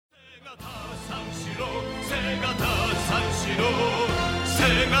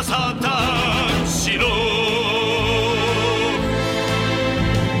サタンしろ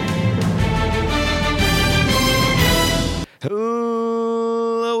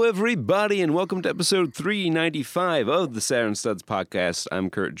Hello, everybody, and welcome to episode 395 of the Saturn Studs podcast.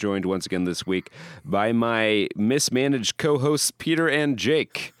 I'm Kurt, joined once again this week by my mismanaged co-hosts Peter and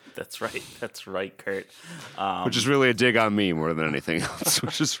Jake. That's right, Kurt. Which is really a dig on me more than anything else.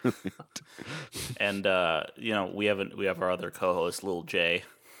 Which is really, and we have our other co-host, Lil J.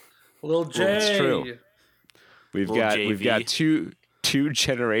 Lil J. Well, that's true. We've JV. got two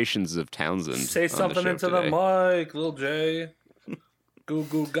generations of Townsend. Say on something the into today. the mic, Lil J. Goo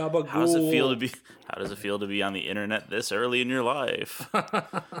goo gabba goo. How does it feel to be on the internet this early in your life?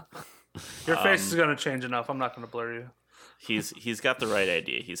 Your face is gonna change enough. I'm not gonna blur you. He's got the right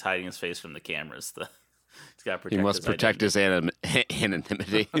idea. He's hiding his face from the cameras. He's got to protect. He must protect his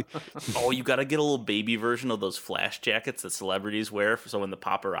anonymity. Oh, you got to get a little baby version of those flash jackets that celebrities wear, so when the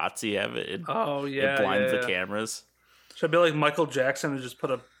paparazzi have it, it blinds the cameras. Should I be like Michael Jackson and just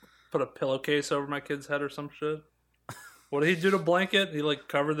put a pillowcase over my kid's head or some shit? What did he do to blanket? He like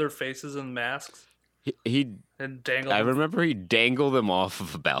covered their faces in masks. He and dangled. I remember he dangled them off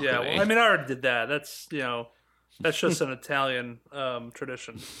of a balcony. Yeah, well, I mean, I already did that. That's that's just an Italian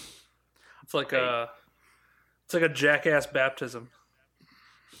tradition. It's like a jackass baptism.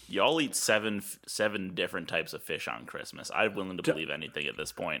 Y'all eat seven different types of fish on Christmas. I'm willing to believe anything at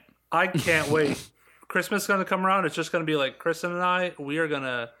this point. I can't wait. Christmas is going to come around. It's just going to be like Kristen and I. We are going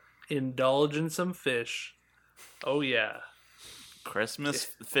to indulge in some fish. Oh yeah, Christmas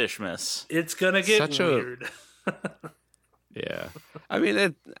fishmas. It's going to get weird. Yeah, I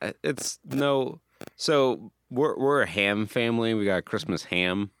mean it's no. So we're a ham family. We got Christmas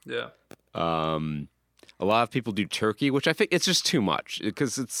ham. Yeah. A lot of people do turkey, which I think it's just too much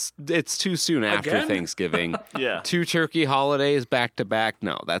because it's too soon after Thanksgiving. Yeah. 2 turkey holidays back to back.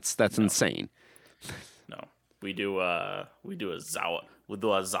 No, that's insane. No, we do a Sauerbraten.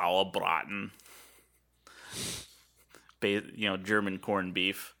 German corned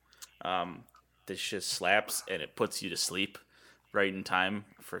beef. This just slaps and it puts you to sleep right in time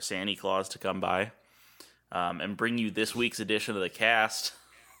for Santa Claus to come by and bring you this week's edition of the cast.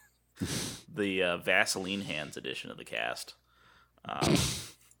 The Vaseline Hands edition of the cast.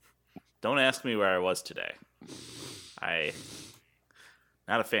 Don't ask me where I was today.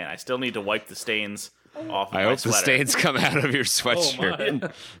 Not a fan. I still need to wipe the stains off of my hope sweater. the stains come out of your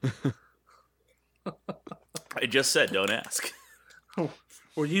sweatshirt. I just said don't ask.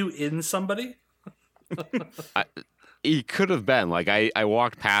 Were you in somebody? He could have been. Like I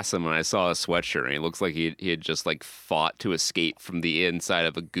walked past him and I saw a sweatshirt and he looks like he had just like fought to escape from the inside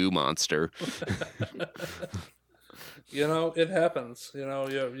of a goo monster. It happens.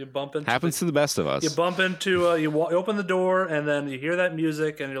 You bump into happens to the best of us. You bump into you open the door and then you hear that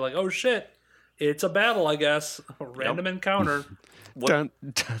music and you're like, oh shit, it's a battle, I guess. A random encounter.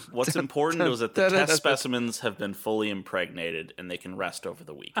 What's important is that the test specimens have been fully impregnated and they can rest over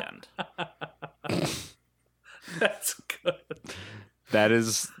the weekend. That's good. That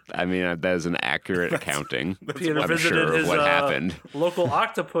is an accurate accounting. Peter I'm visited sure his what happened. Local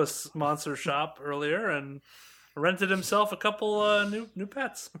octopus monster shop earlier and rented himself a couple new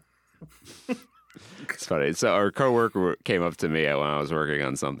pets. It's funny. So our coworker came up to me when I was working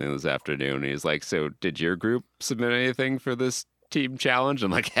on something this afternoon. He's like, "So did your group submit anything for this team challenge?"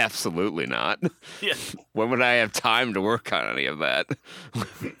 I'm like, "Absolutely not. Yeah. When would I have time to work on any of that?"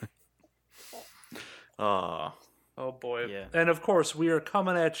 Oh boy. Yeah. And of course, we are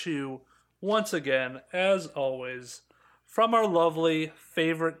coming at you once again, as always, from our lovely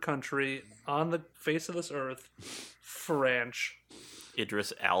favorite country on the face of this earth, France.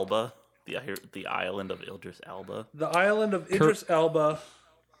 Idris Elba, the island of Idris Elba. The island of Idris Elba,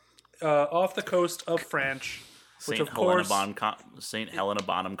 off the coast of France, which of course St. Helena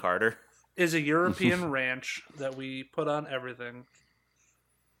Bonham Carter is a European ranch that we put on everything.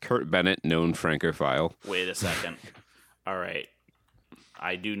 Kurt Bennett, known Francophile. Wait a second. All right.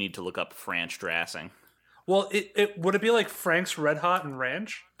 I do need to look up French dressing. Well, would it be like Frank's Red Hot and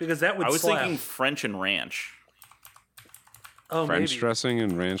Ranch? Because that would I was slap. thinking French and ranch. Oh, French maybe. dressing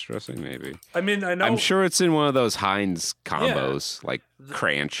and ranch dressing, maybe. I mean, I know. I'm sure it's in one of those Heinz combos, like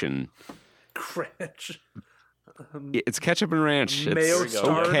Cranch and... Cranch. It's ketchup and ranch. Mayo It's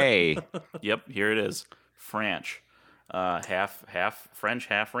starred. okay. Yep, here it is. French. Half French,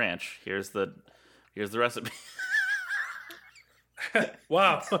 half ranch. Here's the recipe.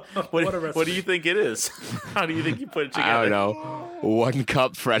 Wow. What a recipe. What do you think it is? How do you think you put it together? I don't know. 1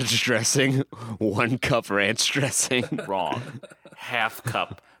 cup French dressing, 1 cup ranch dressing. Wrong. Half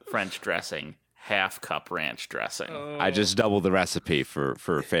cup French dressing, half cup ranch dressing. I just doubled the recipe for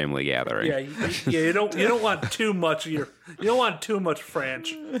family gathering. Yeah, you don't want too much. You don't want too much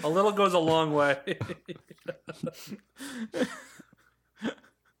French. A little goes a long way.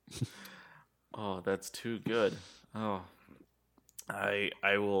 Oh, that's too good. Oh, I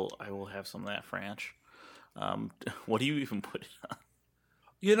will have some of that French. What do you even put it on?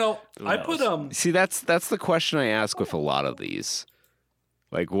 I put See, that's the question I ask with a lot of these.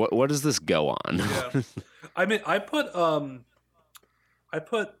 Like, what does this go on? Yeah. I mean, I put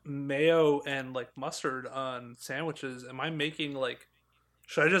mayo and like mustard on sandwiches. Am I making like?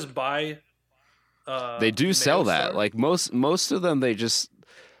 Should I just buy? They do sell mayo that. star? Like most of them,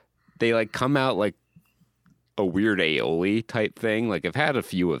 they like come out like a weird aioli type thing. Like I've had a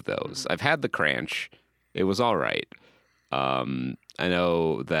few of those. I've had the Cranch. It was all right. I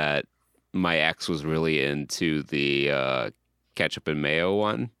know that my ex was really into the ketchup and mayo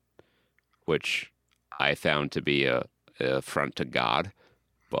one, which I found to be a affront to God,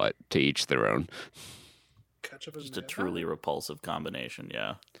 but to each their own. Ketchup and Just a mayo? truly repulsive combination.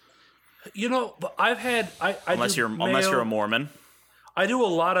 Yeah. But I've had Unless you're a Mormon. I do a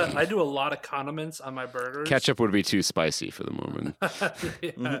lot of condiments on my burgers. Ketchup would be too spicy for the Mormon.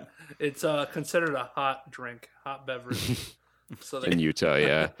 Yeah. It's considered a hot drink, hot beverage. So In Utah,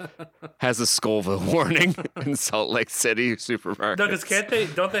 yeah. Has a Scoville warning in Salt Lake City supermarket. no, because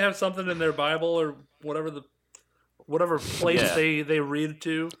don't they have something in their Bible or whatever place Yeah. they read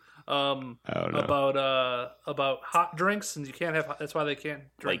to I don't know. about hot drinks, and you can't have. That's why they can't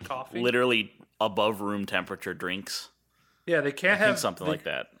drink Like coffee. literally above room temperature drinks. Yeah, they can't I think have something like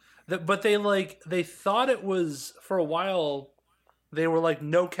that. But they thought it was for a while. They were like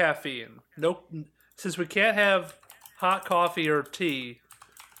no caffeine, since we can't have hot coffee or tea,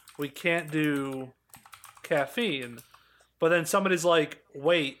 we can't do caffeine. But then somebody's like,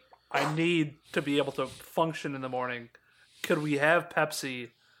 wait, I need to be able to function in the morning. Could we have Pepsi,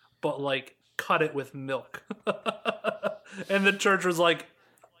 but like cut it with milk? And the church was like,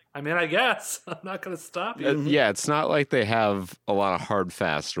 I mean, I guess I'm not going to stop you. Yeah, it's not like they have a lot of hard,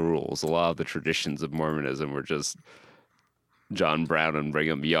 fast rules. A lot of the traditions of Mormonism were just John Brown and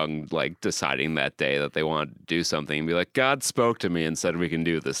Brigham Young, like, deciding that day that they wanted to do something and be like, God spoke to me and said we can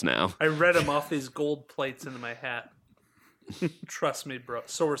do this now. I read them off these gold plates into my hat. Trust me, bro.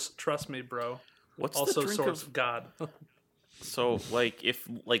 Source, trust me, bro. What's Also, the drink source, of God. So, like, if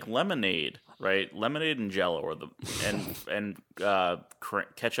like lemonade, right? Lemonade and Jello, or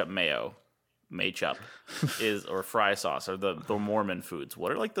ketchup mayo, or fry sauce, are the Mormon foods.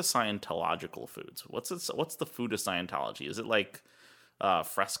 What are like the Scientological foods? What's the food of Scientology? Is it like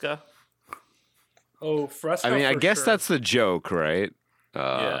Fresca? Oh, Fresca. I mean, I for guess sure. that's the joke, right?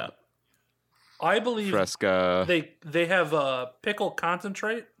 Yeah. I believe Fresca. they have pickle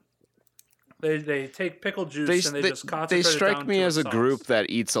concentrate. They take pickle juice and they just concentrate They it strike down me to as a sauce. group that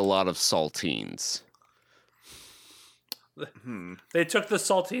eats a lot of saltines. They took the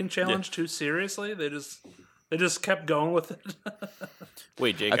saltine challenge too seriously. They just kept going with it.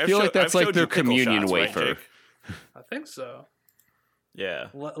 Wait, Jake. I feel like that's like their communion wafer. Jake? I think so. Yeah.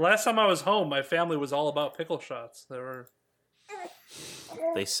 Last time I was home, my family was all about pickle shots.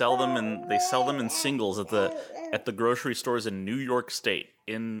 They sell them in singles at the grocery stores in New York State.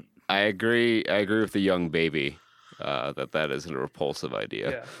 I agree with the young baby that is a repulsive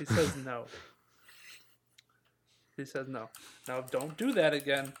idea. Yeah, he says no. He says no. Now don't do that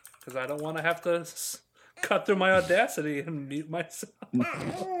again, because I don't want to have to cut through my audacity and mute myself.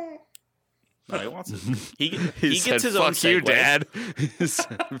 No, he wants it. He He gets said, his own "Fuck you, segue. Dad."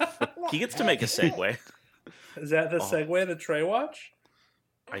 He gets to make a segue. Is that the segue to Trey Watch?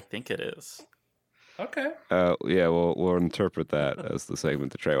 I think it is. Okay. Yeah, we'll interpret that as the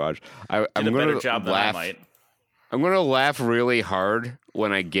segment to Trey Watch. I'm Did a going better to job than I might. I'm going to laugh really hard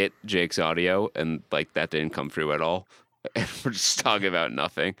when I get Jake's audio, and like that didn't come through at all. And we're just talking about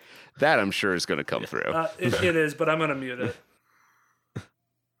nothing. That I'm sure is going to come through. It is, but I'm going to mute it.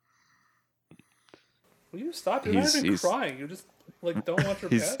 Will you stop? You're not even crying. You just like don't want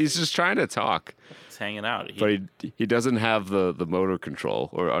your pet. He's just trying to talk, He's hanging out. but he doesn't have the motor control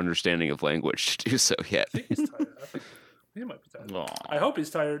or understanding of language to do so yet. I think he's tired. I think he might be tired. Aw. I hope he's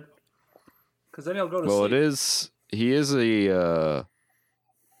tired, because then he'll go to Well, sleep. he is a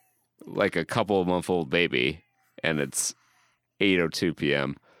like a couple-month-old baby, and it's 8:02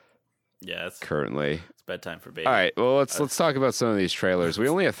 p.m. Yeah, it's currently. bedtime for baby. All right, well let's talk about some of these trailers. We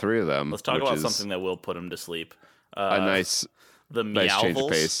only have 3 of them. Let's talk which about is something that will put him to sleep. a nice change of Meowvils.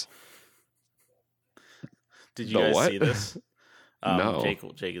 pace. Did you The guys what? see this? No.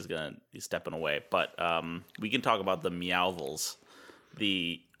 Jake is he's stepping away, but we can talk about the Meowvils.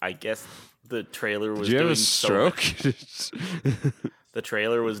 I guess the trailer was Did you have doing a stroke? the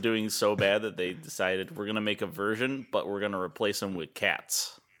trailer was doing so bad that they decided we're gonna make a version, but we're gonna replace them with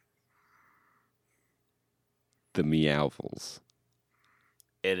cats. The Meowvils.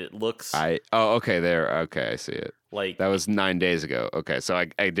 And it looks okay, there. Okay, I see it. like That was 9 days ago. Okay, so I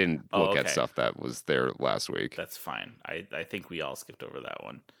didn't look at okay. stuff that was there last week. That's fine. I think we all skipped over that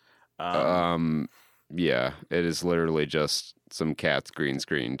one. Yeah, it is literally just some cats green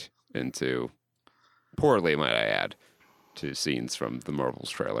screened into, poorly might I add, to scenes from the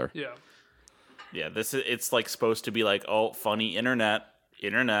Marvels trailer. Yeah. Yeah, it's like supposed to be like, oh, funny internet.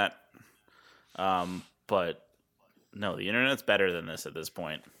 But no, the internet's better than this at this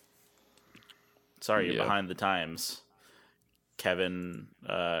point. Sorry, you're behind the times. Kevin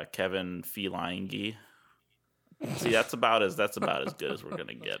Felinegi. See, that's about as good as we're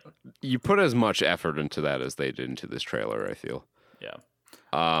gonna get. You put as much effort into that as they did into this trailer, I feel. Yeah.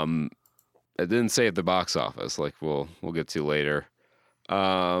 It didn't say at the box office, like we'll get to later.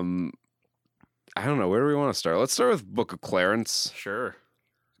 I don't know, where do we want to start? Let's start with Book of Clarence. Sure.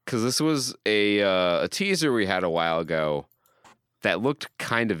 Because this was a teaser we had a while ago that looked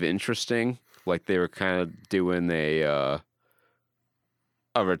kind of interesting. Like they were kind of doing a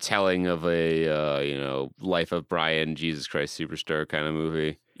retelling of a Life of Brian, Jesus Christ Superstar kind of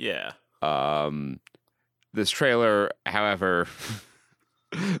movie. Yeah. This trailer, however,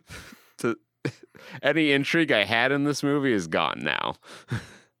 any intrigue I had in this movie is gone now.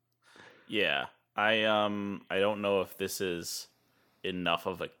 Yeah. I don't know if this is enough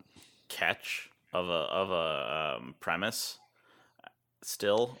of a catch of a premise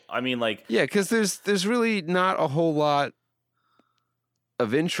still. I mean, like, yeah, because there's really not a whole lot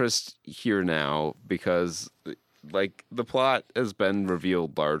of interest here now, because like the plot has been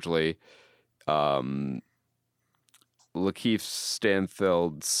revealed largely. Lakeith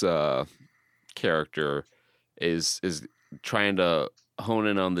Stanfield's character is trying to hone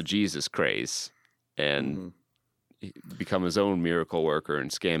in on the Jesus craze and become his own miracle worker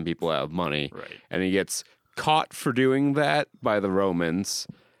and scam people out of money. right. And he gets caught for doing that by the Romans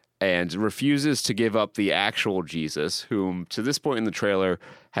and refuses to give up the actual Jesus, whom to this point in the trailer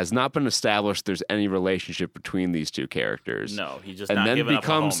has not been established there's any relationship between these two characters. No, he just and not then giving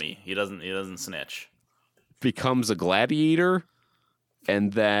becomes, up a homie. He doesn't snitch. Becomes a gladiator,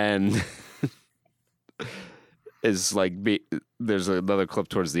 and then is like there's another clip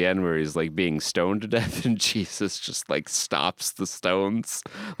towards the end where he's like being stoned to death, and Jesus just like stops the stones,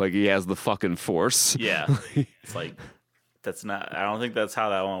 like he has the fucking force. Yeah. It's like, that's not, I don't think that's how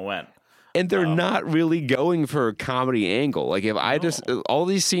that one went. And they're not really going for a comedy angle. Like if I just all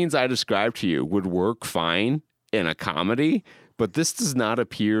these scenes I described to you would work fine in a comedy, but this does not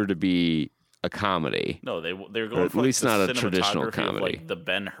appear to be a comedy. No, they're Or going at for least like, not the a traditional cinematography of, comedy. like the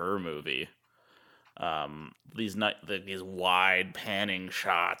Ben-Hur movie. These wide panning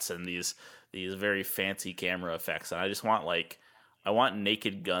shots and these very fancy camera effects, and I just want I want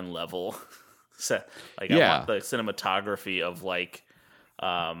Naked Gun level set. I want the cinematography of like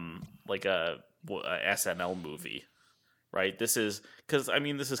a SNL movie, right? This is because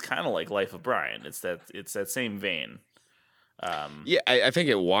this is kind of like Life of Brian. It's that same vein. I think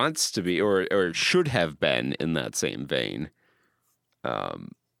it wants to be, or it should have been in that same vein.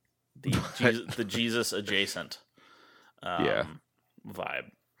 The Jesus adjacent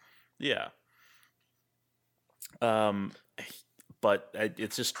vibe. Yeah. But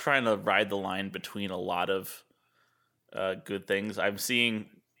it's just trying to ride the line between a lot of good things. I'm seeing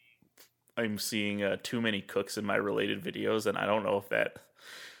too many cooks in my related videos, and I don't know if that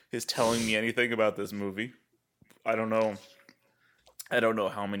is telling me anything about this movie. I don't know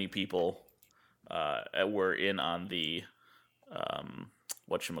how many people were in on the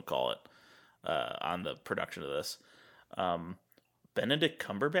on the production of this. Benedict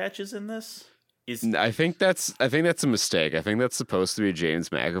Cumberbatch is in this. I think that's a mistake. I think that's supposed to be James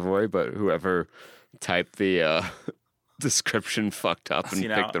McAvoy, but whoever typed the description fucked up and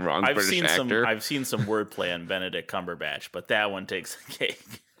picked the wrong British actor. I've seen some wordplay on Benedict Cumberbatch, but that one takes the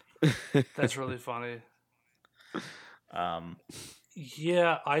cake. That's really funny.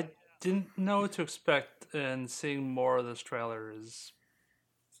 Yeah, I didn't know what to expect, and seeing more of this trailer is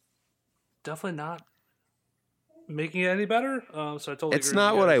definitely not making it any better. So I totally it's Oh, agree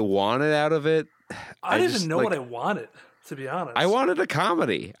not with what you I guys. wanted out of it. I didn't just, even know what I wanted, to be honest. I wanted a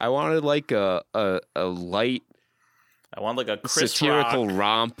comedy. I wanted like a light, I want like a Chris satirical Rock,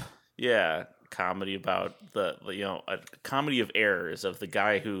 romp. yeah, comedy about a comedy of errors of the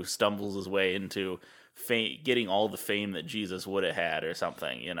guy who stumbles his way into getting all the fame that Jesus would have had or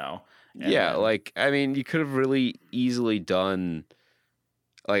something, And Yeah, then- you could have really easily done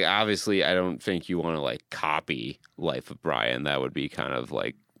like obviously I don't think you want to like copy Life of Brian. That would be kind of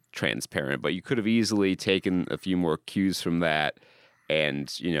like transparent, but you could have easily taken a few more cues from that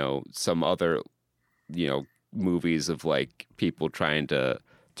and, you know, some other, you know, movies of like people trying to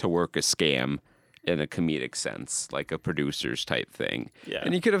work a scam in a comedic sense, like a producer's type thing. Yeah.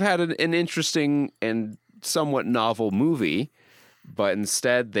 And you could have had an interesting and somewhat novel movie, but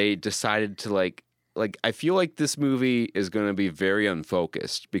instead they decided to like I feel like this movie is going to be very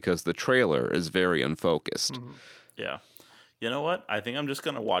unfocused because the trailer is very unfocused. Mm-hmm. Yeah. You know what? I think I'm just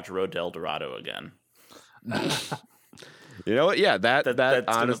going to watch Road to El Dorado again. You know what? Yeah,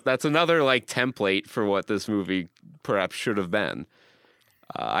 that's that's another like template for what this movie perhaps should have been.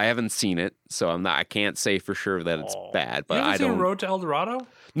 I haven't seen it, so I can't say for sure that it's bad. But You haven't I don't. seen Road to El Dorado?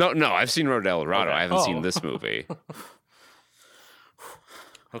 No, I've seen Road to El Dorado. Okay. I haven't seen this movie.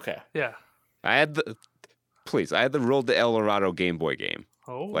 Okay. Yeah. I had the Road to El Dorado Game Boy game.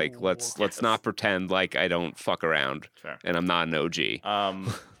 Oh. Like let's not pretend like I don't fuck around Sure. and I'm not an OG.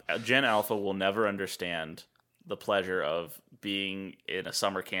 Gen Alpha will never understand the pleasure of being in a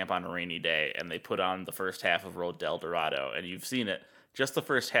summer camp on a rainy day, and they put on the first half of Road to El Dorado, and you've seen it, just the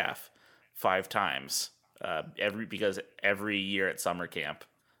first half, 5 times. Because every year at summer camp,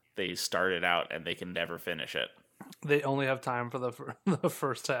 they start it out and they can never finish it. They only have time for the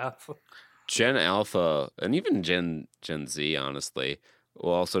first half. Gen Alpha and even Gen Z, honestly,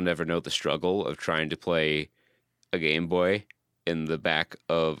 will also never know the struggle of trying to play a Game Boy in the back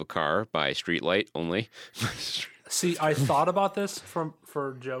of a car by streetlight only. See, I thought about this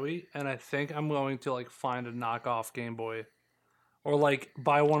for Joey, and I think I'm going to like find a knockoff Game Boy, or like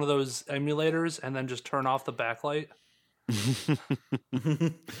buy one of those emulators and then just turn off the backlight.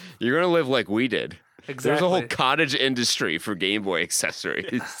 You're gonna live like we did. Exactly. There's a whole cottage industry for Game Boy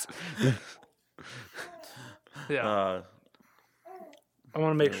accessories. Yeah. I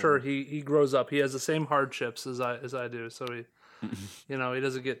want to make sure he grows up. He has the same hardships as I do, so he he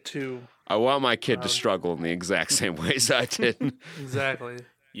doesn't get too I want my kid to struggle in the exact same ways I did. exactly.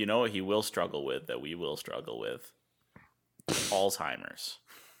 You know what he will struggle with that we will struggle with? Alzheimer's.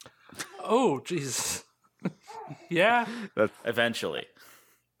 Oh, Jesus. Yeah. Eventually.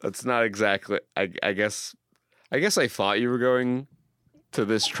 That's not exactly. I guess I thought you were going to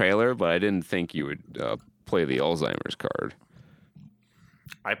this trailer, but I didn't think you would play the Alzheimer's card.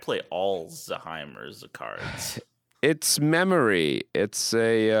 I play Alzheimer's cards. It's memory. It's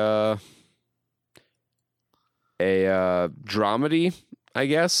a dramedy, I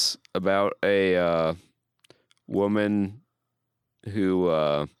guess, about a woman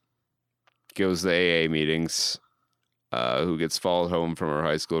who goes to AA meetings, who gets followed home from her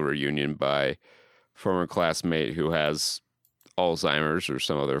high school reunion by former classmate who has Alzheimer's or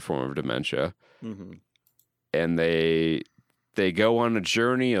some other form of dementia. Mm-hmm. And they go on a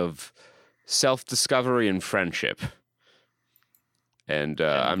journey of self-discovery and friendship. And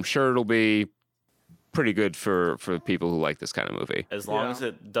I'm sure it'll be pretty good for people who like this kind of movie. As long as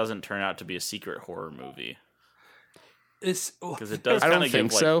it doesn't turn out to be a secret horror movie. Because it does I kind don't of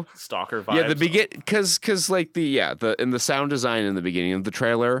think give so. like stalker vibes. Yeah, because like in the sound design in the beginning of the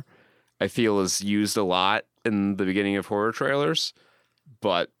trailer, I feel is used a lot in the beginning of horror trailers,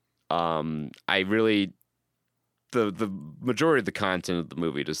 but I really the majority of the content of the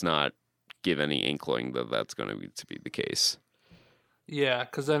movie does not give any inkling that that's going to be the case. Yeah,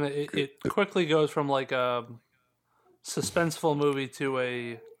 because then it quickly goes from like a suspenseful movie to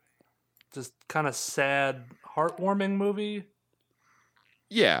a just kind of sad, heartwarming movie.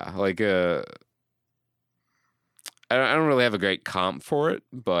 Yeah, like I don't really have a great comp for it,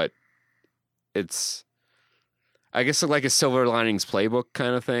 but it's, I guess, like a Silver Linings Playbook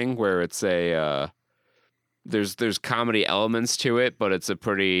kind of thing, where it's a there's comedy elements to it, but it's a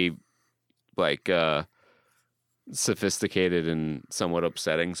pretty like sophisticated and somewhat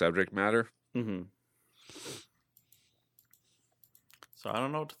upsetting subject matter. Mm-hmm. So I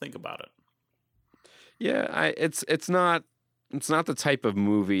don't know what to think about it. Yeah, it's not the type of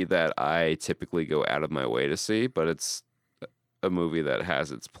movie that I typically go out of my way to see, but it's a movie that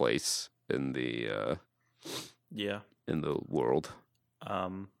has its place in the in the world.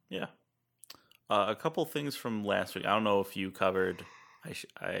 Yeah. A couple things from last week. I don't know if you covered.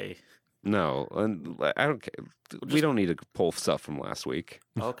 No, and I don't care. We don't need to pull stuff from last week.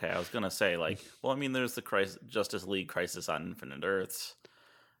 Okay, I was gonna say there's the Justice League Crisis on Infinite Earths,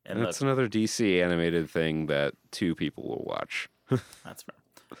 and that's another DC animated thing that 2 people will watch. That's fair.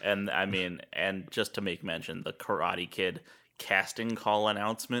 And and just to make mention, the Karate Kid casting call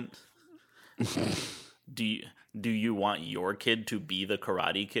announcement. Do you want your kid to be the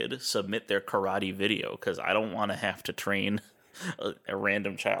Karate Kid? Submit their karate video, because I don't want to have to train a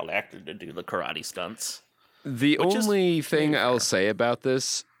random child actor to do the karate stunts. The Which is only thing fair. I'll say about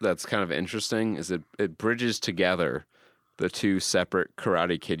this that's kind of interesting is it bridges together the two separate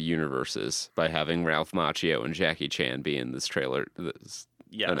Karate Kid universes by having Ralph Macchio and Jackie Chan be in this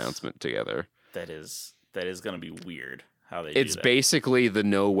Yes. announcement together. That is going to be weird how they It's do that. basically the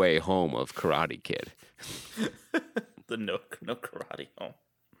No Way Home of Karate Kid. The no karate home.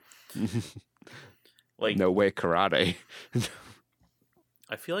 Like, No Way Karate.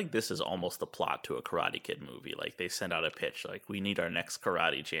 I feel like this is almost the plot to a Karate Kid movie. Like, they send out a pitch, like, we need our next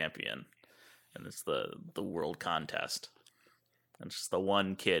karate champion, and it's the world contest. And it's just the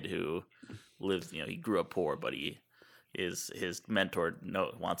one kid who lives, he grew up poor, but his mentor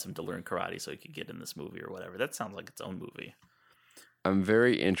wants him to learn karate so he could get in this movie or whatever. That sounds like its own movie. I'm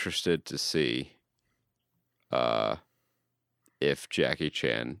very interested to see if Jackie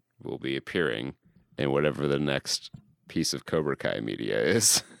Chan will be appearing in whatever the next piece of Cobra Kai media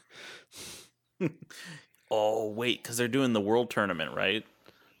is. Oh, wait, because they're doing the world tournament, right?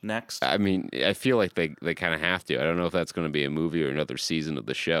 Next. I mean, I feel like they kind of have to. I don't know if that's going to be a movie or another season of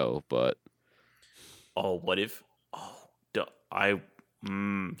the show, but... Oh, what if... I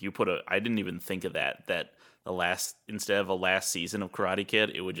didn't even think of that instead of a last season of Karate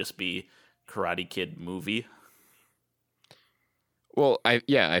Kid, it would just be Karate Kid movie. Well,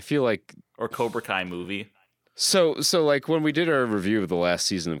 I feel like... Or Cobra Kai movie. So like when we did our review of the last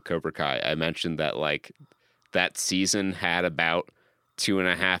season of Cobra Kai, I mentioned that like that season had about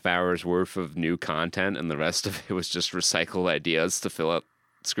 2.5 hours worth of new content, and the rest of it was just recycled ideas to fill up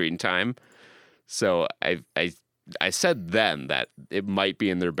screen time. So I said then that it might be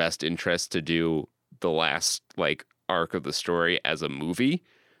in their best interest to do the last like arc of the story as a movie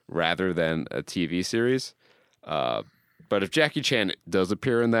rather than a TV series. But if Jackie Chan does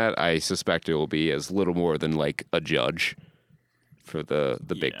appear in that, I suspect it will be as little more than like a judge for the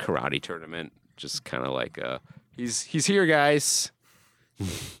big karate tournament. Just kind of like he's here, guys.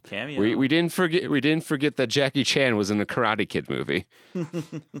 Cameo. We didn't forget that Jackie Chan was in a Karate Kid movie,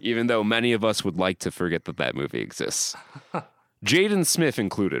 even though many of us would like to forget that movie exists. Jaden Smith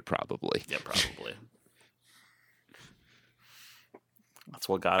included, probably. Yeah, probably. That's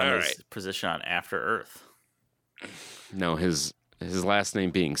what got him his position on After Earth. No, his last name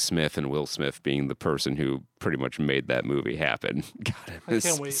being Smith and Will Smith being the person who pretty much made that movie happen. Got him. I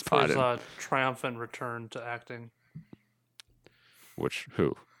can't wait for his triumphant return to acting.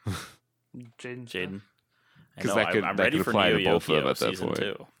 Who? Jaden. Because I'm ready for apply Neo to both of them Yokio at that season point.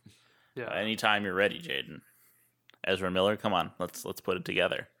 2. Yeah. Anytime you're ready, Jaden. Ezra Miller, come on, let's put it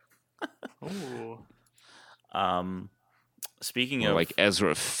together. Ooh. Speaking Or of like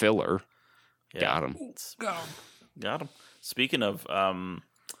Ezra Filler. yeah, Got him. Got him. Speaking of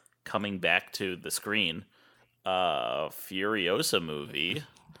coming back to the screen, Furiosa movie.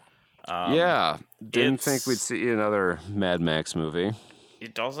 Didn't think we'd see another Mad Max movie,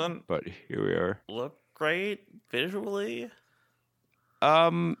 It doesn't but here we are. look great visually.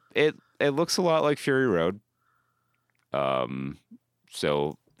 It looks a lot like Fury Road.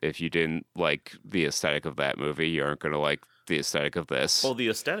 So if you didn't like the aesthetic of that movie, you aren't gonna like the aesthetic of this. Well, the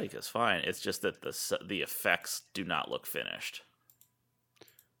aesthetic is fine. It's just that the effects do not look finished.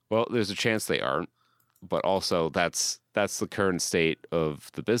 Well, there's a chance they aren't, but also that's the current state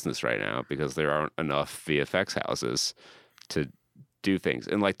of the business right now because there aren't enough VFX houses to do things.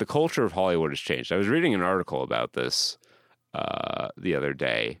 And like the culture of Hollywood has changed. I was reading an article about this the other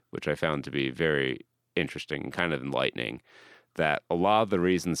day, which I found to be very interesting and kind of enlightening, that a lot of the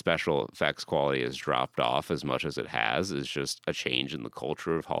reason special effects quality has dropped off as much as it has is just a change in the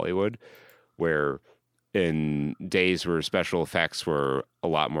culture of Hollywood, where in days where special effects were a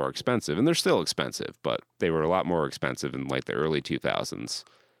lot more expensive, and they're still expensive, but they were a lot more expensive in like the early 2000s.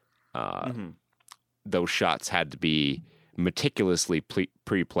 Those shots had to be meticulously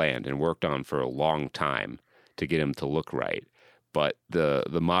pre-planned and worked on for a long time to get them to look right. But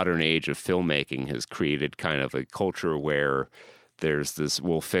the modern age of filmmaking has created kind of a culture where there's this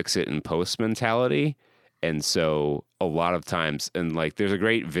we'll fix it in post mentality. And so a lot of times, and like there's a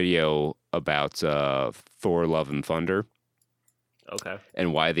great video about Thor Love and Thunder. Okay.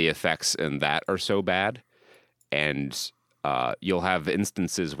 And why the effects in that are so bad. And you'll have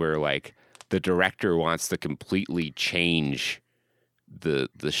instances where like the director wants to completely change the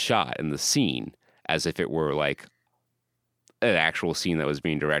shot and the scene as if it were like an actual scene that was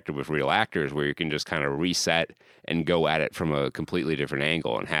being directed with real actors, where you can just kind of reset and go at it from a completely different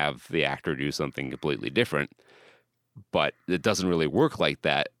angle and have the actor do something completely different. But it doesn't really work like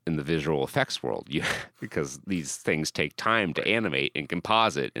that in the visual effects world because these things take time to animate and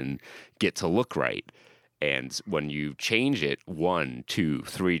composite and get to look right. And when you change it 1, 2,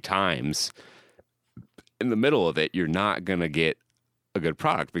 3 times in the middle of it, you're not going to get a good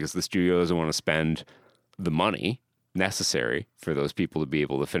product because the studio doesn't want to spend the money necessary for those people to be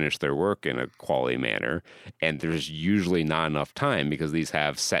able to finish their work in a quality manner. And there's usually not enough time because these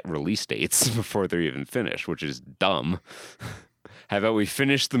have set release dates before they're even finished, which is dumb. How about we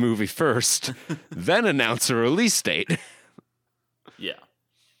finish the movie first, then announce a release date? Yeah.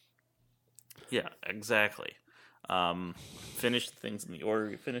 Yeah, exactly. Finish the things in the order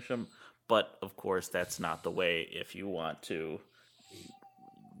you finish them. But, of course, that's not the way if you want to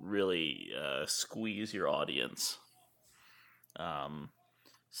really squeeze your audience.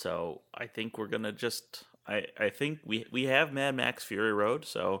 So I think we're going to just... I think we have Mad Max Fury Road,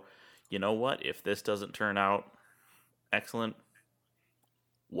 so you know what? If this doesn't turn out excellent,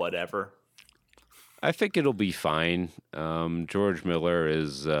 whatever. I think it'll be fine. George Miller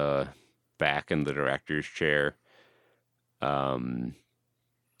is back in the director's chair. And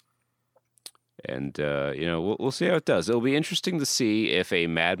we'll see how it does. It'll be interesting to see if a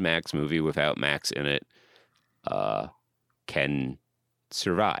Mad Max movie without Max in it can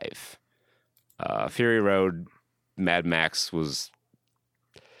survive. Fury Road, Mad Max was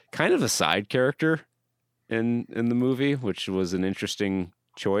kind of a side character in the movie, which was an interesting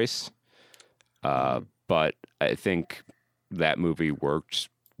choice. But I think that movie worked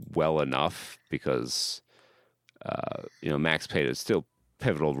well enough because Max played a still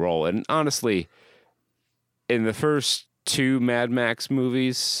pivotal role. And honestly, in the first 2 Mad Max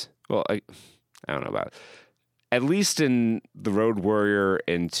movies, well, I don't know about it. At least in The Road Warrior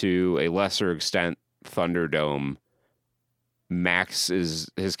and to a lesser extent Thunderdome,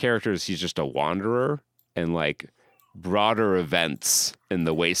 his character is he's just a wanderer, and like broader events in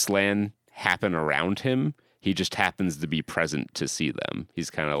the wasteland happen around him. He just happens to be present to see them. He's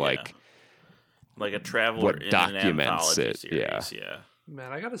kind of like a traveler what in documents an it. series. Yeah.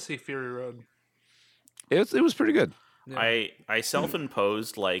 Man, I got to see Fury Road. It was pretty good. Yeah. I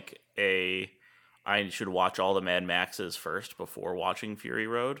self-imposed I should watch all the Mad Maxes first before watching Fury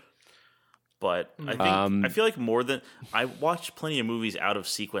Road. But I feel like I watched plenty of movies out of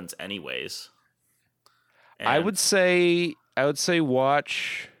sequence anyways. And I would say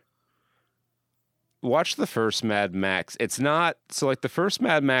watch the first Mad Max. It's not so like the first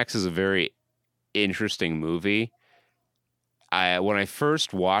Mad Max is a very interesting movie. When I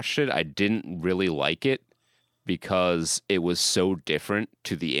first watched it, I didn't really like it because it was so different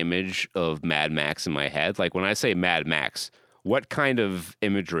to the image of Mad Max in my head. Like when I say Mad Max, what kind of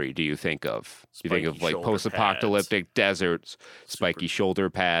imagery do you think of? You think of like post-apocalyptic deserts, spiky shoulder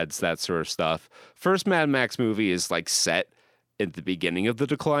pads, that sort of stuff. First Mad Max movie is like set at the beginning of the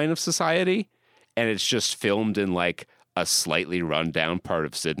decline of society, and it's just filmed in like a slightly run-down part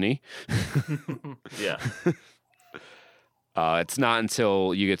of Sydney. Yeah. It's not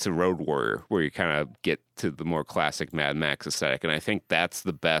until you get to Road Warrior where you kind of get to the more classic Mad Max aesthetic, and I think that's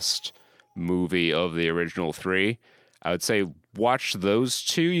the best movie of the original 3. I would say watch those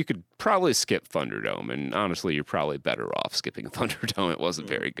 2. You could probably skip Thunderdome, and honestly, you're probably better off skipping Thunderdome. It wasn't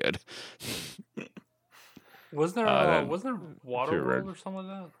very good. Wasn't there Waterworld or something like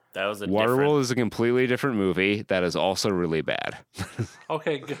that? That was Waterworld is a completely different movie that is also really bad.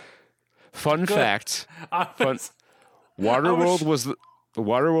 Okay, good. Fun fact. Waterworld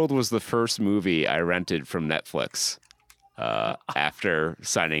was the first movie I rented from Netflix after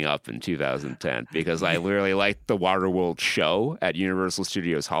signing up in 2010 because I literally liked the Waterworld show at Universal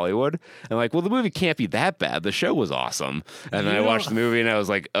Studios Hollywood. And like, well, the movie can't be that bad. The show was awesome. And then I watched the movie and I was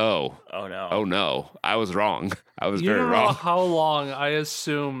like, oh no, I was wrong. I was very wrong. You know how long I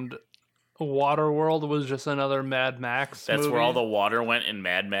assumed Waterworld was just another Mad Max That's movie? where all the water went in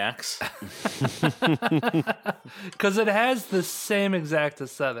Mad Max. Because it has the same exact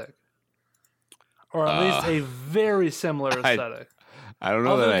aesthetic. Or at least a very similar aesthetic. I don't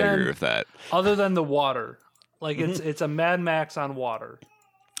know that I agree with that. Other than the water. Like it's a Mad Max on water.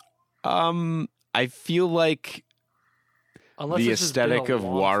 I feel like the aesthetic of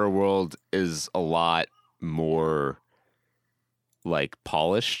Waterworld is a lot more like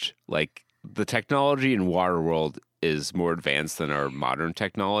polished. Like the technology in Waterworld is more advanced than our modern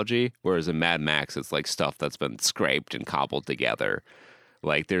technology, whereas in Mad Max it's like stuff that's been scraped and cobbled together.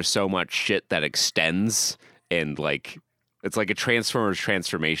 Like there's so much shit that extends, and like it's like a Transformers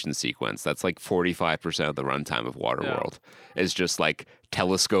transformation sequence. That's like 45% of the runtime of Waterworld. Is just like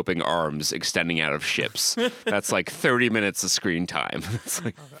telescoping arms extending out of ships. That's like 30 minutes of screen time. It's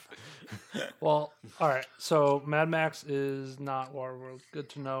like... Well, all right. So Mad Max is not Waterworld. Good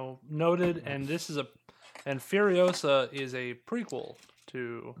to know. Noted. And and Furiosa is a prequel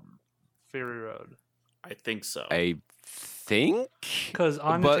to Fury Road. I think so. I think. Because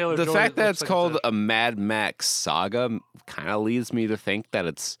Anya But Taylor-Joy the fact that looks it's like called a Mad Max saga kind of leads me to think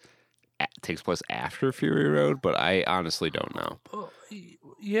that takes place after Fury Road, but I honestly don't know.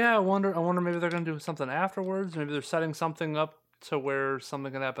 Yeah, I wonder maybe they're going to do something afterwards. Maybe they're setting something up to where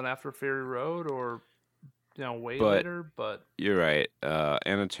something can happen after Fury Road, or way later. But you're right.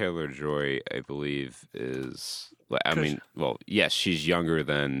 Anna Taylor-Joy, I believe, is. I mean, well, yes, she's younger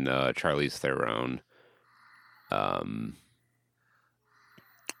than Charlize Theron. And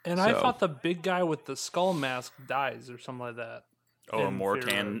I thought the big guy with the skull mask dies or something like that. Oh,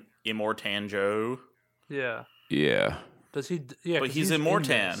 Immortan Joe. Yeah. Yeah. Does he? Yeah, but he's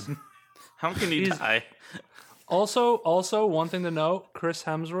Immortan. How can he die? Also, one thing to note: Chris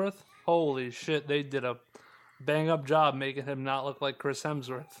Hemsworth. Holy shit, they did a bang up job making him not look like Chris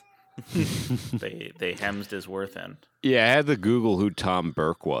Hemsworth. they hemsed his worth in. Yeah, I had to Google who Tom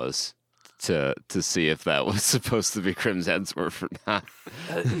Burke was to see if that was supposed to be Chris Hemsworth or not.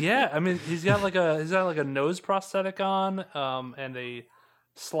 Yeah, I mean he's got like a nose prosthetic on, and they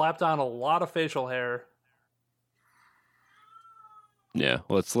slapped on a lot of facial hair. Yeah,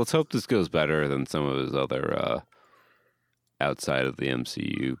 let's hope this goes better than some of his other outside of the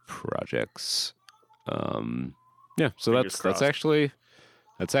MCU projects. Yeah, so that's actually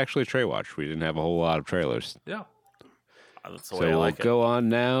Trey Watch. We didn't have a whole lot of trailers. Yeah. That's the way I like it. We'll go on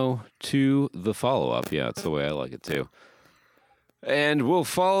now to the follow-up. Yeah, that's the way I like it too. And we'll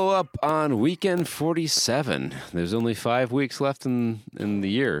follow up on weekend 47. There's only 5 weeks left in the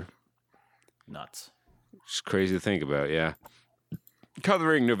year. Nuts. It's crazy to think about, yeah.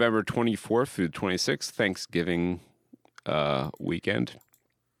 Covering November 24th through 26th, Thanksgiving weekend.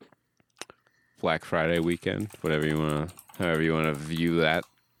 Black Friday weekend, however you want to view that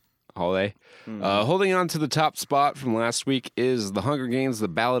holiday. Holding on to the top spot from last week is The Hunger Games: The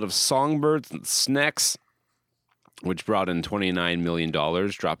Ballad of Songbirds and Snacks, which brought in $29 million,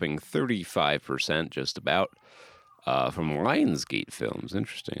 dropping 35% just about from Lionsgate Films.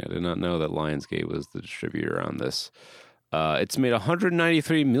 Interesting. I did not know that Lionsgate was the distributor on this. It's made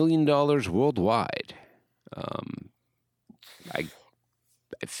 $193 million worldwide. I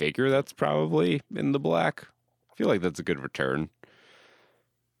figure that's probably in the black. I feel like that's a good return.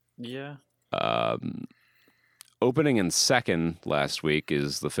 Yeah. Opening in second last week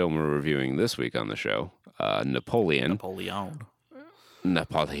is the film we're reviewing this week on the show, Napoleon.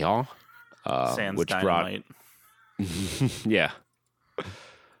 Napoleon. Sans which dynamite. Yeah.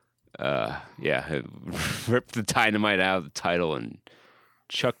 It ripped the dynamite out of the title and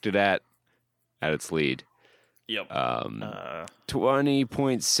chucked it at its lead. Yep.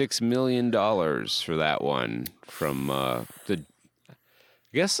 $20.6 million for that one from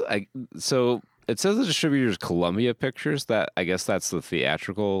so it says the distributor is Columbia Pictures. That I guess that's the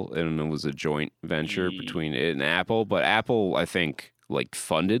theatrical, and it was a joint venture between it and Apple. But Apple, I think,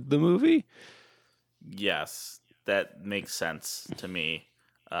 funded the movie. Yes, that makes sense to me.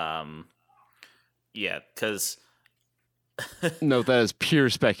 Yeah, because no, that is pure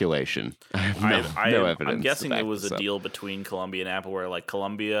speculation. I have no evidence. I'm guessing it was a deal between Columbia and Apple, where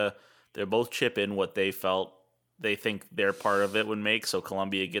Columbia, they both chip in what they think their part of it would make. So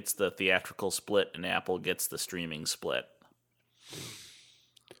Columbia gets the theatrical split, and Apple gets the streaming split.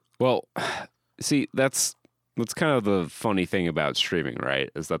 Well, see, that's kind of the funny thing about streaming, right?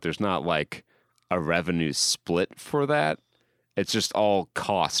 Is that there's not a revenue split for that. It's just all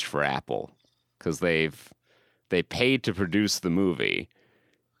cost for Apple because they paid to produce the movie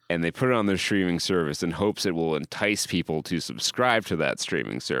and they put it on their streaming service in hopes it will entice people to subscribe to that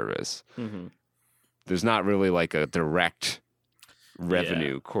streaming service. Mm-hmm. There's not really a direct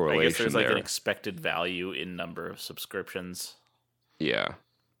revenue correlation. I guess there's there. An expected value in number of subscriptions. Yeah.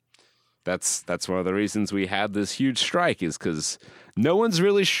 That's one of the reasons we had this huge strike is because no one's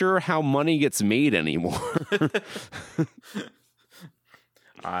really sure how money gets made anymore.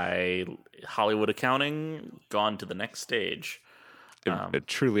 Hollywood accounting gone to the next stage. It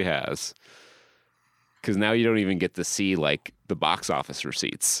truly has. Because now you don't even get to see the box office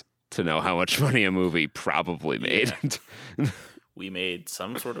receipts to know how much money a movie probably made. Yeah. We made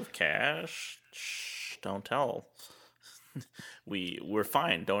some sort of cash. Shh, don't tell. We're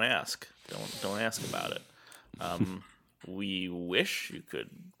fine. Don't ask. Don't ask about it. We wish you could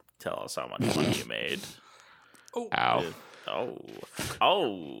tell us how much money you made. Oh. Ow.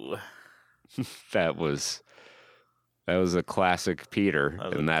 Oh. That was a classic Peter,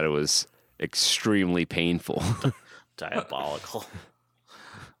 in that it was extremely painful. Diabolical.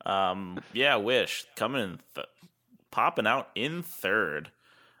 Wish coming in popping out in third.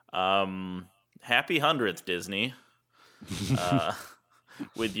 Happy 100th, Disney.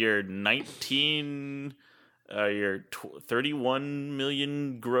 with your 31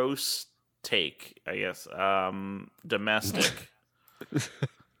 million gross take, I guess. Domestic.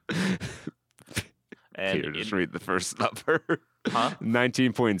 And Peter, just read the first number. Huh?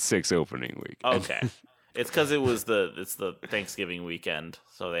 19.6 opening week. Okay. It's because it's the Thanksgiving weekend,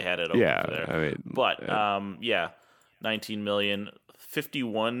 so they had it open Yeah, there. I mean, but 19 million, 52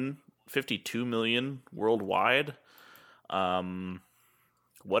 million worldwide.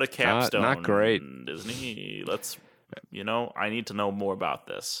 What a capstone! Not great. Disney. I need to know more about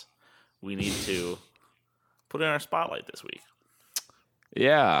this. We need to put it in our spotlight this week.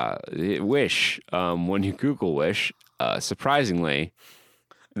 Yeah, Wish. When you Google Wish, surprisingly,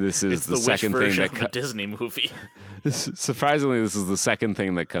 this is It's the second Wish thing version that of the Disney movie. surprisingly, this is the second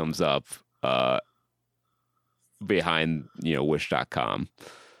thing that comes up behind Wish.com,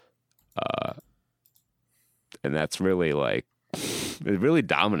 and that's really like it really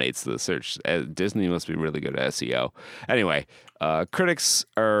dominates the search. Disney must be really good at SEO. Anyway, critics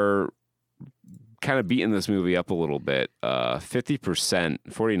are kind of beating this movie up a little bit. 50%,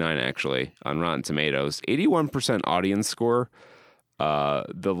 49 actually, on Rotten Tomatoes. 81% audience score. The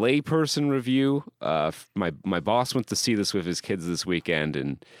layperson review, my boss went to see this with his kids this weekend,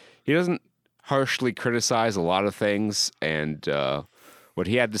 and he doesn't harshly criticize a lot of things. And what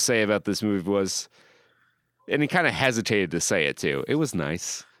he had to say about this movie was, and he kind of hesitated to say it too, it was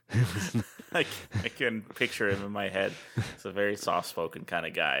nice. I can picture him in my head. He's a very soft-spoken kind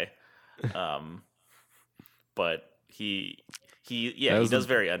of guy. But he does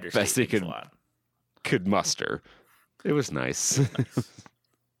very understate best he things a lot. Could muster. It was nice.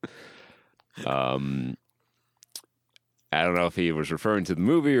 I don't know if he was referring to the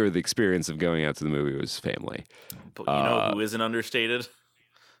movie or the experience of going out to the movie with his family. But you know who isn't understated?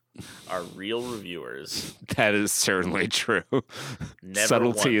 Our real reviewers. That is certainly true. Never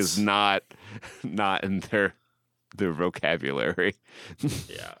Subtlety once. is not in their vocabulary.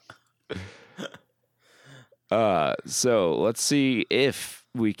 Yeah. So let's see if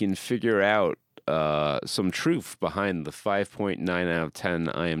we can figure out some truth behind the 5.9 out of 10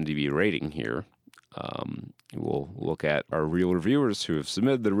 IMDb rating here. We'll look at our real reviewers who have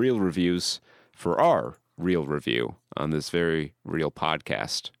submitted the real reviews for our real review on this very real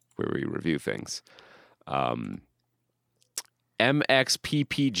podcast where we review things.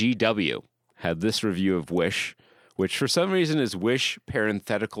 MXPPGW had this review of Wish, which for some reason is Wish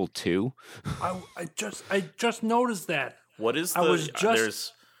parenthetical 2. I just noticed that. What is the? I was just-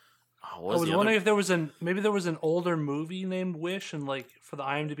 There's. I was wondering if there was an older movie named Wish, and like for the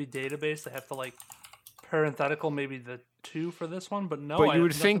IMDb database they have to like parenthetical maybe the 2 for this one, but no. But you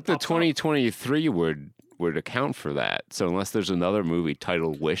would nothing think the pops up. 2023 would account for that. So unless there's another movie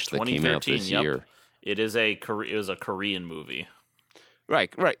titled Wish that came out 2013. this Yep. year. It was a Korean movie.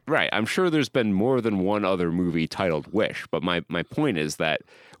 Right. I'm sure there's been more than one other movie titled Wish, but my point is that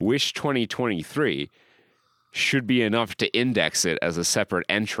Wish 2023 should be enough to index it as a separate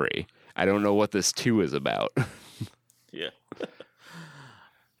entry. I don't know what this 2 is about. Yeah.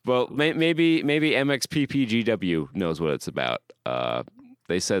 Well, maybe MXPPGW knows what it's about.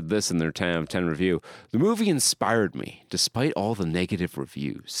 They said this in their 10 out of 10 review. The movie inspired me, despite all the negative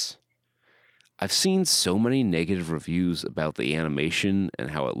reviews. I've seen so many negative reviews about the animation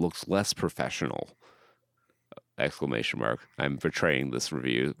and how it looks less professional. ! I'm betraying this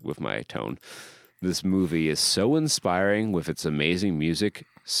review with my tone. This movie is so inspiring with its amazing music.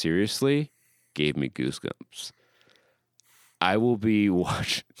 Seriously, gave me goosebumps. I will be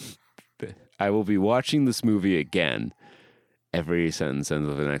watching this movie again. Every sentence ends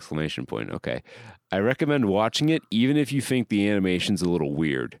with an exclamation point. Okay. I recommend watching it even if you think the animation's a little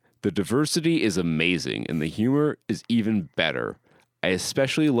weird. The diversity is amazing and the humor is even better. I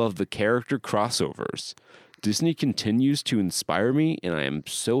especially love the character crossovers. Disney continues to inspire me, and I am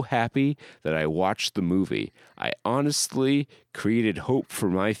so happy that I watched the movie. I honestly created hope for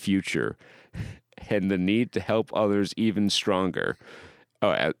my future and the need to help others even stronger.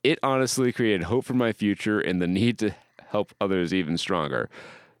 Oh, it honestly created hope for my future and the need to help others even stronger.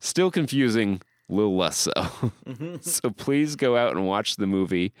 Still confusing, a little less so. So please go out and watch the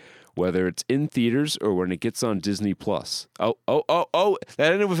movie, whether it's in theaters or when it gets on Disney Plus. Oh,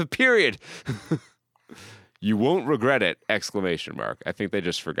 that ended with a period. You won't regret it! ! I think they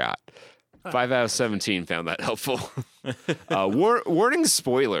just forgot. 5 out of 17 found that helpful. Warning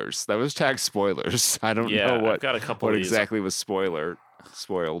spoilers. That was tagged spoilers. I don't know I've got a couple what of these. exactly was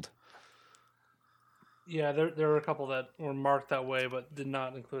spoiled. Yeah, there were a couple that were marked that way, but did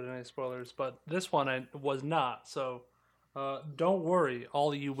not include any spoilers. But this one was not. So don't worry,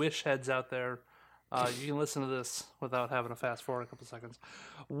 all you Wish heads out there. You can listen to this without having to fast forward a couple seconds.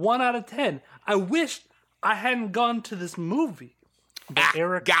 1 out of 10. I wish I hadn't gone to this movie. But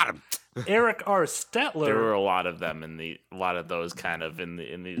Eric got him. Eric R. Stetler. There were a lot of them a lot of those kind of in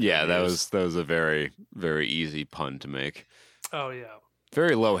the Yeah, that reviews. was a very, very easy pun to make. Oh yeah.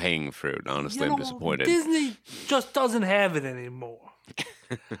 Very low hanging fruit. Honestly, I'm disappointed. Disney just doesn't have it anymore.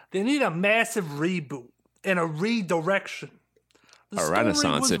 They need a massive reboot and a redirection. The A story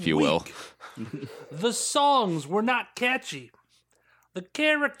renaissance, was if you will. weak. The songs were not catchy. The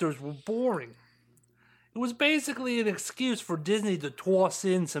characters were boring. It was basically an excuse for Disney to toss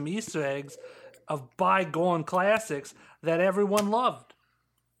in some Easter eggs of bygone classics that everyone loved.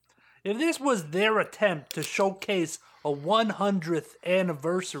 If this was their attempt to showcase a 100th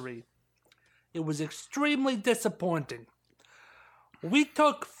anniversary, it was extremely disappointing. We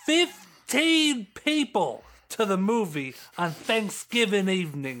took 15 people to the movie on Thanksgiving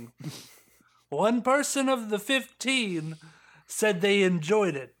evening. One person of the 15 said they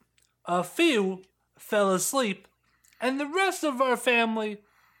enjoyed it. A few fell asleep, and the rest of our family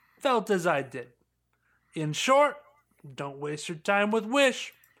felt as I did. In short, don't waste your time with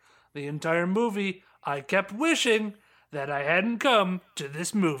Wish. The entire movie, I kept wishing that I hadn't come to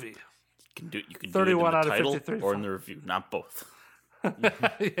this movie. You can do it in 31 the out of title 53 or in the review, not both.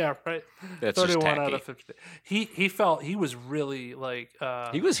 Yeah, right. That's just 31 out tacky. of 50. He felt he was really like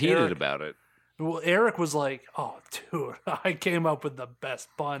He was heated Eric, about it. Well, Eric was like, "Oh, dude, I came up with the best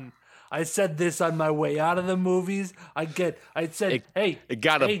pun. I said this on my way out of the movies. I said, hey, It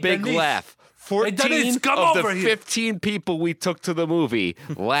got a hey, big Denise, laugh. Hey, 14 Denise, come of the over here. 15 people we took to the movie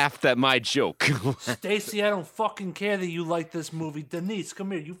laughed at my joke. Stacy, I don't fucking care that you like this movie. Denise,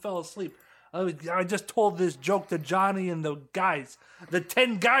 come here. You fell asleep. I just told this joke to Johnny and the guys, the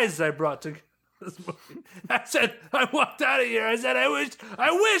 10 guys I brought to this movie. I said, I walked out of here. I said, I wished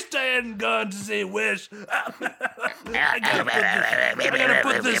I hadn't gone to see Wish. I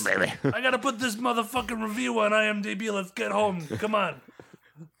gotta put this motherfucking review on IMDb. Let's get home. Come on.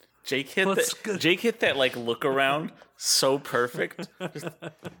 Jake hit Let's that. go. Jake hit that like look around so perfect.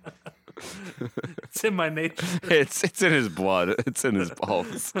 It's in my nature. It's in his blood. It's in his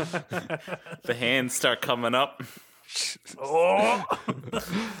balls. The hands start coming up. Oh,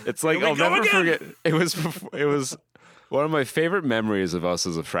 It's like Here we I'll go never again. forget. It was one of my favorite memories of us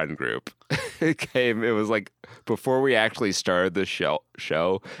as a friend group. It was like before we actually started the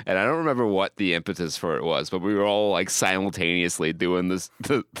show, and I don't remember what the impetus for it was, but we were all like simultaneously doing the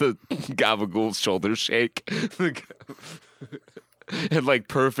gabagool shoulder shake. In like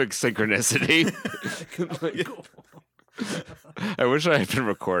perfect synchronicity. I wish I had been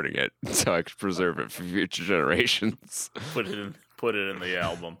recording it so I could preserve it for future generations. Put it in the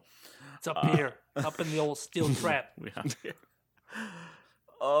album. it's up here, up in the old steel trap. We have here.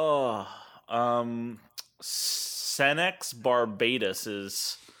 Oh, Senex Barbados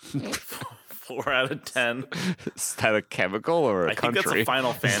is 4 out of 10. Is that a chemical or a I think country? that's a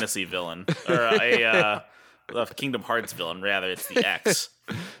Final Fantasy villain or a Kingdom Hearts villain. Rather, it's the X.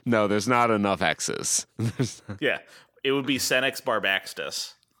 No, there's not enough X's. Yeah, it would be Senex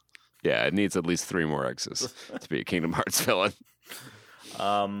Barbaxtus. Yeah, it needs at least 3 more X's to be a Kingdom Hearts villain.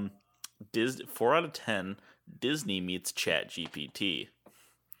 4 out of 10. Disney meets ChatGPT.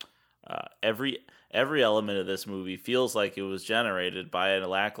 Every element of this movie feels like it was generated by a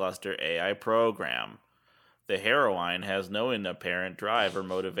lackluster AI program. The heroine has no apparent drive or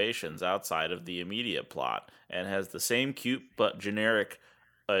motivations outside of the immediate plot, and has the same cute but generic,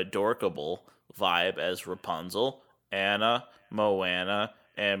 adorkable vibe as Rapunzel, Anna, Moana,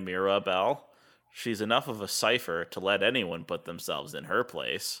 and Mirabelle. She's enough of a cipher to let anyone put themselves in her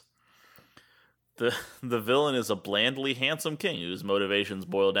place. The villain is a blandly handsome king whose motivations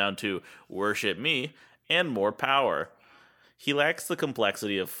boil down to worship me and more power. He lacks the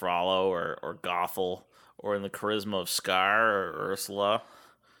complexity of Frollo or Gothel, or in the charisma of Scar or Ursula.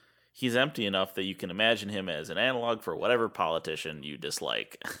 He's empty enough that you can imagine him as an analog for whatever politician you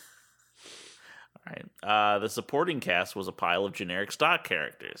dislike. All right. The supporting cast was a pile of generic stock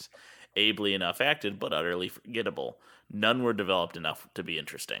characters, ably enough acted but utterly forgettable. None were developed enough to be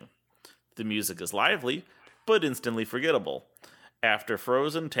interesting. The music is lively, but instantly forgettable. After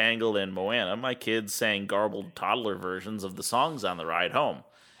Frozen, Tangled, and Moana, my kids sang garbled toddler versions of the songs on the ride home.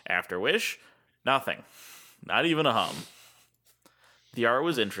 After Wish, nothing. Not even a hum. The art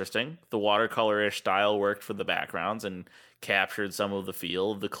was interesting. The watercolor-ish style worked for the backgrounds and captured some of the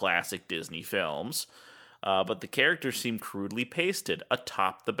feel of the classic Disney films. But the characters seemed crudely pasted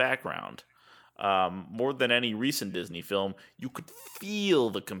atop the background. More than any recent Disney film, you could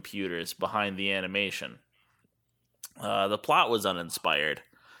feel the computers behind the animation. The plot was uninspired.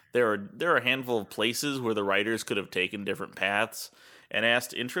 There are a handful of places where the writers could have taken different paths and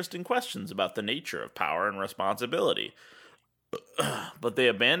asked interesting questions about the nature of power and responsibility. But they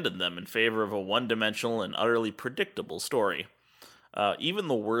abandoned them in favor of a one-dimensional and utterly predictable story. Even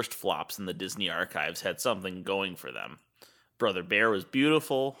the worst flops in the Disney archives had something going for them. Brother Bear was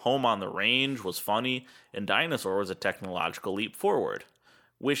beautiful, Home on the Range was funny, and Dinosaur was a technological leap forward.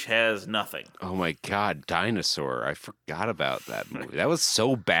 Wish has nothing. Oh my God, Dinosaur. I forgot about that movie. That was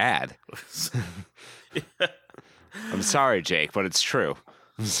so bad. I'm sorry, Jake, but it's true.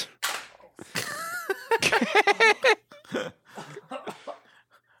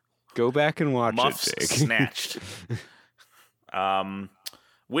 Go back and watch Muffs it, Jake. snatched.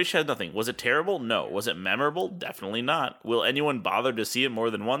 Wish had nothing. Was it terrible? No. Was it memorable? Definitely not. Will anyone bother to see it more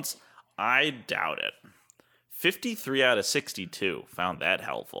than once? I doubt it. 53 out of 62 found that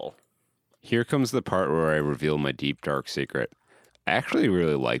helpful. Here comes the part where I reveal my deep, dark secret. I actually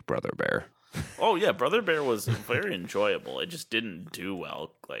really like Brother Bear. Oh, yeah. Brother Bear was very enjoyable. It just didn't do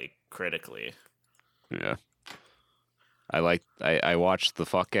well, critically. Yeah. I watched the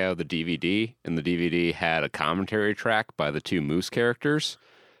fuck out of the DVD, and the DVD had a commentary track by the two Moose characters.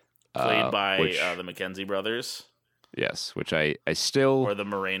 Played by the McKenzie brothers. Yes, which I still... Or the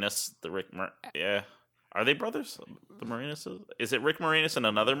Moranis, yeah. Are they brothers? The Moranis? Is it Rick Moranis and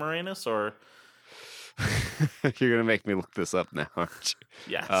another Moranis, or... You're going to make me look this up now, aren't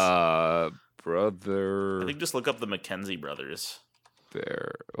you? Yes. Brother... I think just look up the McKenzie brothers.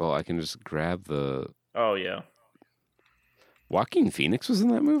 There. Well, I can just grab the... Oh, yeah. Joaquin Phoenix was in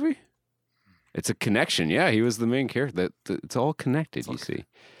that movie? It's a connection. Yeah, he was the main character. It's all connected, you see.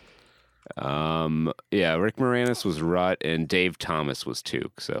 Yeah, Rick Moranis was Rut, and Dave Thomas was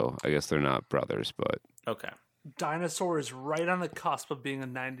Took, so I guess they're not brothers, but... Okay. Dinosaur is right on the cusp of being a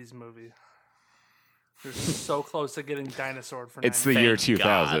 90s movie. They're so close to getting Dinosaur for 90s. It's the year Thank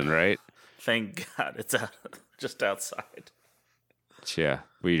 2000, God. right? Thank God. It's just outside. Yeah,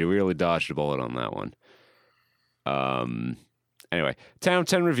 we really dodged a bullet on that one. Anyway, 10 out of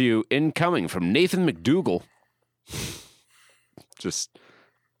 10 review incoming from Nathan McDougal. Just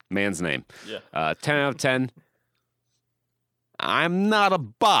man's name. Yeah. 10 out of 10. I'm not a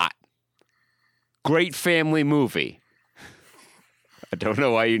bot. Great family movie. I don't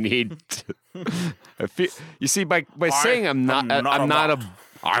know why you need to. You see, by saying I'm not a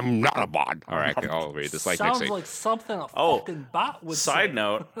bot. All right, I'll read this like Sounds next week. like something a fucking bot would say. Side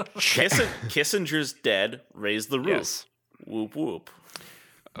note, Kissinger's dead. Raise the roof. Yes. Whoop, whoop.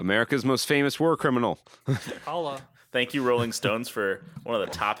 America's most famous war criminal. Holla. Thank you, Rolling Stones, for one of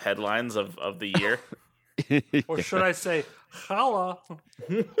the top headlines of the year. Or should I say, holla.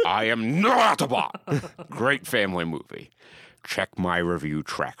 I am not a bot. Great family movie. Check my review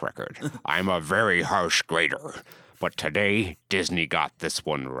track record. I'm a very harsh grader. But today, Disney got this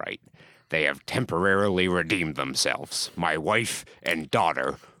one right. They have temporarily redeemed themselves. My wife and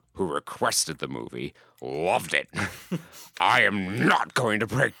daughter, who requested the movie, loved it. I am not going to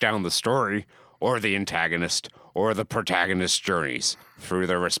break down the story, or the antagonist, or the protagonist's journeys through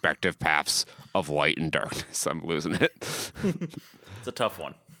their respective paths of light and darkness. I'm losing it. It's a tough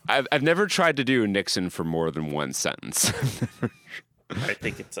one. I've never tried to do Nixon for more than one sentence. I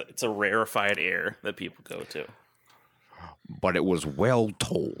think it's a rarefied air that people go to. But it was well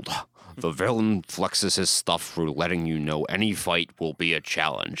told. The villain flexes his stuff through letting you know any fight will be a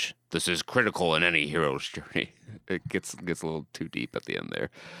challenge. This is critical in any hero's journey. It gets a little too deep at the end there.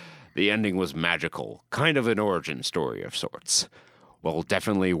 The ending was magical, kind of an origin story of sorts. Would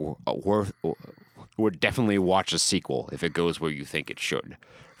definitely watch a sequel if it goes where you think it should.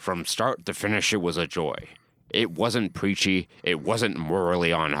 From start to finish, it was a joy. It wasn't preachy. It wasn't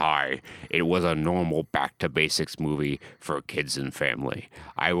morally on high. It was a normal back-to-basics movie for kids and family.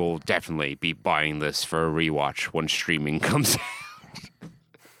 I will definitely be buying this for a rewatch when streaming comes out.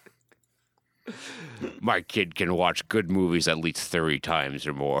 My kid can watch good movies at least 30 times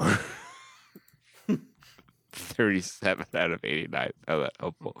or more. 37 out of 89. Oh, that's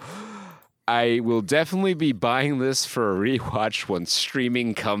helpful. I will definitely be buying this for a rewatch when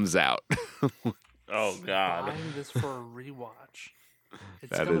streaming comes out. Oh, God. Buying this for a rewatch.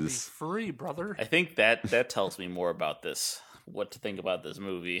 It's That going to be is- free, brother. I think that tells me more about this, what to think about this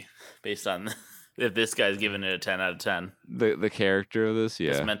movie, based on if this guy's giving it a 10 out of 10. The character of this,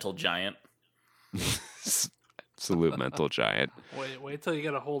 This yeah. mental giant. Absolute mental giant. Wait till you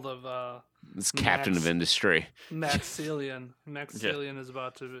get a hold of This captain of Max. industry. Max Celian. Max Yeah. Celian is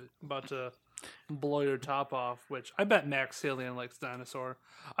about to blow your top off, which I bet Max Celian likes Dinosaur.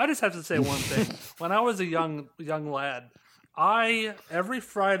 I just have to say one thing. When I was a young lad, every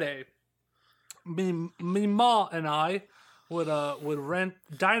Friday, me ma and I would rent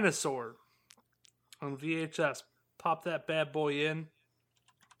Dinosaur on VHS, pop that bad boy in,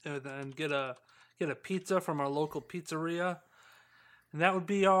 and then get a pizza from our local pizzeria, and that would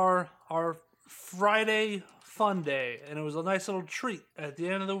be our Friday fun day. And it was a nice little treat at the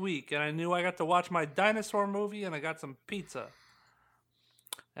end of the week, and I knew I got to watch my dinosaur movie, and I got some pizza.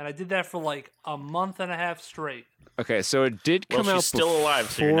 And I did that for like a month and a half straight. Okay, so it did come out. She's still alive,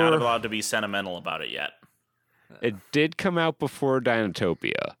 so you're not allowed to be sentimental about it yet. It did come out before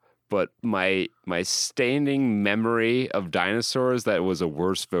Dinotopia, but my standing memory of dinosaurs that it was a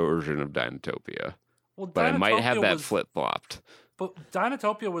worse version of Dinotopia. Well, But I might have that was- flip-flopped. But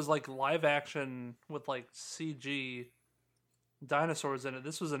Dinotopia was like live action with like CG dinosaurs in it.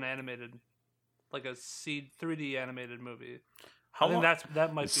 This was an animated, like a 3D animated movie. How I think long?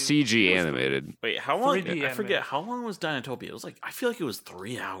 that might be CG animated. Wait, how long? 3D I forget. animated. How long was Dinotopia? It was like, I feel like it was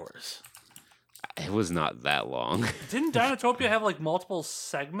 3 hours. It was not that long. Didn't Dinotopia have like multiple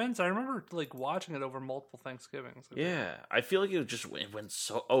segments? I remember like watching it over multiple Thanksgivings. Yeah, I feel like it went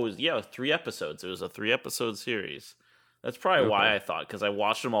so. Oh, it was 3 episodes. It was a 3-episode series. That's probably why I thought, because I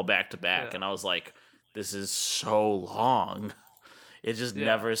watched them all back to back, Yeah. and I was like, "This is so long." It just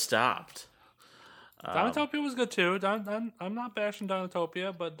never stopped. Dinotopia was good too. I'm not bashing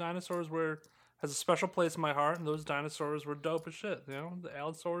Dinotopia, but dinosaurs has a special place in my heart, and those dinosaurs were dope as shit. You know, the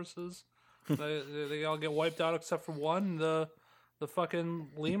Allosauruses, they all get wiped out except for one. The fucking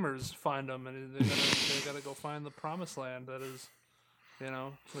lemurs find them, and they gotta go find the promised land that is, you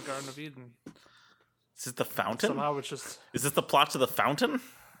know, the Garden of Eden. Is it the fountain? Somehow it's just Is this the plot to the fountain?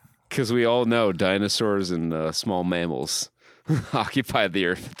 Because we all know dinosaurs and small mammals occupy the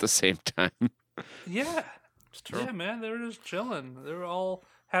earth at the same time. yeah, true. yeah, man. They were just chilling. They were all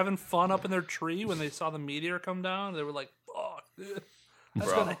having fun up in their tree when they saw the meteor come down. They were like, "Fuck, dude.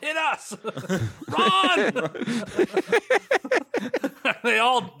 That's gonna hit us! Run!" They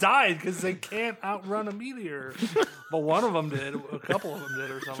all died because they can't outrun a meteor. But one of them did. A couple of them did,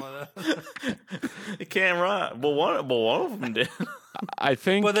 or something like that. It can't run. But one of them did. I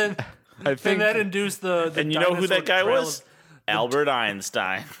think. But then, I think that induced the And you know who that guy dinosaur trail was? of- Albert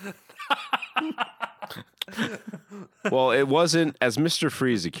Einstein. Well, it wasn't, as Mr.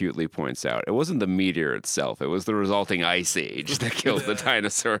 Freeze acutely points out, it wasn't the meteor itself. It was the resulting ice age that killed the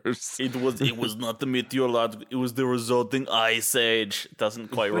dinosaurs. It was not the meteorological. It was the resulting ice age. It doesn't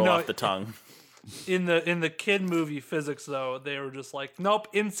quite roll no, off the tongue. In the kid movie physics, though, they were just like, nope,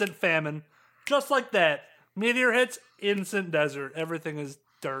 instant famine, just like that. Meteor hits, instant desert. Everything is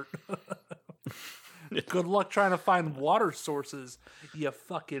dirt. Good luck trying to find water sources, you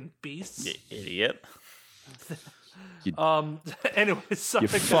fucking beasts. You idiot. Anyway, sorry, You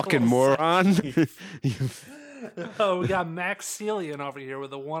got a fucking little moron. Oh, we got Max Celian over here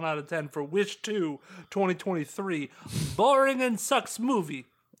with a 1 out of 10 for Wish 2 2023. Boring and sucks movie.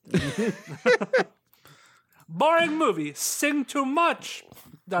 Boring movie. Sing too much. ...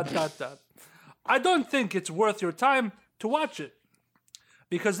 I don't think it's worth your time to watch it.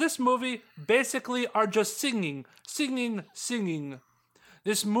 Because this movie basically are just singing.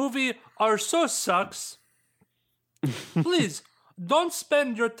 This movie are so sucks. Please, don't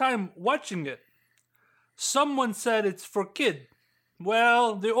spend your time watching it. Someone said it's for kid.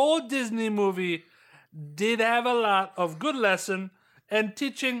 Well, the old Disney movie did have a lot of good lesson and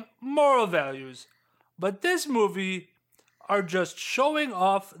teaching moral values. But this movie are just showing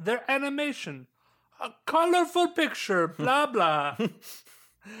off their animation. A colorful picture, blah blah.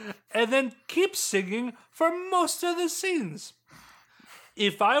 And then keep singing for most of the scenes.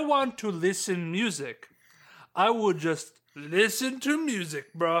 If I want to listen music, I would just listen to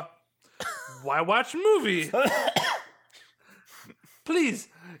music, bruh. Why watch movie? Please,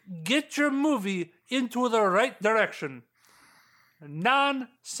 get your movie into the right direction.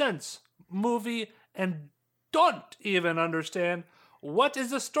 Nonsense movie, and don't even understand what is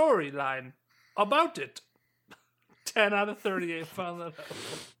the storyline about it. 10 out of 38 found that out.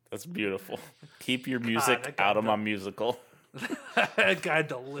 That's beautiful. Keep your music that guy out of my musical. That guy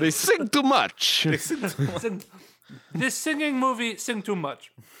delicious. They sing too much. This singing movie sing too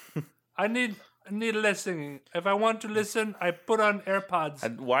much. I need less singing. If I want to listen, I put on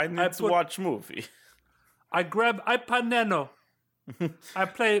AirPods. Why need to watch movie? I grab iPad Nano. I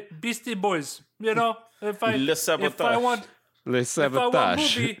play Beastie Boys. You know, if I Le Sabotage. want Les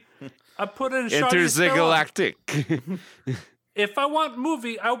Sabotage. movie, I put in Charlize Enters the Theron. Galactic. If I want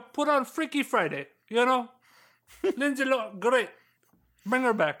movie, I'll put on Freaky Friday. You know, Lindsay great. Bring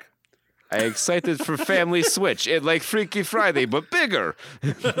her back. I excited for Family Switch. It like Freaky Friday, but bigger.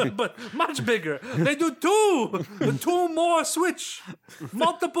 But much bigger. They do two more Switch,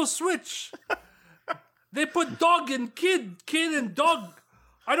 multiple Switch. They put dog and kid and dog.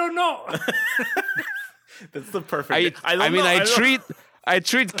 I don't know. That's the perfect. I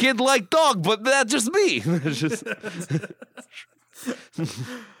treat kid like dog, but that's just me. It's just...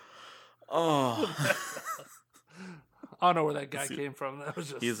 Oh, I don't know where that guy came from. That was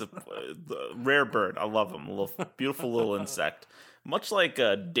just. he's a rare bird. I love him. A little, beautiful little insect. Much like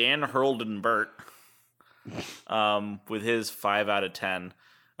Dan Hurldenbert, with his 5 out of 10.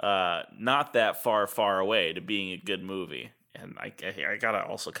 Not that far away to being a good movie. And I gotta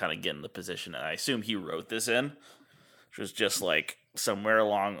also kind of get in the position, and I assume he wrote this in, which was just like somewhere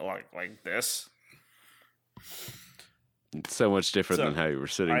along like this. It's so much different than how you were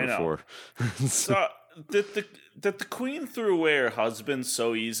sitting before. So that the queen threw away her husband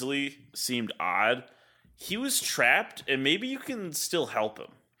so easily seemed odd. He was trapped, and maybe you can still help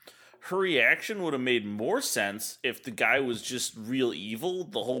him. Her reaction would have made more sense if the guy was just real evil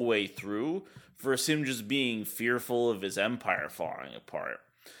the whole way through, versus him just being fearful of his empire falling apart.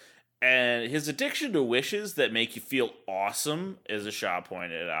 And his addiction to wishes that make you feel awesome, as Ashah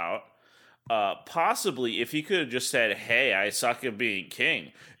pointed out, possibly if he could have just said, hey, I suck at being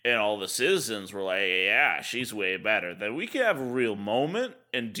king, and all the citizens were like, yeah, she's way better, then we could have a real moment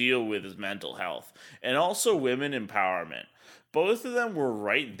and deal with his mental health. And also women empowerment. Both of them were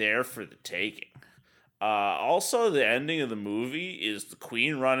right there for the taking. Also, the ending of the movie is the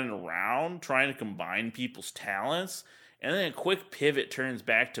queen running around trying to combine people's talents, and then a quick pivot turns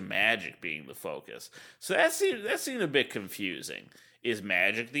back to magic being the focus. So that seemed a bit confusing. Is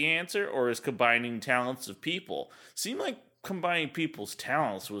magic the answer, or is combining talents of people? Seemed like combining people's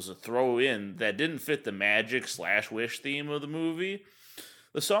talents was a throw-in that didn't fit the magic/wish theme of the movie.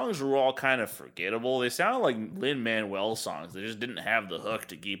 The songs were all kind of forgettable. They sounded like Lin-Manuel songs. They just didn't have the hook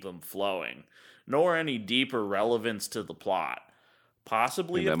to keep them flowing, nor any deeper relevance to the plot.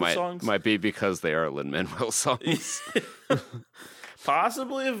 Possibly if the songs might be because they are Lin-Manuel songs.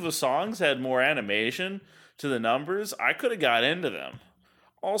 Possibly if the songs had more animation to the numbers, I could have got into them.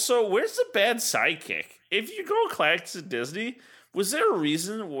 Also, where's the bad sidekick? If you go back to Disney, was there a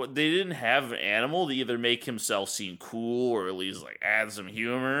reason they didn't have an animal to either make himself seem cool or at least like add some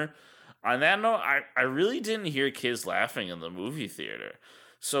humor? On that note, I really didn't hear kids laughing in the movie theater.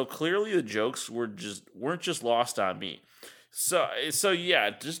 So clearly the jokes weren't just lost on me. So yeah,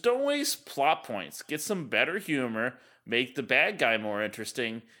 just don't waste plot points. Get some better humor, make the bad guy more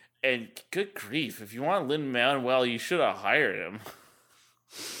interesting, and good grief, if you want Lin-Manuel, you should have hired him.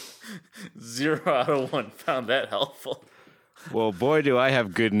 0 out of 1 found that helpful. Well, boy, do I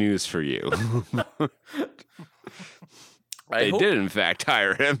have good news for you. They did, in fact,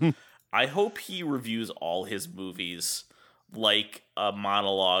 hire him. I hope he reviews all his movies like a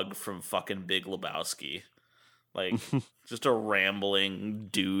monologue from fucking Big Lebowski. Like, just a rambling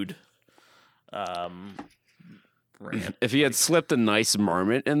dude. If he had slipped a nice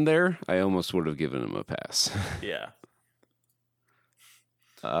marmot in there, I almost would have given him a pass. Yeah.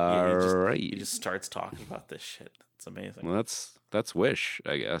 He just starts talking about this shit. It's amazing. Well, that's Wish,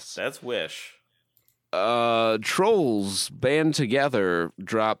 I guess. That's Wish. Trolls Band Together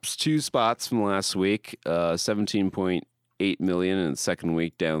drops 2 spots from last week. 17.8 million in the second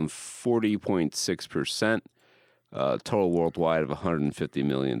week, down 40.6%. Total worldwide of $150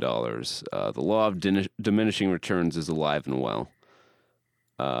 million. The law of diminishing returns is alive and well.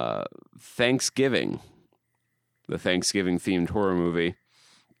 Thanksgiving, the Thanksgiving-themed horror movie,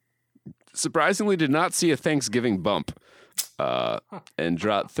 surprisingly did not see a Thanksgiving bump and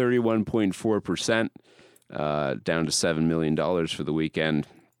dropped 31.4%, down to $7 million for the weekend,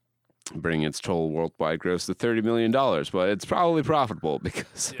 bringing its total worldwide gross to $30 million. But it's probably profitable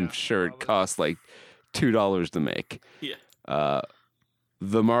because I'm sure it costs like $2 to make. Yeah.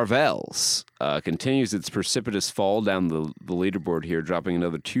 The Marvels continues its precipitous fall down the leaderboard here, dropping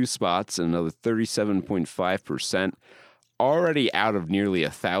another 2 spots and another 37.5%. Already out of nearly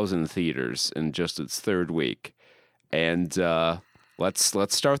 1,000 theaters in just its third week. And let's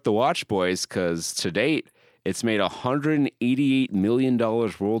start the watch, boys, because to date, it's made $188 million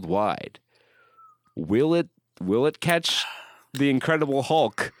worldwide. Will it catch the Incredible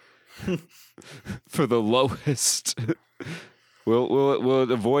Hulk for the lowest? Will it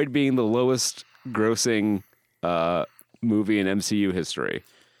avoid being the lowest grossing movie in MCU history?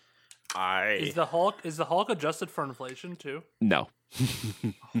 Is the Hulk adjusted for inflation too? No.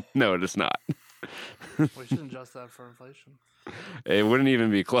 No, it is not. We should adjust that for inflation. It wouldn't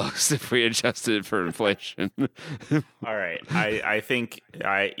even be close if we adjusted it for inflation. All right, I think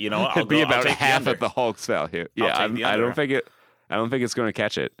I'll It'd be about half of the Hulk's value. Yeah, I don't think it's going to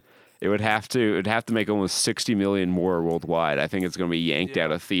catch it. It'd have to make almost 60 million more worldwide. I think it's going to be yanked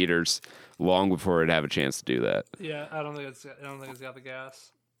out of theaters long before it'd have a chance to do that. Yeah, I don't think it's got the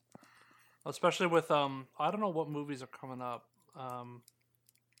gas. Especially with I don't know what movies are coming up.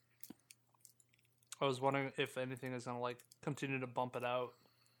 I was wondering if anything is gonna like continue to bump it out.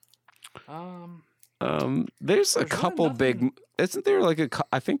 There's a couple big. Isn't there like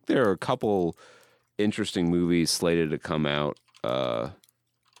I think there are a couple interesting movies slated to come out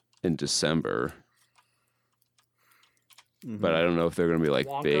in December, but I don't know if they're going to be like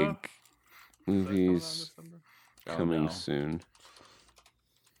Wonka? big movies coming no. soon.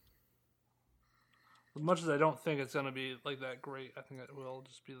 As much as I don't think it's gonna be like that great, I think it will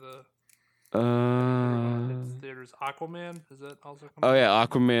just be the theaters. Aquaman, is it also coming Oh out? yeah,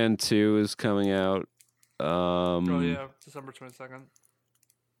 Aquaman 2 is coming out. Oh yeah, December 22nd.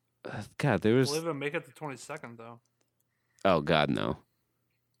 God, there Will was. it even make it to 22nd though? Oh God, no.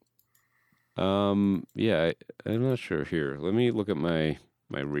 Yeah, I'm not sure. Here, let me look at my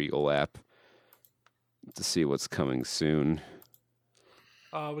Regal app to see what's coming soon.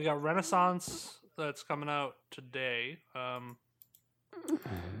 We got Renaissance that's coming out today.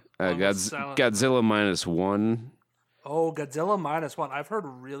 Godzilla -1. Oh, Godzilla -1. I've heard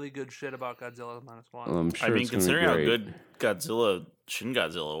really good shit about Godzilla -1. I'm sure I mean, it's gonna be considering how great. good Shin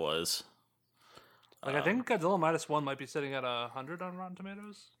Godzilla was. Like, I think Godzilla -1 might be sitting at 100 on Rotten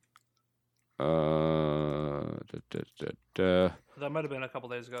Tomatoes. That might have been a couple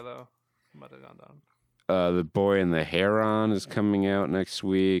days ago, though. Might have gone down. The Boy and the Heron is coming out next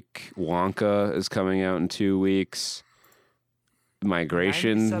week. Wonka is coming out in 2 weeks.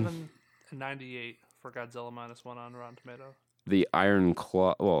 Migration. 97 and 98 for Godzilla -1 on Rotten Tomatoes. The Iron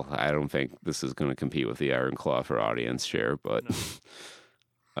Claw. Well, I don't think this is going to compete with the Iron Claw for audience share, but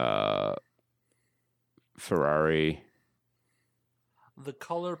Ferrari. The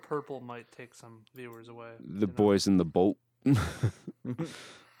color purple might take some viewers away. The Boys in the Boat.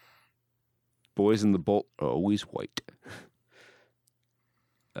 Boys in the Boat are always white.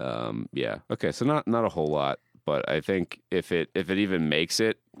 Yeah. Okay. So not a whole lot, but I think if it even makes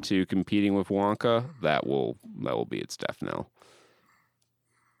it to competing with Wonka, that will be its death knell.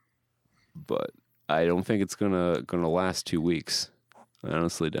 But I don't think it's gonna last 2 weeks. I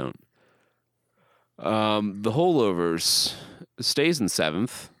honestly don't. The Holdovers stays in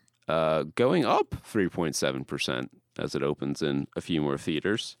 7th, going up 3.7% as it opens in a few more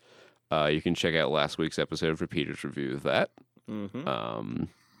theaters. You can check out last week's episode for Peter's review of that. Mm-hmm.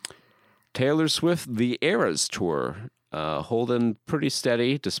 Taylor Swift, The Eras Tour, holding pretty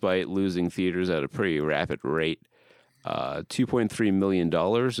steady despite losing theaters at a pretty rapid rate. $2.3 million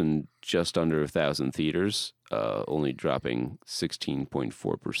in just under 1,000 theaters, only dropping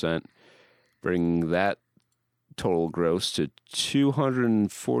 16.4%, bringing that total gross to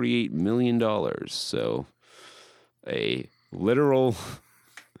 $248 million. So a literal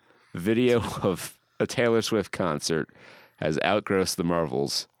video of a Taylor Swift concert has outgrossed the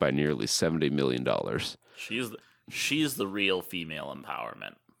Marvels by nearly $70 million. She's the real female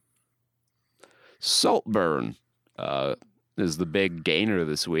empowerment. Saltburn is the big gainer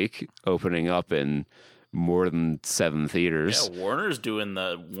this week, opening up in more than 7 theaters. Yeah, Warner's doing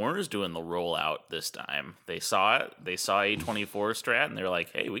the rollout this time. They saw it. They saw A24 Strat, and they're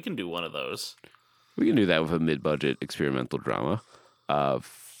like, "Hey, we can do one of those. We can do that with a mid-budget experimental drama."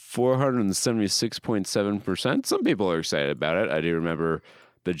 476.7%. Some people are excited about it. I do remember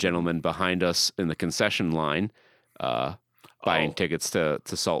the gentleman behind us in the concession line buying tickets to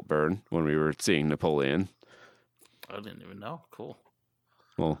Saltburn when we were seeing Napoleon. I didn't even know. Cool.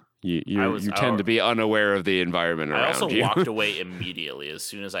 Well, you tend to be unaware of the environment around you. I also walked away immediately as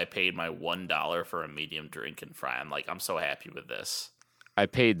soon as I paid my $1 for a medium drink and fry. I'm like, I'm so happy with this. I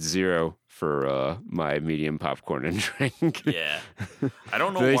paid $0 for my medium popcorn and drink. Yeah. I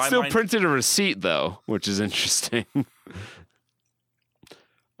don't know They why still printed a receipt, though, which is interesting.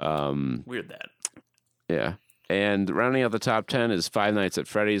 Weird that. Yeah. And rounding out the top 10 is Five Nights at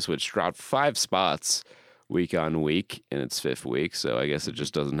Freddy's, which dropped 5 spots week on week in its 5th week. So I guess it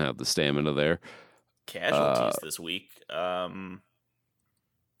just doesn't have the stamina there. Casualties this week.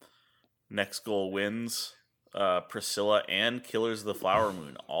 Next Goal Wins. Priscilla and Killers of the Flower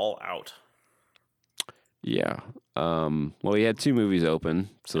Moon all out. Yeah. Well, he had 2 movies open,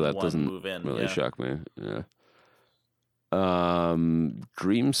 so And that doesn't really shock me. Yeah.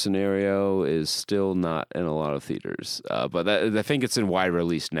 Dream Scenario is still not in a lot of theaters, but I think it's in wide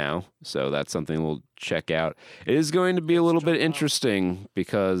release now, so that's something we'll check out. It is going to be a little bit interesting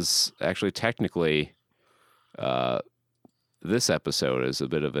because actually, technically, this episode is a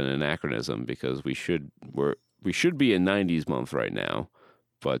bit of an anachronism because we should be in 90s month right now,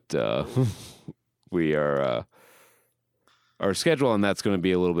 but we are our schedule on that's going to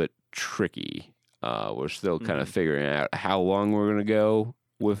be a little bit tricky. We're still kind of figuring out how long we're going to go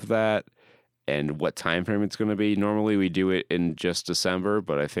with that and what time frame it's going to be. Normally we do it in just December,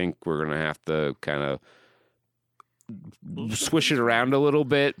 but I think we're going to have to kind of swish it around a little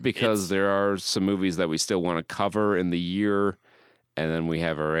bit because there are some movies that we still want to cover in the year, and then we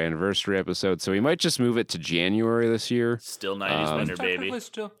have our anniversary episode, so we might just move it to January this year. Still 90s winter, baby.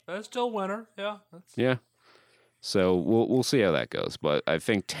 That's still winter. Yeah. Yeah. So we'll see how that goes, but I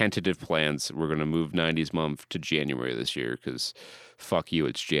think tentative plans, we're going to move 90s month to January this year because fuck you,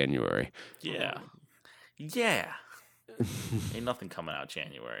 it's January. Yeah. Ain't nothing coming out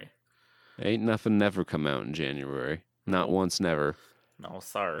January. Ain't nothing never come out in January. Not once, never. No,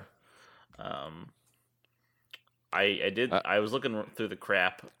 sir. I was looking through the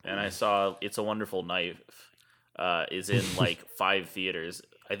crap and I saw It's a Wonderful Knife is in like 5 theaters.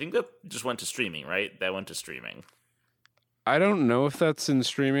 I think that just went to streaming, right? That went to streaming. I don't know if that's in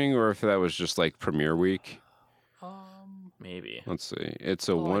streaming or if that was just like premiere week. Maybe. Let's see. It's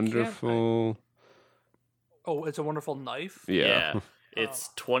a wonderful. It's a Wonderful Knife. Yeah. It's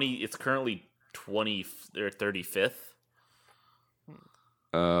 20. It's currently 20 or 35th.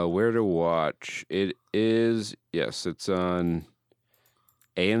 Where to watch? It is. Yes, it's on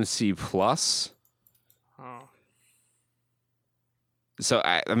AMC Plus. Oh. So,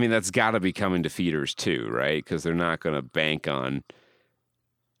 I mean, that's got to be coming to theaters too, right? Because they're not going to bank on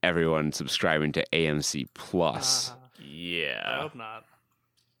everyone subscribing to AMC Plus. Yeah. I hope not.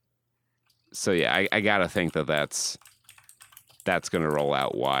 So, yeah, I got to think that's going to roll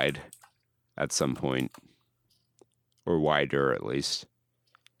out wide at some point. Or wider, at least.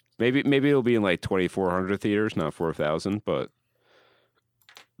 Maybe it'll be in like 2,400 theaters, not 4,000, but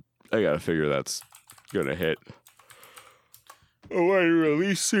I got to figure that's going to hit. Oh, I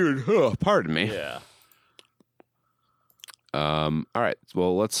release soon. Oh, pardon me. Yeah. All right.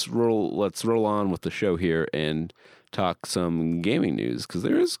 Well, let's roll on with the show here and talk some gaming news because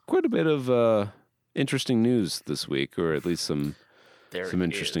there is quite a bit of interesting news this week, or at least some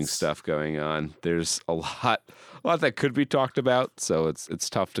interesting stuff going on. There's a lot that could be talked about, so it's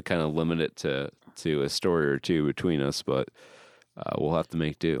tough to kind of limit it to a story or two between us, but we'll have to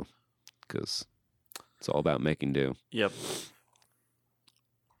make do because it's all about making do. Yep.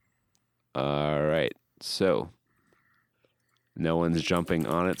 All right. So no one's jumping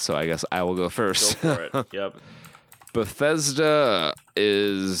on it, so I guess I will go first. Go for it. Yep. Bethesda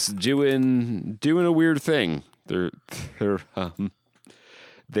is doing a weird thing. They're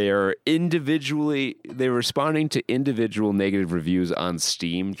responding to individual negative reviews on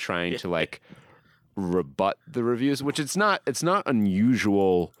Steam, trying to like rebut the reviews, which it's not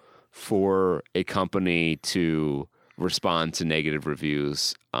unusual for a company to respond to negative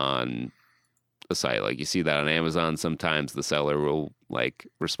reviews on a site. Like you see that on Amazon sometimes the seller will like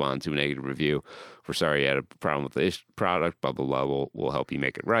respond to a negative review. We're sorry you had a problem with this product, blah blah blah. We'll help you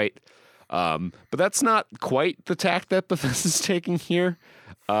make it right. But that's not quite the tack that Bethesda's taking here.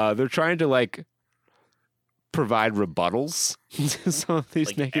 They're trying to like provide rebuttals to some of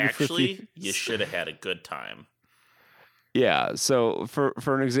these negative reviews. You should have had a good time. Yeah. So for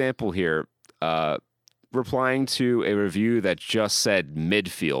an example here, replying to a review that just said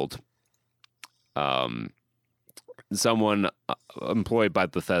midfield, someone employed by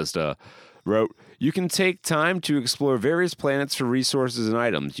Bethesda wrote, "You can take time to explore various planets for resources and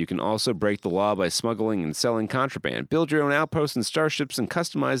items. You can also break the law by smuggling and selling contraband. Build your own outposts and starships and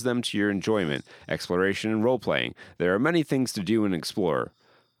customize them to your enjoyment, exploration, and role-playing. There are many things to do and explore."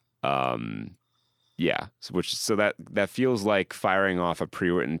 Yeah, so that feels like firing off a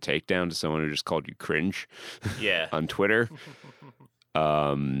pre-written takedown to someone who just called you cringe. Yeah. On Twitter.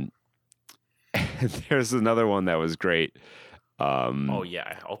 There's another one that was great. Oh yeah,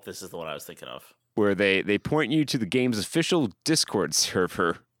 I hope this is the one I was thinking of. Where they point you to the game's official Discord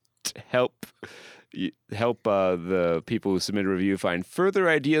server to help the people who submit a review find further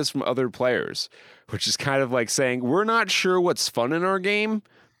ideas from other players, which is kind of like saying we're not sure what's fun in our game,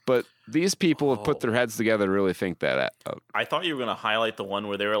 but these people have put their heads together to really think that out. I thought you were going to highlight the one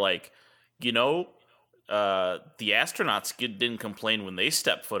where they were like, the astronauts didn't complain when they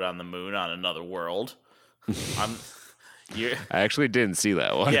stepped foot on the moon on another world. I actually didn't see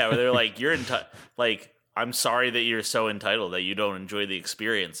that one. Yeah, where they're like, I'm sorry that you're so entitled that you don't enjoy the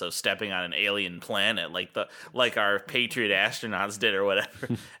experience of stepping on an alien planet like our Patriot astronauts did or whatever.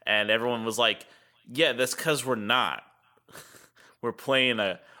 And everyone was like, yeah, that's because we're not. We're playing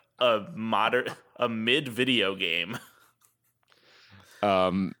a mid video game.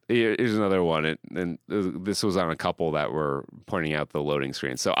 Here's another one, and this was on a couple that were pointing out the loading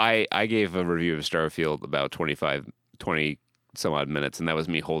screen. So I gave a review of Starfield about 20 some odd minutes, and that was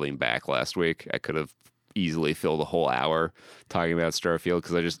me holding back last week. I could have easily filled a whole hour talking about Starfield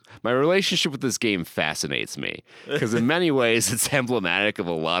because my relationship with this game fascinates me because in many ways it's emblematic of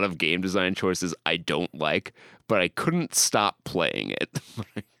a lot of game design choices I don't like, but I couldn't stop playing it.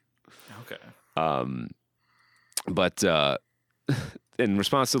 Okay. But in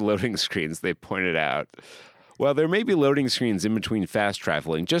response to the loading screens, they pointed out, while there may be loading screens in between fast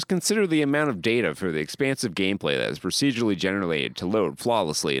traveling, just consider the amount of data for the expansive gameplay that is procedurally generated to load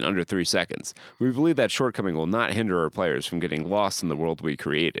flawlessly in under 3 seconds. We believe that shortcoming will not hinder our players from getting lost in the world we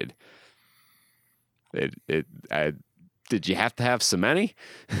created. Did you have to have so many?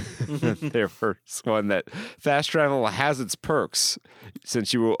 There was one that fast travel has its perks,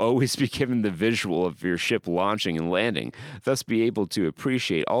 since you will always be given the visual of your ship launching and landing, thus be able to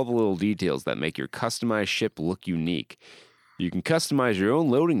appreciate all the little details that make your customized ship look unique. You can customize your own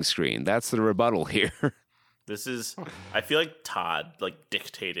loading screen. That's the rebuttal here. I feel like Todd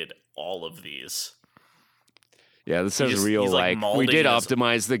dictated all of these. Yeah, this is real. We did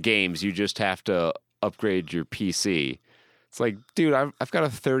optimize the games. You just have to upgrade your PC. It's like, dude, I've got a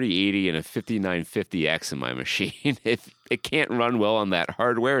 3080 and a 5950X in my machine. If it can't run well on that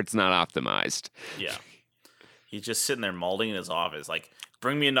hardware, it's not optimized. Yeah. He's just sitting there molding in his office, like,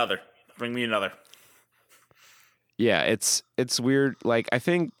 bring me another. Bring me another. Yeah, it's weird. Like, I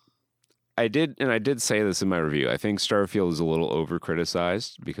think I did say this in my review. I think Starfield is a little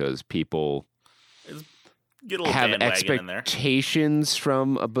over-criticized because people have expectations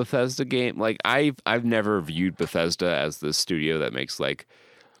from a Bethesda game. Like I've never viewed Bethesda as the studio that makes like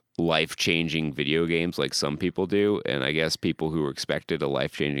life-changing video games like some people do, and I guess people who expected a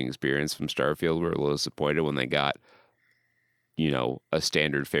life-changing experience from Starfield were a little disappointed when they got, a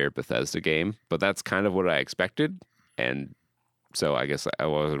standard fare Bethesda game. But that's kind of what I expected, and so I guess I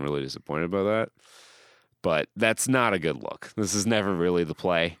wasn't really disappointed by that. But that's not a good look. This is never really the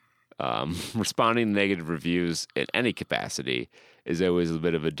play. Responding to negative reviews in any capacity is always a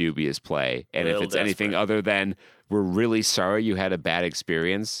bit of a dubious play. And if it's anything other than, we're really sorry you had a bad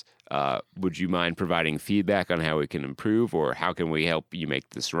experience, would you mind providing feedback on how we can improve, or how can we help you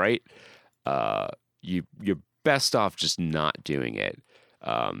make this right? You're best off just not doing it.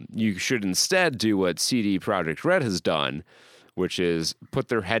 You should instead do what CD Projekt Red has done, which is put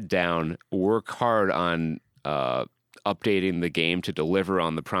their head down, work hard on updating the game to deliver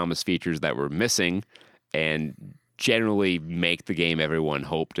on the promised features that were missing, and generally make the game everyone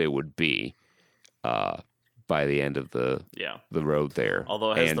hoped it would be by the end of the road there.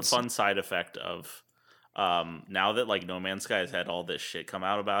 Although it has the fun side effect of now that No Man's Sky has had all this shit come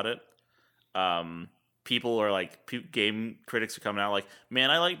out about it, people are game critics are coming out like, man,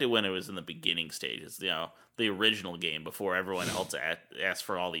 I liked it when it was in the beginning stages, the original game before everyone else asked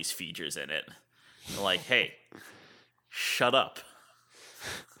for all these features in it. They're like, hey, shut up.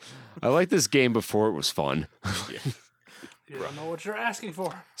 I like this game before it was fun. You don't know what you're asking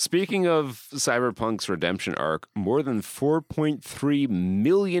for. Speaking of Cyberpunk's redemption arc, more than 4.3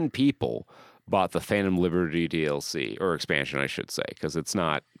 million people bought the Phantom Liberty DLC, or expansion, I should say, because it's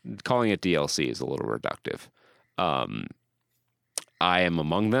not, calling it DLC is a little reductive. I am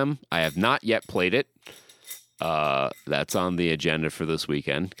among them. I have not yet played it. That's on the agenda for this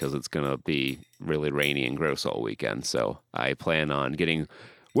weekend because it's going to be really rainy and gross all weekend. So I plan on getting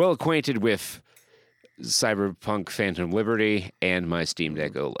well acquainted with Cyberpunk Phantom Liberty and my Steam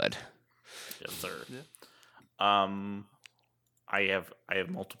Deck OLED. Yes, sir. Yeah. I have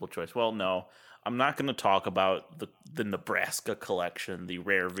multiple choice. Well, no, I'm not going to talk about the Nebraska collection, the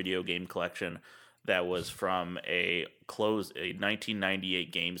rare video game collection that was from a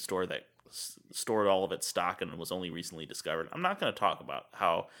 1998 game store that stored all of its stock and was only recently discovered. I'm not going to talk about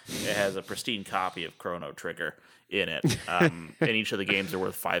how it has a pristine copy of Chrono Trigger in it, and each of the games are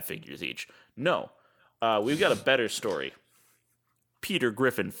worth 5 figures each. No, we've got a better story. Peter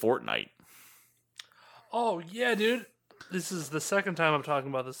Griffin Fortnite. Oh yeah, dude. This is the second time I'm talking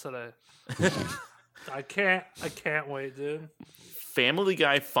about this today. I can't wait, dude. Family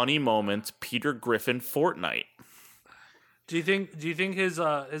Guy funny moments. Peter Griffin Fortnite. Do you think his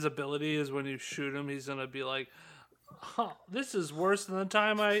ability is when you shoot him, he's gonna be like, this is worse than the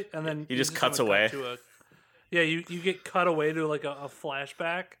time and then he just cuts away. You get cut away to like a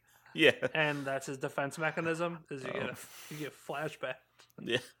flashback. Yeah, and that's his defense mechanism. Is you get flashback.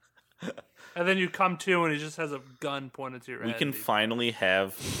 Yeah, and then you come to and he just has a gun pointed to your head. We can finally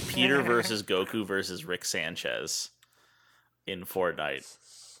have Peter versus Goku versus Rick Sanchez in Fortnite.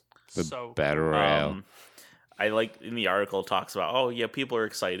 The Battle Royale. I like in the article it talks about, oh yeah, people are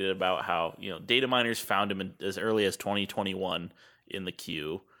excited about how data miners found him as early as 2021 in the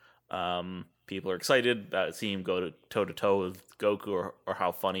queue. People are excited about seeing him go toe to toe with Goku, or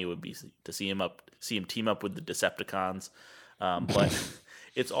how funny it would be to see him team up with the Decepticons. But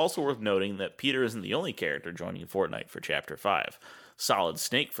it's also worth noting that Peter isn't the only character joining Fortnite for Chapter 5. Solid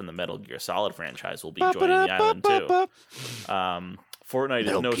Snake from the Metal Gear Solid franchise will be joining the island too. Fortnite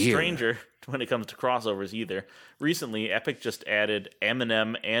is no stranger when it comes to crossovers either. Recently, Epic just added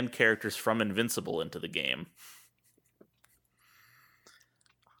Eminem and characters from Invincible into the game.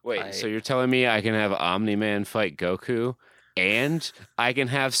 Wait, so you're telling me I can have Omni-Man fight Goku, and I can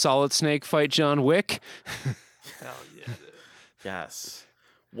have Solid Snake fight John Wick? Hell yeah. Yes.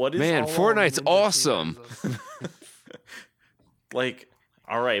 What is Man, Fortnite's awesome. Like,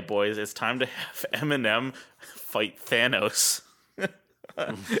 all right, boys, it's time to have Eminem fight Thanos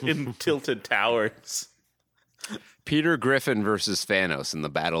in Tilted Towers. Peter Griffin versus Thanos in the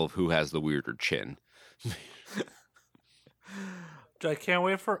battle of who has the weirder chin. I can't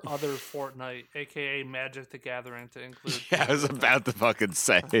wait for other Fortnite, aka Magic the Gathering, to include. Yeah, I was about to fucking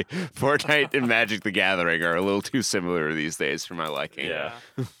say Fortnite and Magic the Gathering are a little too similar these days for my liking. Yeah.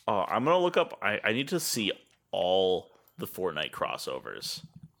 Oh, I'm gonna look up. I need to see all the Fortnite crossovers.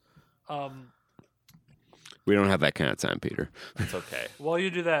 We don't have that kind of time, Peter. It's okay. While you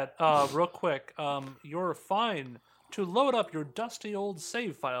do that, real quick, you're fine to load up your dusty old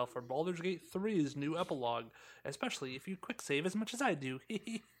save file for Baldur's Gate 3's new epilogue, especially if you quick save as much as I do.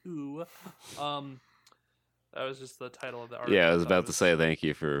 That was just the title of the article. Yeah, I was about to say thank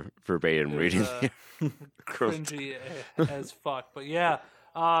you for verbatim reading. Cringy as fuck, but yeah,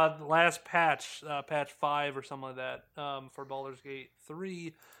 last patch, patch 5 or something like that, for Baldur's Gate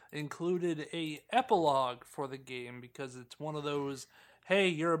 3 included a epilogue for the game, because it's one of those, hey,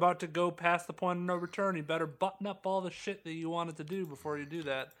 you're about to go past the point of no return, you better button up all the shit that you wanted to do before you do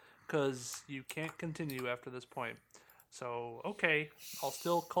that, because you can't continue after this point. So, okay, I'll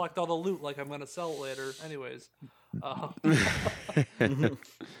still collect all the loot like I'm going to sell it later anyways.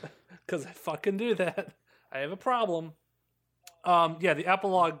 Because I fucking do that. I have a problem. Yeah, the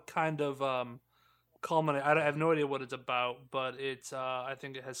epilogue kind of culminate. I have no idea what it's about, but it's I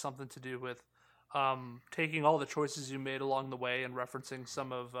think it has something to do with taking all the choices you made along the way and referencing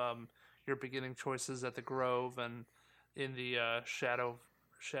some of your beginning choices at the Grove and in the Shadow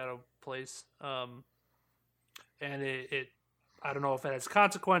place. And it I don't know if it has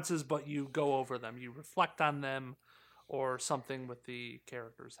consequences, but you go over them, you reflect on them, or something with the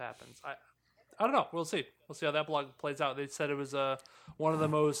characters happens. I don't know. We'll see. We'll see how that blog plays out. They said it was one of the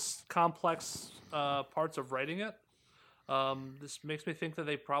most complex parts of writing it. This makes me think that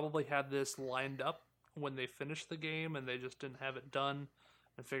they probably had this lined up when they finished the game, and they just didn't have it done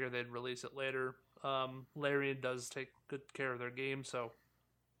and figured they'd release it later. Larian does take good care of their game, so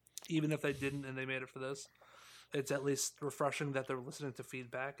even if they didn't and they made it for this, it's at least refreshing that they're listening to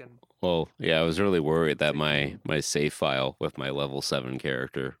feedback. And well, yeah, I was really worried that my save file with my level 7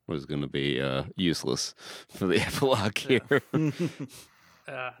 character was going to be useless for the epilogue here.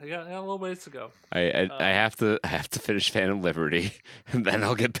 I got a little ways to go. I have to finish Phantom Liberty, and then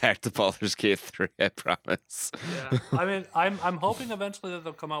I'll get back to Baldur's Gate 3. I promise. Yeah, I mean, I'm hoping eventually that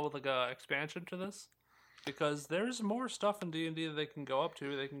they'll come out with like a expansion to this, because there's more stuff in D&D that they can go up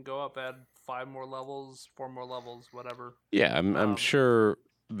to. They can go up, add 5 more levels, 4 more levels, whatever. Yeah, I'm sure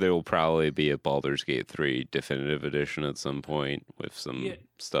there will probably be a Baldur's Gate 3 definitive edition at some point with some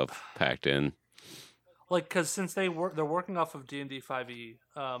stuff packed in. Like, because since they're working off of D&D 5e,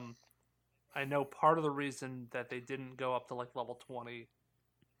 I know part of the reason that they didn't go up to like level 20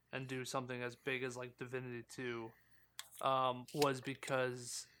 and do something as big as like Divinity 2 was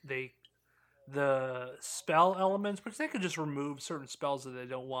because the spell elements, which they could just remove certain spells that they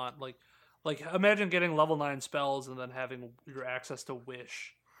don't want. Like imagine getting level 9 spells and then having your access to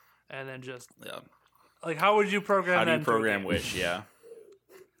Wish, and then just like how would you program? How do you program Wish? Yeah.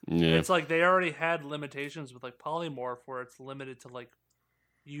 It's like they already had limitations with like polymorph, where it's limited to like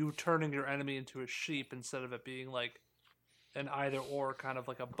you turning your enemy into a sheep instead of it being like an either or, kind of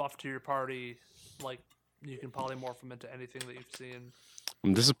like a buff to your party. Like you can polymorph them into anything that you've seen.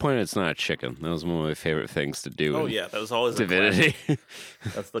 I'm disappointed it's not a chicken. That was one of my favorite things to do. Oh yeah, that was always Divinity.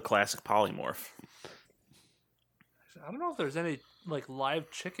 That's the classic polymorph. I don't know if there's any like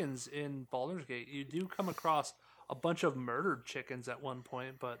live chickens in Baldur's Gate. You do come across a bunch of murdered chickens at one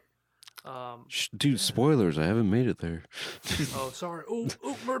point, but dude, spoilers, I haven't made it there. Oh, sorry.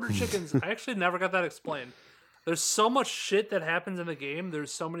 Oh, murdered chickens. I actually never got that explained. There's so much shit that happens in the game.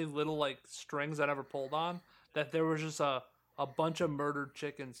 There's so many little like strings I never pulled on that there was just a bunch of murdered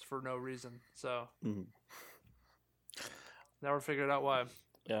chickens for no reason. So Never figured out why.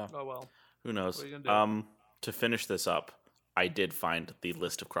 Yeah. Oh well. Who knows? What are you gonna do? To finish this up, I did find the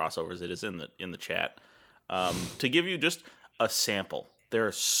list of crossovers. It is in the chat. To give you just a sample, there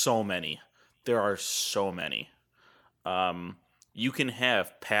are so many. You can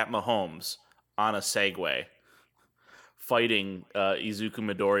have Pat Mahomes on a Segway fighting Izuku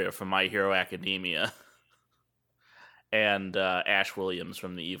Midoriya from My Hero Academia and Ash Williams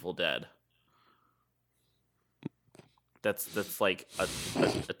from The Evil Dead. That's like a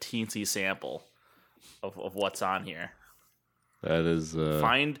teensy sample of what's on here. That is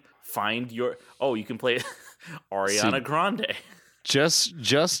Find your. Oh, you can play Ariana Grande. Just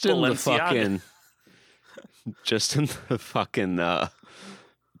in the fucking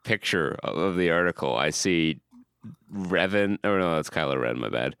picture of the article, I see Revan. Oh no, that's Kylo Ren. My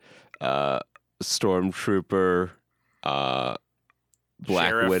bad. Stormtrooper, Black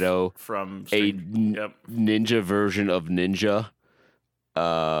Sheriff Widow from ninja version of Ninja.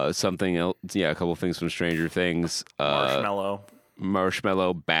 Something else. Yeah, a couple things from Stranger Things.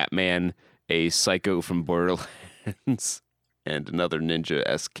 Marshmallow, Batman, a psycho from Borderlands, and another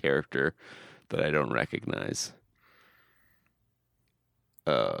ninja-esque character that I don't recognize.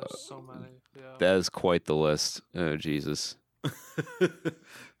 So many. Yeah. That is quite the list. Oh, Jesus.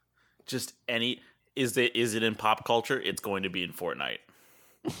 Just any. Is it in pop culture? It's going to be in Fortnite.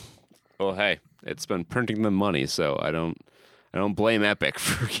 Well, hey, it's been printing them money, so I don't blame Epic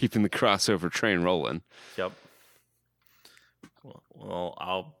for keeping the crossover train rolling. Yep. Well,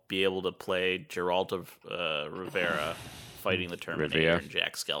 I'll be able to play Geraldo Rivera fighting the Terminator and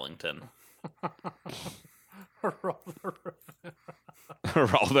Jack Skellington. Geraldo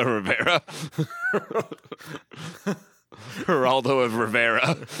Rivera. Geraldo of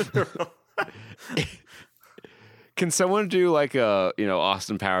Rivera. Can someone do like a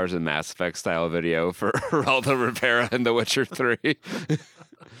Austin Powers and Mass Effect style video for Geraldo Rivera in The Witcher 3?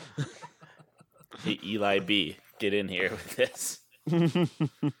 Hey, Eli B, get in here with this.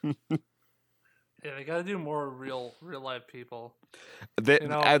 Yeah, they got to do more real life people.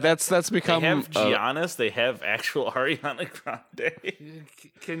 That's become. They have Giannis. They have actual Ariana Grande.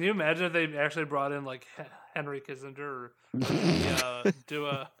 Can you imagine if they actually brought in like Henry Kissinger or do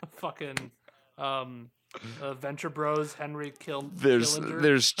a fucking Venture Bros Henry Killinger?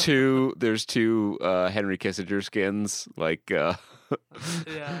 There's two Henry Kissinger skins, like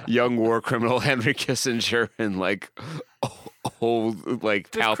young war criminal Henry Kissinger and like old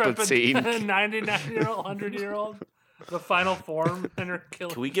like Palpatine 99-year-old 100-year-old the final form Henry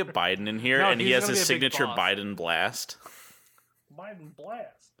Killinger. Can we get Biden in here and he has his signature Biden blast? Biden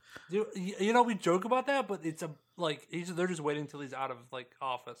blast. We joke about that, but it's they're just waiting till he's out of like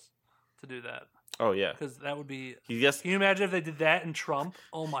office to do that. Oh yeah, because that would be. Can you imagine if they did that in Trump?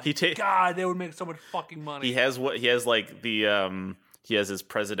 Oh my god, they would make so much fucking money. He has he has his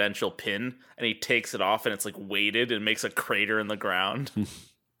presidential pin, and he takes it off, and it's like weighted and makes a crater in the ground.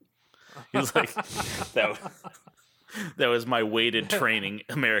 He's like, that was my weighted training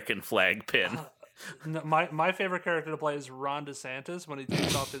American flag pin. No, my favorite character to play is Ron DeSantis when he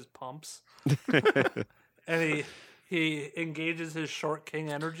takes off his pumps, and he engages his short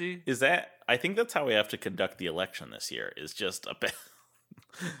king energy. I think that's how we have to conduct the election this year. Is just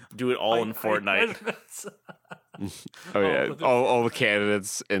do it all in Fortnite. Oh yeah, all the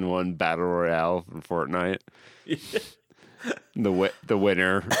candidates in one battle royale in Fortnite. The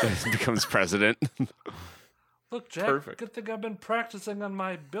winner becomes president. Look, Jack, perfect. Good thing I've been practicing on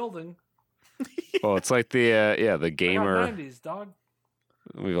my building. Well, it's like the gamer. 90s, dog.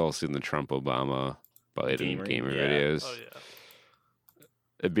 We've all seen the Trump Obama Biden gamer videos. Oh yeah.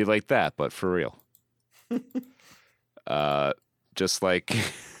 It'd be like that, but for real. Just like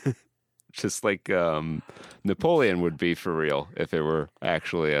Napoleon would be for real if it were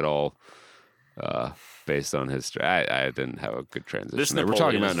actually at all based on history. I didn't have a good transition. We're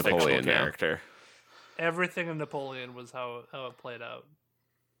talking about Napoleon now. Character. Everything in Napoleon was how it played out.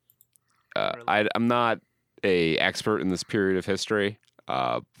 Really. I'm not a expert in this period of history,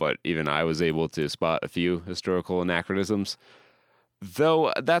 but even I was able to spot a few historical anachronisms.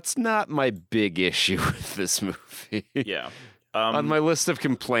 Though that's not my big issue with this movie. Yeah. On my list of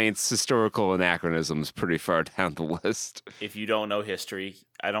complaints, historical anachronisms pretty far down the list. If you don't know history,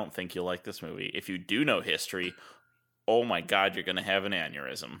 I don't think you'll like this movie. If you do know history, oh my god, you're going to have an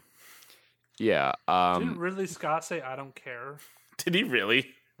aneurysm. Yeah. Didn't Ridley Scott say, "I don't care"? Did he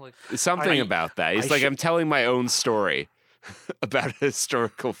really? Like something about that. He's like, I'm telling my own story about a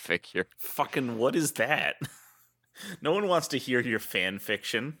historical figure. Fucking what is that? No one wants to hear your fan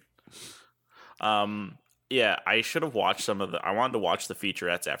fiction. Yeah, I should have watched I wanted to watch the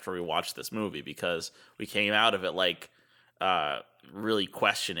featurettes after we watched this movie because we came out of it like really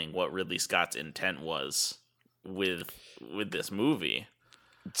questioning what Ridley Scott's intent was with this movie.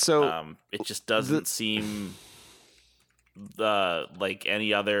 So it just doesn't seem like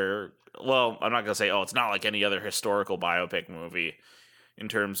any other. Well, I'm not gonna say, it's not like any other historical biopic movie in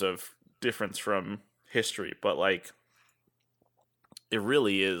terms of difference from history, but like it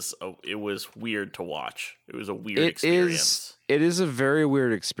really is. It was weird to watch. It was a weird experience. It is a very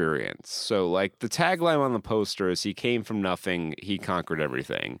weird experience. So, like, the tagline on the poster is "He came from nothing, he conquered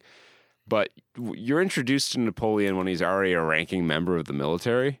everything." But you're introduced to Napoleon when he's already a ranking member of the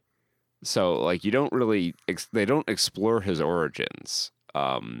military. So, like, you don't really they don't explore his origins.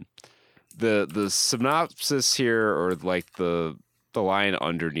 The synopsis here, or like the line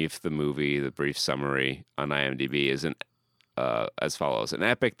underneath the movie, the brief summary on IMDb, is as follows: an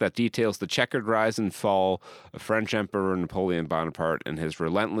epic that details the checkered rise and fall of French Emperor Napoleon Bonaparte and his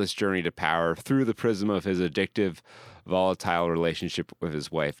relentless journey to power through the prism of his addictive, volatile relationship with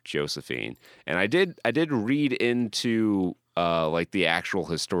his wife Josephine. And I did read into like the actual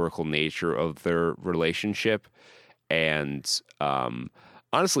historical nature of their relationship, and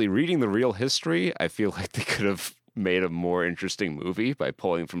honestly, reading the real history, I feel like they could have made a more interesting movie by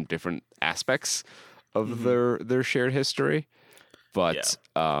pulling from different aspects of their shared history. But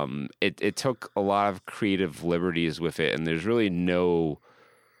it took a lot of creative liberties with it, and there's really no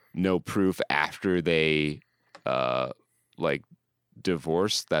proof after they like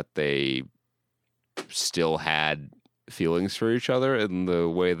divorced that they still had feelings for each other in the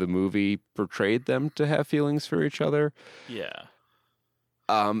way the movie portrayed them to have feelings for each other. Yeah.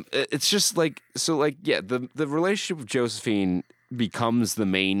 It's just like, so like, yeah, the relationship with Josephine becomes the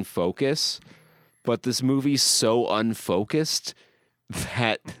main focus, but this movie's so unfocused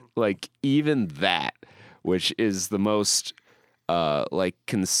that like even that, which is the most like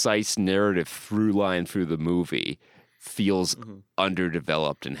concise narrative through line through the movie, feels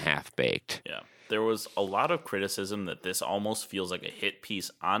underdeveloped and half-baked. Yeah. There was a lot of criticism that this almost feels like a hit piece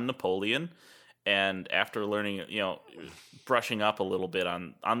on Napoleon. And after learning, brushing up a little bit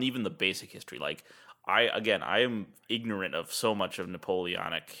on even the basic history, like I am ignorant of so much of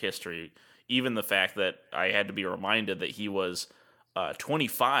Napoleonic history. Even the fact that I had to be reminded that he was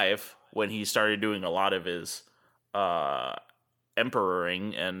 25 when he started doing a lot of his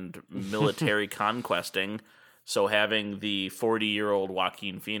emperoring and military conquesting. So having the 40-year-old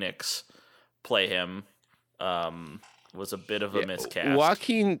Joaquin Phoenix play him was a bit of a miscast.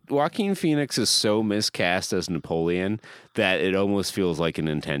 Joaquin Phoenix is so miscast as Napoleon that it almost feels like an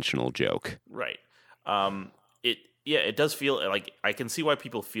intentional joke. Right. It does feel like I can see why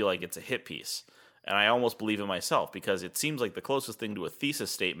people feel like it's a hit piece. And I almost believe it myself, because it seems like the closest thing to a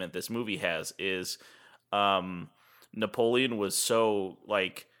thesis statement this movie has is Napoleon was so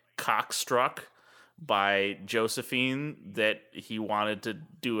like cockstruck by Josephine that he wanted to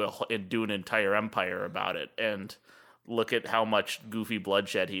do an entire empire about it. And look at how much goofy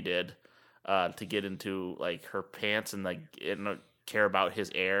bloodshed he did to get into like her pants and like care about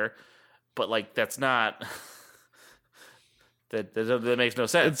his heir. But like that's not that makes no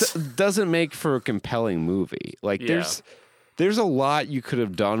sense. It doesn't make for a compelling movie. Like there's a lot you could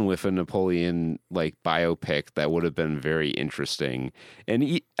have done with a Napoleon like biopic that would have been very interesting.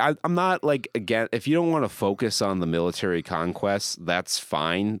 And I'm not like, again, if you don't want to focus on the military conquests, that's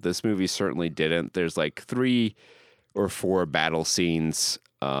fine. This movie certainly didn't. There's like 3 or 4 battle scenes.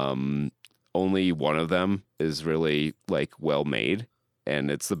 Only one of them is really like well made,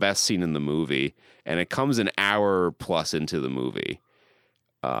 and it's the best scene in the movie. And it comes an hour plus into the movie,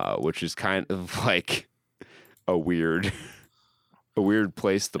 which is kind of like a weird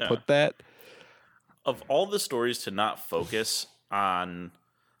place to put that. Of all the stories to not focus on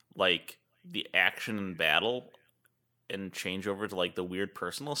like the action and battle and change over to like the weird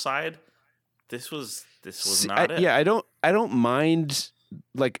personal side, this was not it. Yeah, I don't mind,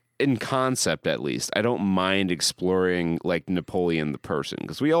 like in concept at least, I don't mind exploring like Napoleon the person,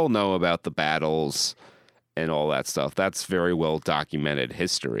 because we all know about the battles and all that stuff. That's very well documented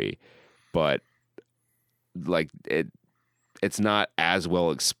history, but like it's not as well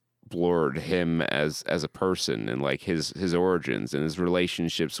explored him as a person, and like his origins and his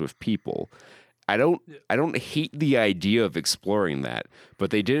relationships with people. I don't hate the idea of exploring that, but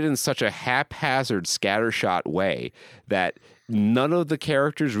they did it in such a haphazard, scattershot way that none of the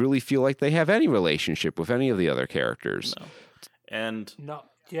characters really feel like they have any relationship with any of the other characters. No. And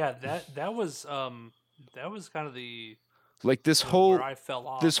that was kind of the like this whole where I fell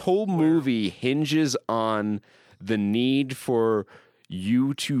off. This whole movie hinges on the need for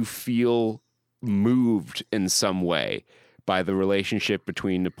you to feel moved in some way by the relationship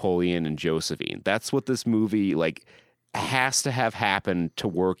between Napoleon and Josephine. That's what this movie like has to have happened to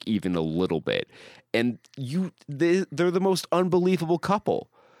work even a little bit. And they're the most unbelievable couple.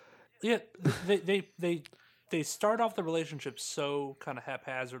 Yeah, they start off the relationship so kind of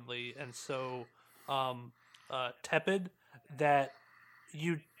haphazardly and so tepid that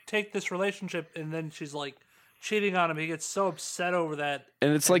you take this relationship and then she's like cheating on him. He gets so upset over that,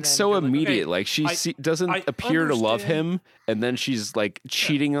 and it's like so immediate. Like, okay, like she doesn't appear to love him, and then she's like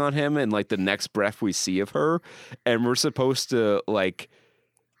cheating on him, and like the next breath we see of her, and we're supposed to like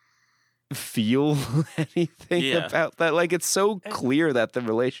feel anything about that. Like it's so clear that the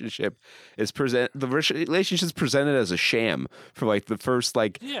relationship's presented as a sham for like the first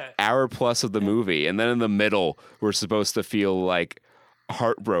hour plus of the movie, and then in the middle we're supposed to feel like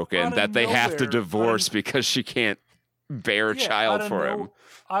heartbroken that they have to divorce because she can't bear a child for him.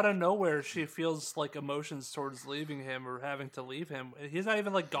 Out of nowhere, she feels like emotions towards leaving him or having to leave him. He's not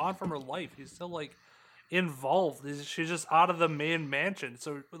even like gone from her life. He's still like involved. She's just out of the main mansion.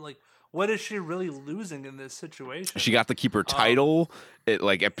 So like, what is she really losing in this situation? She got to keep her title. It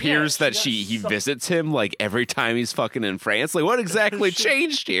like appears that he visits him like every time he's fucking in France. Like what exactly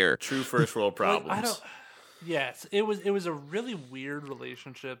changed here? True first world problems. Yes, it was a really weird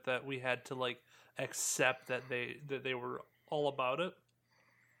relationship that we had to like accept that they were all about it,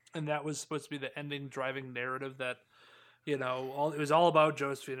 and that was supposed to be the ending driving narrative that it was all about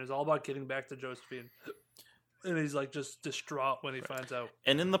Josephine. It was all about getting back to Josephine. And he's like just distraught when he finds out,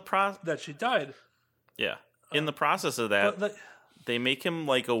 and in the that she died. Yeah, in the process of that, they make him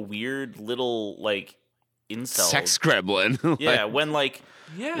like a weird little like incel, sex gremlin.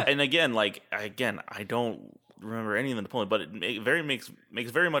 And again, I don't remember any of the Napoleon, but it makes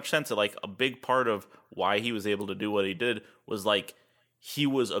very much sense that like a big part of why he was able to do what he did was like he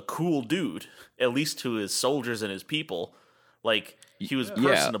was a cool dude, at least to his soldiers and his people. Like he was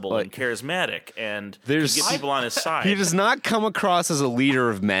personable and charismatic, and could get people on his side. He does not come across as a leader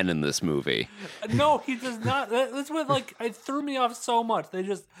of men in this movie. No, he does not. That's what it threw me off so much. They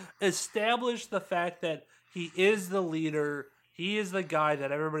just established the fact that he is the leader. He is the guy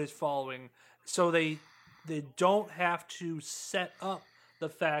that everybody's following. So they don't have to set up the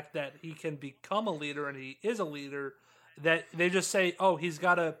fact that he can become a leader and he is a leader. That they just say, oh, he's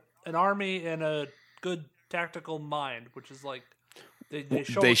got an army and a good tactical mind, which is like they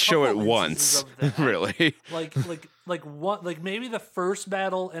show it once, really. like maybe the first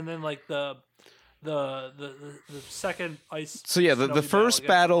battle and then like the second ice. So yeah, the first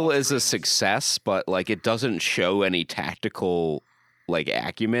battle is a success, but like it doesn't show any tactical like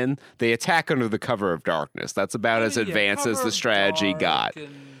acumen. They attack under the cover of darkness. That's about as advanced as the strategy got.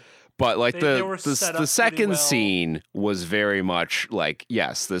 But like the second scene was very much like,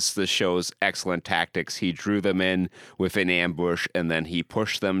 yes, this shows excellent tactics. He drew them in with an ambush, and then he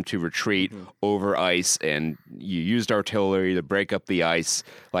pushed them to retreat over ice, and you used artillery to break up the ice.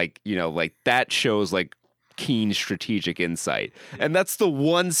 Like that shows like keen strategic insight. And that's the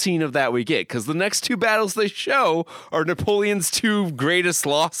one scene of that we get, because the next two battles they show are Napoleon's two greatest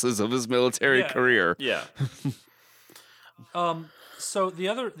losses of his military career. Yeah. So the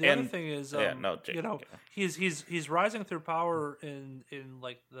other thing is, he's rising through power in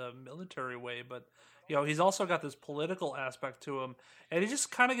like the military way, but he's also got this political aspect to him, and he just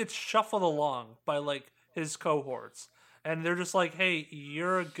kind of gets shuffled along by like his cohorts, and they're just like, "Hey,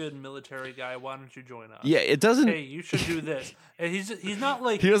 you're a good military guy. Why don't you join us?" Yeah, it doesn't. Hey, you should do this. And he's not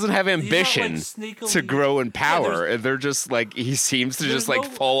like he doesn't have ambition to grow in power, and they're just like he seems to just like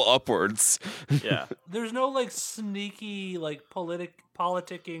fall upwards. Yeah, there's no like sneaky like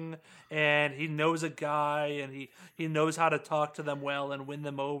politicking, and he knows a guy, and he knows how to talk to them well and win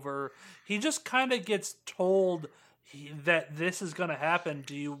them over. He just kind of gets told that this is going to happen.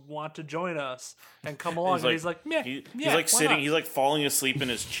 Do you want to join us and come along? He's like, yeah. He's like sitting. He's like falling asleep in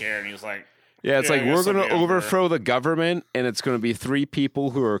his chair, and he's like, yeah, it's like we're going to overthrow the government, and it's going to be 3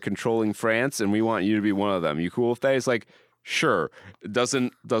 people who are controlling France, and we want you to be one of them. You cool with that? He's like, sure.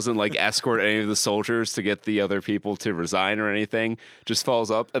 Doesn't like escort any of the soldiers to get the other people to resign or anything. Just follows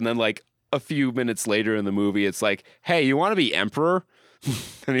up, and then like a few minutes later in the movie, it's like, hey, you want to be emperor?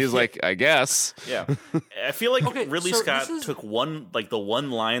 And he's like, I guess. Yeah. I feel like Ridley Scott took the one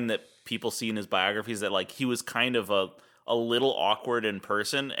line that people see in his biographies that like he was kind of a little awkward in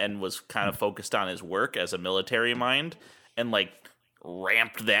person and was kind of focused on his work as a military mind, and like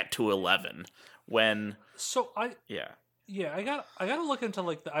ramped that to 11 when. I gotta look into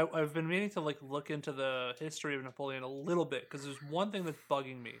like I've been meaning to like look into the history of Napoleon a little bit, because there's one thing that's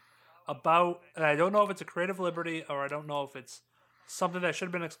bugging me about, and I don't know if it's a creative liberty or I don't know if it's something that should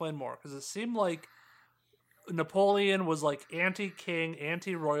have been explained more, because it seemed like Napoleon was like anti-king,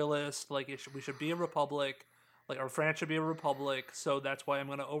 anti-royalist, like we should be a republic, like our France should be a republic, so that's why I'm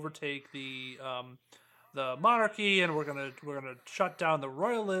going to overtake the monarchy, and we're gonna shut down the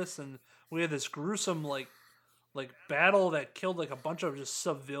royalists, and we had this gruesome like battle that killed like a bunch of just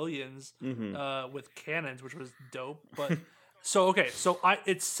civilians with cannons, which was dope. But so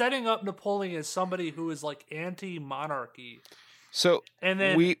it's setting up Napoleon as somebody who is like anti-monarchy. So and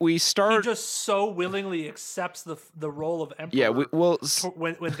then we start. He just so willingly accepts the role of emperor. Yeah,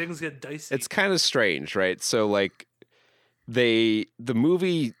 when things get dicey, it's kind of strange, right? So like the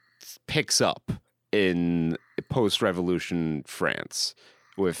movie picks up in post-revolution France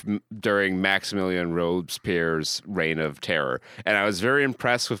during Maximilien Robespierre's reign of terror. And I was very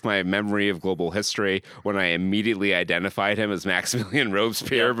impressed with my memory of global history when I immediately identified him as Maximilien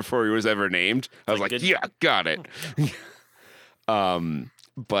Robespierre before he was ever named. I was like, yeah, got it.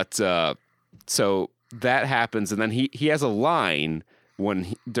 So that happens, and then he has a line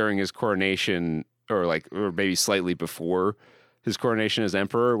during his coronation, or maybe slightly before his coronation as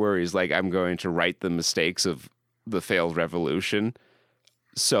emperor, where he's like, I'm going to right the mistakes of the failed revolution.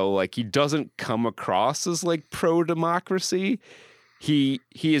 So like he doesn't come across as like pro-democracy. He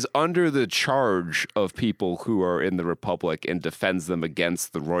is under the charge of people who are in the republic and defends them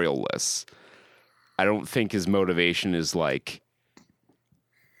against the royalists. I don't think his motivation is like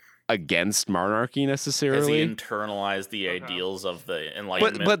against monarchy necessarily. Has he internalized the ideals of the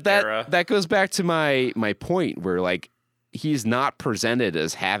Enlightenment era? That goes back to my point where like he's not presented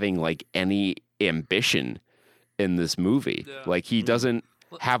as having like any ambition in this movie. Yeah. Like he doesn't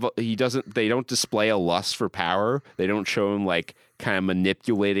they don't display a lust for power. They don't show him like kind of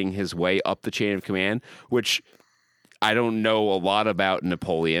manipulating his way up the chain of command, which I don't know a lot about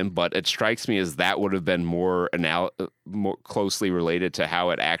Napoleon, but it strikes me as that would have been more closely related to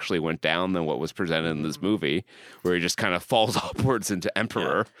how it actually went down than what was presented in this movie, where he just kind of falls upwards into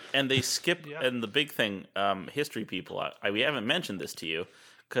emperor. Yeah. And they skip, and the big thing, history people, we haven't mentioned this to you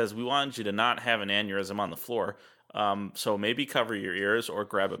because we wanted you to not have an aneurysm on the floor. So maybe cover your ears or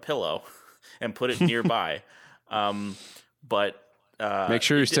grab a pillow and put it nearby. But make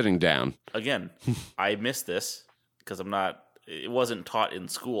sure you're sitting down. Again, I missed this because it wasn't taught in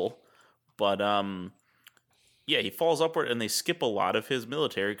school. But he falls upward, and they skip a lot of his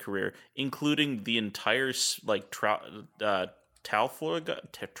military career, including the entire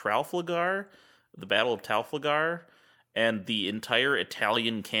Trafalgar, the Battle of Trafalgar, and the entire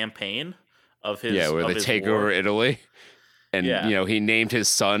Italian campaign of his where they take over Italy, and he named his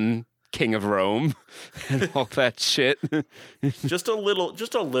son King of Rome and all that shit. just a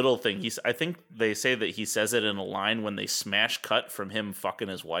little thing. I think they say that he says it in a line when they smash cut from him fucking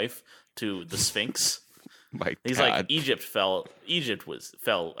his wife to the Sphinx. He's like, Italy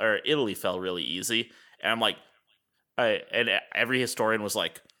fell really easy, and I'm like, and every historian was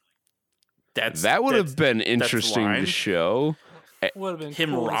like, that would have been interesting to show. Would have been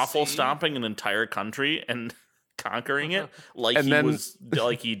him cool raffle stomping an entire country and conquering it like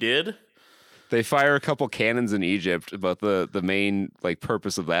he did. They fire a couple cannons in Egypt, but the main like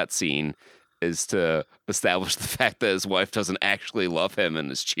purpose of that scene is to establish the fact that his wife doesn't actually love him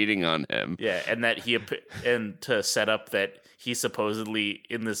and is cheating on him. Yeah, and that and to set up that he supposedly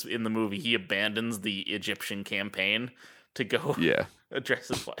in the movie he abandons the Egyptian campaign to go address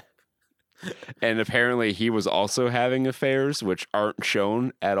his wife. And apparently he was also having affairs, which aren't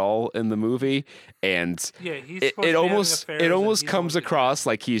shown at all in the movie. And it almost comes across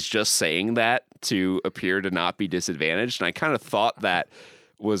like he's just saying that to appear to not be disadvantaged. And I kind of thought that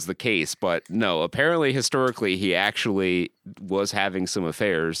was the case, but no, apparently historically he actually was having some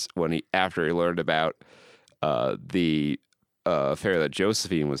affairs after he learned about the affair that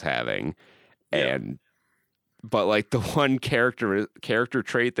Josephine was having. But like the one character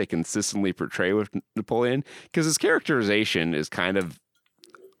trait they consistently portray with Napoleon, because his characterization is kind of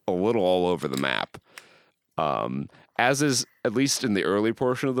a little all over the map, as is, at least in the early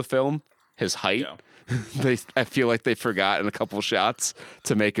portion of the film, his height. I feel like they forgot in a couple shots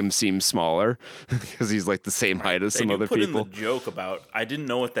to make him seem smaller because he's like the same height as some other people. They put in the joke about, I didn't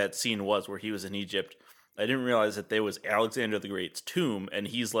know what that scene was where he was in Egypt. I didn't realize that there was Alexander the Great's tomb, and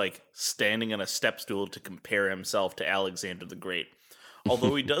he's like standing on a step stool to compare himself to Alexander the Great.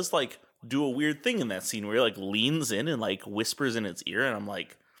 Although he does like do a weird thing in that scene where he like leans in and like whispers in its ear, and I'm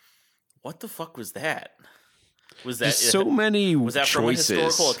like, what the fuck was that? Was that so many was that choices. From a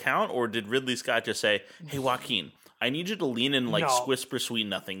historical account, or did Ridley Scott just say, "Hey Joaquin, I need you to lean in like whisper sweet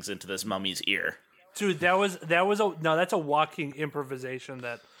nothings into this mummy's ear"? Dude, that's a Joaquin improvisation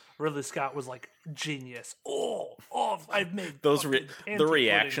that Ridley Scott was like, genius. I've made those the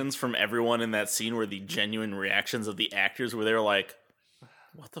reactions from everyone in that scene were the genuine reactions of the actors, where they were like,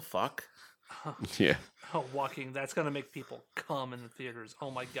 "What the fuck?" Yeah. Oh, walking. That's gonna make people come in the theaters.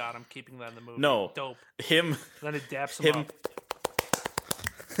 Oh my god, I'm keeping that in the movie. No. Dope. Him Then it daps him up.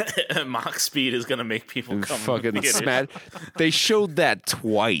 at Mach speed is gonna make people come. Fucking smash. They showed that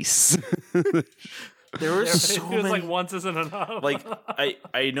twice. There were so It feels many. like once isn't enough. Like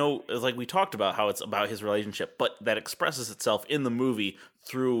I know, it's like we talked about how it's about his relationship, but that expresses itself in the movie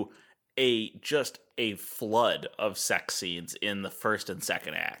through just a flood of sex scenes in the first and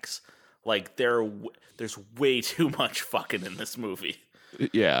second acts. Like there's way too much fucking in this movie.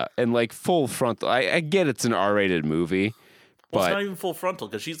 Yeah, and like full frontal. I get it's an R-rated movie, Well, but it's not even full frontal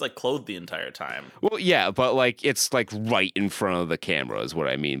because she's like clothed the entire time. well, yeah, but like it's like right in front of the camera is what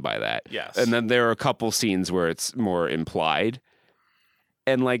I mean by that. Yes. And then there are a couple scenes where it's more implied.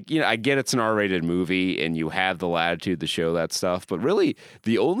 And like, I get it's an R-rated movie and you have the latitude to show that stuff, but really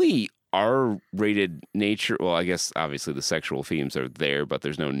the only R-rated nature, well, I guess obviously the sexual themes are there, but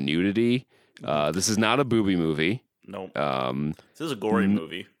there's no nudity. This is not a booby movie. Nope. This is a gory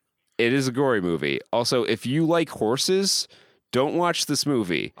movie. It is a gory movie. Also, if you like horses, don't watch this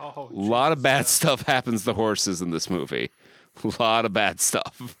movie. Oh, A lot of Jesus, bad yeah. stuff happens to horses in this movie. A lot of bad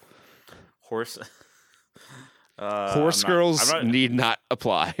stuff. Horse. Horse I'm not- girls I'm not- need not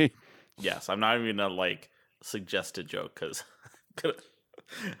apply. Yes, I'm not even gonna like suggest a joke because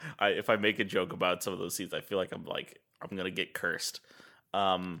if I make a joke about some of those scenes, I feel like I'm gonna get cursed.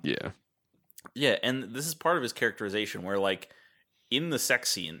 Yeah. Yeah, and this is part of his characterization where like in the sex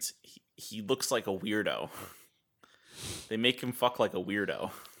scenes, he looks like a weirdo. They make him fuck like a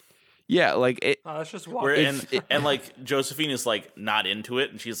weirdo. Yeah, like it. Oh, that's just Where walking. and like Josephine is like not into it,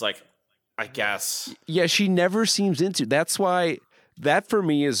 and she's like, I guess. Yeah, she never seems into. That's why that for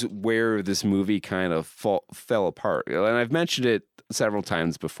me is where this movie kind of fell apart. And I've mentioned it several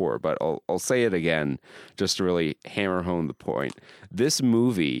times before, but I'll say it again just to really hammer home the point. This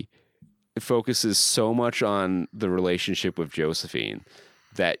movie focuses so much on the relationship with Josephine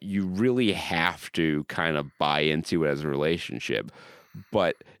that you really have to kind of buy into it as a relationship.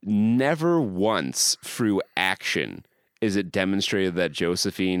 But never once through action is it demonstrated that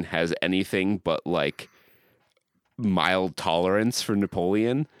Josephine has anything but like mild tolerance for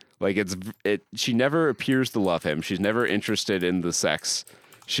Napoleon. Like she never appears to love him. She's never interested in the sex.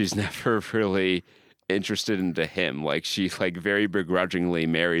 She's never really interested into him. Like she like very begrudgingly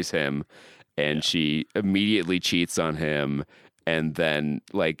marries him and she immediately cheats on him. And then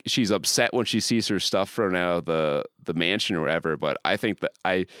like she's upset when she sees her stuff thrown out of the mansion or whatever. But I think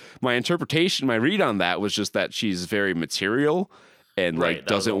that my interpretation, my read on that was just that she's very material and Right, like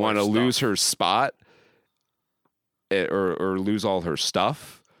that was doesn't all want to her lose stuff. her spot or lose all her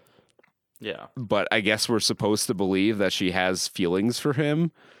stuff. Yeah. But I guess we're supposed to believe that she has feelings for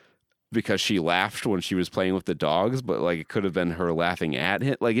him because she laughed when she was playing with the dogs, but like it could have been her laughing at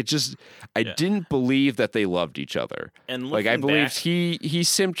him. Like it just, I didn't believe that they loved each other. And like I looking believed back- he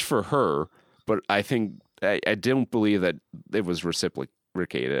simped for her, but I think I didn't believe that it was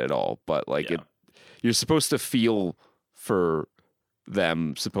reciprocated at all. But like you're supposed to feel for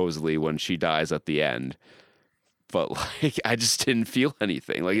them supposedly when she dies at the end. But like I just didn't feel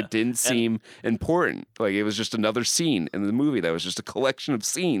anything. Like it didn't seem important. Like it was just another scene in the movie that was just a collection of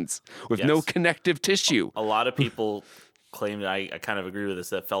scenes with no Yes. connective tissue. A lot of people claim that I kind of agree with this.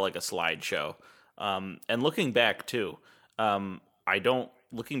 That felt like a slideshow. And looking back too,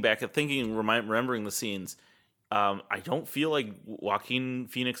 looking back at thinking, remembering the scenes, I don't feel like Joaquin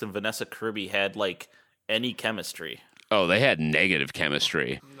Phoenix and Vanessa Kirby had like any chemistry. Oh, they had negative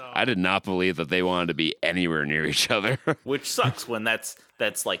chemistry. No. I did not believe that they wanted to be anywhere near each other. Which sucks when that's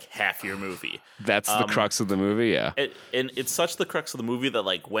like half your movie. That's the crux of the movie, yeah. And it's such the crux of the movie that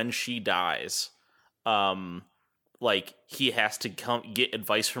like when she dies, like he has to get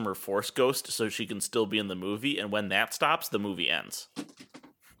advice from her Force Ghost so she can still be in the movie, and when that stops, the movie ends.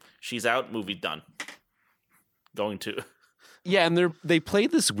 She's out, movie done. Going to Yeah, and they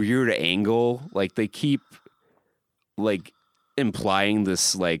played this weird angle. Like they keep like implying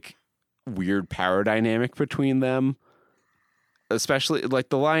this like weird power dynamic between them. Especially like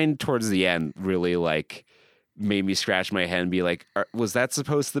the line towards the end really like made me scratch my head and be like, was that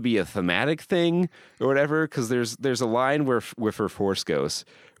supposed to be a thematic thing or whatever? Because there's a line where with her Force Ghost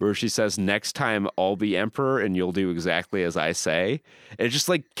where she says, "Next time I'll be emperor and you'll do exactly as I say." And it just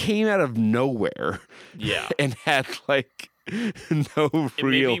like came out of nowhere. Yeah. And had like no it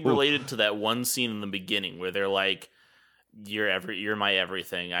real. may be related to that one scene in the beginning where they're like, you're my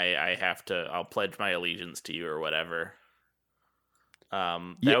everything. I'll pledge my allegiance to you or whatever.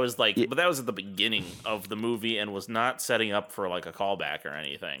 That was like, but that was at the beginning of the movie and was not setting up for like a callback or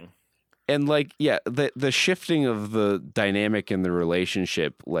anything. And like, yeah, the shifting of the dynamic in the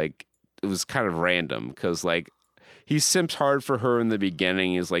relationship, like it was kind of random because like he simps hard for her in the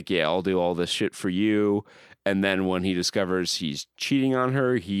beginning. He's like, yeah, I'll do all this shit for you. And then when he discovers he's cheating on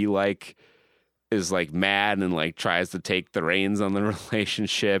her, he like is like mad and like tries to take the reins on the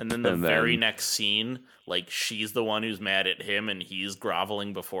relationship. And then the very next scene, like she's the one who's mad at him and he's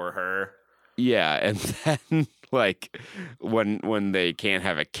groveling before her. Yeah, and then like when they can't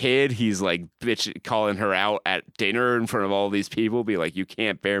have a kid, he's like bitch calling her out at dinner in front of all these people, be like, you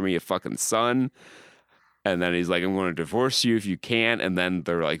can't bear me a fucking son. And then he's like, I'm going to divorce you if you can't. And then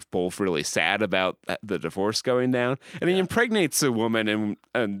they're like both really sad about the divorce going down. And he impregnates a woman,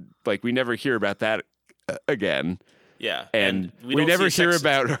 and like we never hear about that again. Yeah, and we never hear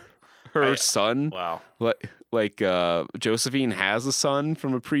about her son. Wow, like Josephine has a son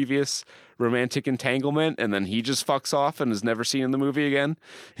from a previous romantic entanglement, and then he just fucks off and is never seen in the movie again.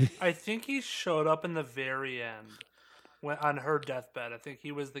 I think he showed up in the very end when on her deathbed. I think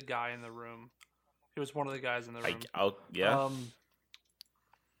he was the guy in the room. He was one of the guys in the room.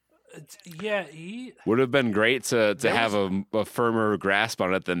 He would have been great to have a firmer grasp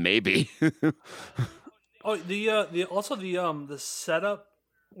on it than maybe. the setup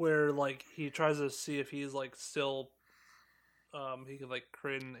where like he tries to see if he's like still he can like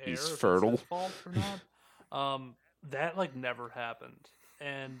create an heir. He's fertile. If it's his fault or not. That like never happened,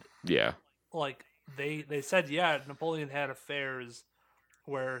 and yeah, like they said Napoleon had affairs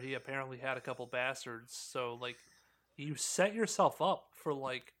where he apparently had a couple bastards. So like you set yourself up for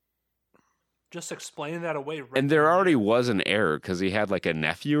like just explaining that away. And there already was an heir because he had like a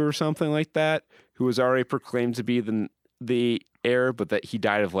nephew or something like that who was already proclaimed to be the heir, but that he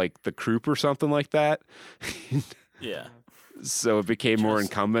died of like the croup or something like that. Yeah. So it became more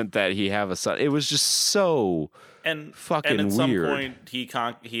incumbent that he have a son. It was just so fucking and at some weird. point he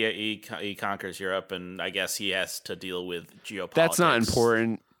conquers Europe, and I guess he has to deal with geopolitics. That's not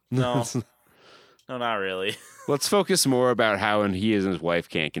important. No, no, not really. Let's focus more about how he and his wife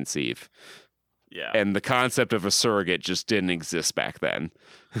can't conceive. Yeah, and the concept of a surrogate just didn't exist back then.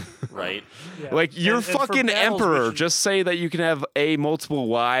 Right? Yeah. Like you're fucking emperor. Just say that you can have multiple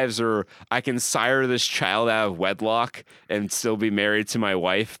wives, or I can sire this child out of wedlock and still be married to my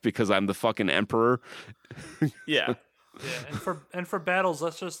wife because I'm the fucking emperor. Yeah. Yeah, and for battles,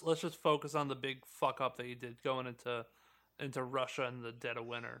 let's just focus on the big fuck up that he did going into Russia in the dead of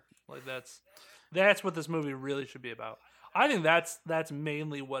winter. Like that's what this movie really should be about. I think that's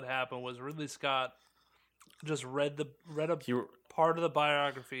mainly what happened. Was Ridley Scott just read a part of the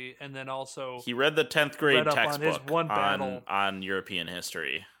biography, and then also he read the 10th grade textbook on European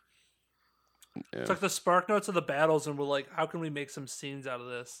history. Yeah. Took the spark notes of the battles and we're like, how can we make some scenes out of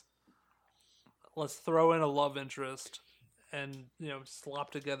this? Let's throw in a love interest and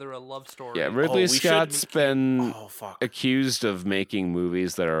slop together a love story. Yeah, Ridley Scott's been accused of making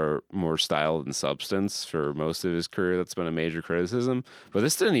movies that are more style than substance for most of his career. That's been a major criticism, but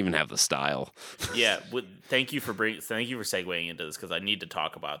this didn't even have the style. Yeah, thank you for segueing into this because I need to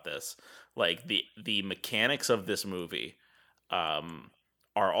talk about this. Like the mechanics of this movie are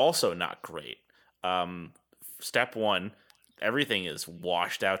also not great. Step one, everything is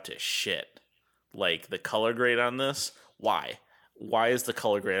washed out to shit. Like the color grade on this. Why? Why is the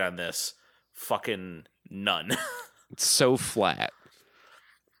color grade on this fucking none? It's so flat.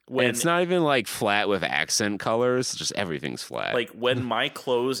 And it's not even like flat with accent colors. Just everything's flat. Like when my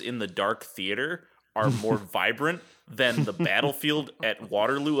clothes in the dark theater are more vibrant than the battlefield at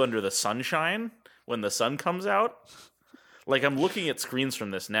Waterloo under the sunshine when the sun comes out. Like I'm looking at screens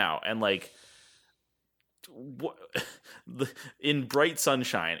from this now, and like in bright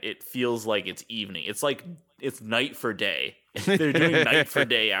sunshine, it feels like it's evening. It's like it's night for day. They're doing night for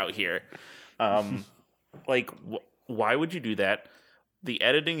day out here. Why would you do that? The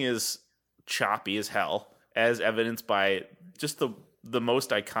editing is choppy as hell, as evidenced by just the most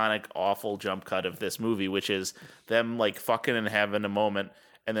iconic, awful jump cut of this movie, which is them like fucking and having a moment,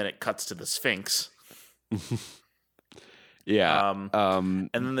 and then it cuts to the Sphinx. Yeah. And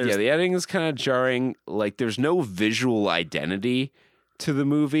then there's the editing is kind of jarring. Like there's no visual identity to the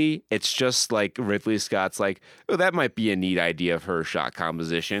movie. It's just like Ridley Scott's like, oh, that might be a neat idea of her shot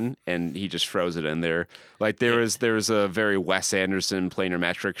composition, and he just throws it in there. Like there was a very Wes Anderson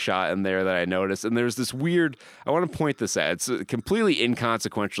planimetric shot in there that I noticed, and there's this weird. I want to point this out. It's a completely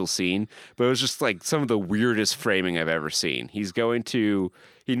inconsequential scene, but it was just like some of the weirdest framing I've ever seen.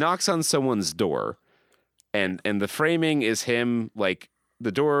 He knocks on someone's door. And the framing is him, like,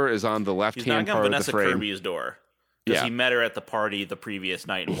 the door is on the left-hand part of the frame. Vanessa Kirby's door. Because he met her at the party the previous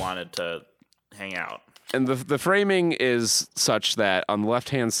night and wanted to hang out. And the framing is such that on the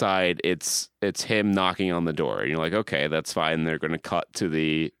left-hand side, it's him knocking on the door. And you're like, okay, that's fine. They're going to cut to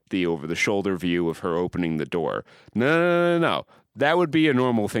the over-the-shoulder view of her opening the door. No. That would be a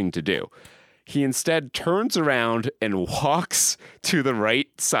normal thing to do. He instead turns around and walks to the right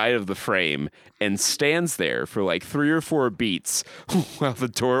side of the frame and stands there for like 3 or 4 beats while the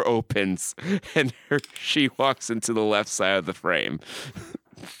door opens and she walks into the left side of the frame.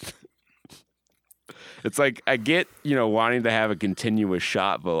 It's like, I get, wanting to have a continuous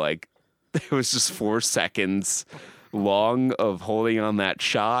shot, but like it was just 4 seconds long of holding on that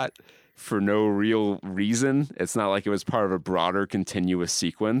shot for no real reason. It's not like it was part of a broader continuous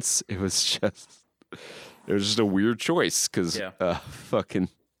sequence. It was just a weird choice because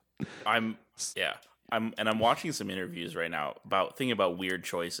I'm watching some interviews right now thinking about weird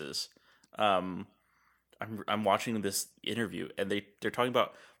choices. I'm watching this interview and they're talking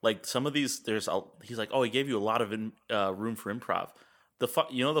about like some of these. He's like, oh, he gave you a lot of room for improv. The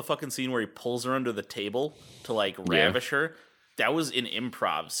fucking scene where he pulls her under the table to like ravish her. That was an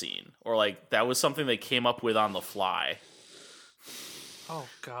improv scene, or like that was something they came up with on the fly. Oh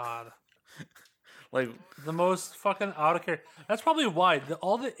God. Like the most fucking out of character. That's probably why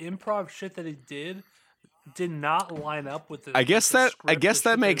all the improv shit that he did not line up with the. I guess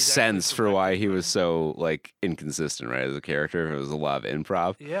that makes sense for why he directed. was so like inconsistent, right? As a character, it was a lot of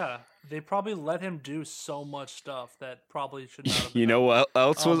improv. Yeah, they probably let him do so much stuff that probably should not have. You know what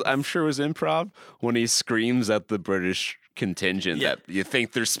else was? I'm sure was improv when he screams at the British contingent that you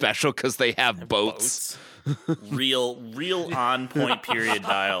think they're special because they have boats. Real on point period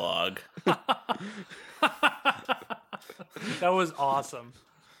dialogue. That was awesome.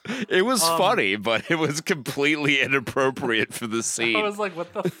 It was funny, but it was completely inappropriate for the scene. I was like,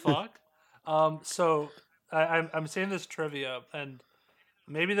 what the fuck? So I'm saying this trivia, and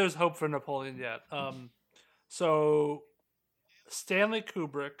maybe there's hope for Napoleon yet. So Stanley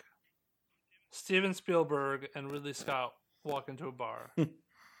Kubrick, Steven Spielberg, and Ridley Scott walk into a bar.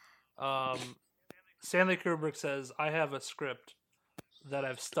 Stanley Kubrick says, I have a script that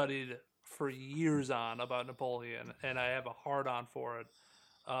I've studied for years on about Napoleon, and I have a hard-on for it.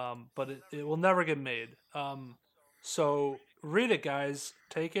 But it will never get made. So read it, guys.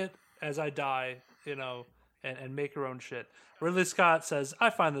 Take it as I die, and make your own shit. Ridley Scott says, I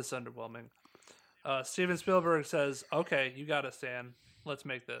find this underwhelming. Steven Spielberg says, okay, you got it, Stan. Let's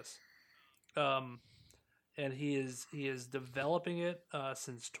make this. And he is developing it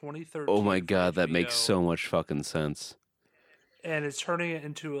since 2013. Oh my God, that HBO, makes so much fucking sense. And it's turning it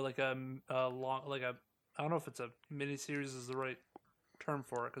into like a long, like a, I don't know if it's a miniseries is the right term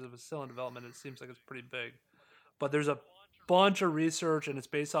for it because if it's still in development, it seems like it's pretty big. But there's a bunch of research and it's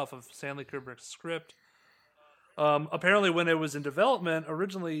based off of Stanley Kubrick's script. Apparently, when it was in development,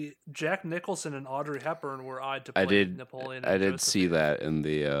 originally Jack Nicholson and Audrey Hepburn were eyed to play Napoleon. I did see that in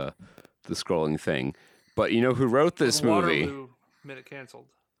the scrolling thing. But you know who wrote this movie? Waterloo made it canceled.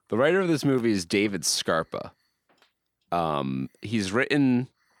 The writer of this movie is David Scarpa. He's written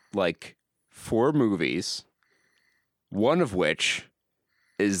like 4 movies, one of which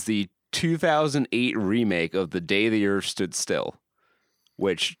is the 2008 remake of The Day the Earth Stood Still,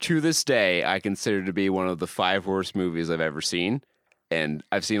 which to this day I consider to be one of the 5 worst movies I've ever seen. And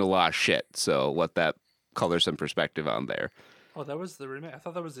I've seen a lot of shit, so let that color some perspective on there. Oh, that was the remake? I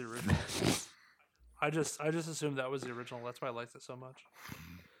thought that was the original. I just assumed that was the original. That's why I liked it so much.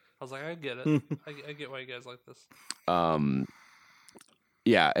 I was like, I get it. I get why you guys like this.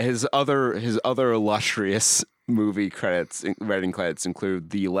 Yeah, his other illustrious movie writing credits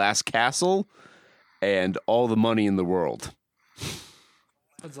include The Last Castle and All the Money in the World.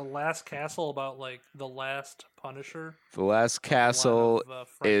 It's The Last Castle about like the last Punisher. The Last Castle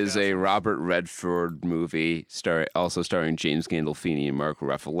is a Robert Redford movie also starring James Gandolfini and Mark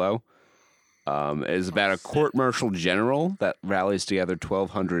Ruffalo. It is about a court-martial general that rallies together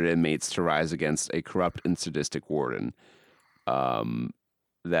 1,200 inmates to rise against a corrupt and sadistic warden.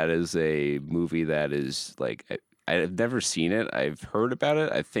 That is a movie that is like I've never seen it. I've heard about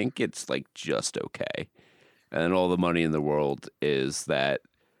it. I think it's like just okay. And then All the Money in the World is that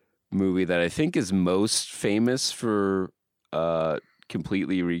movie that I think is most famous for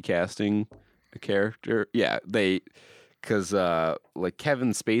completely recasting a character. Yeah, because like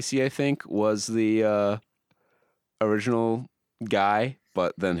Kevin Spacey, I think, was the original guy,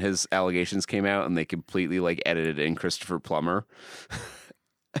 but then his allegations came out and they completely like edited in Christopher Plummer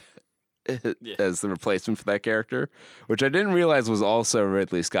as the replacement for that character, which I didn't realize was also a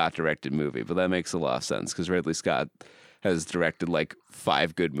Ridley Scott directed movie, but that makes a lot of sense because Ridley Scott has directed like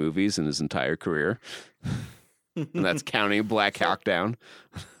 5 good movies in his entire career. And that's counting Black Hawk Down.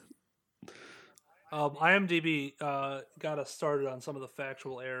 IMDb got us started on some of the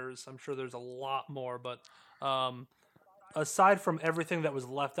factual errors. I'm sure there's a lot more, but aside from everything that was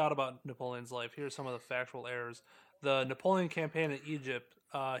left out about Napoleon's life, here's some of the factual errors. The Napoleon campaign in Egypt,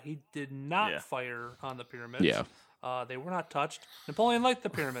 he did not fire on the pyramids. Yeah. They were not touched. Napoleon liked the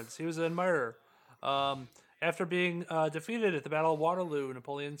pyramids. He was an admirer. After being defeated at the Battle of Waterloo,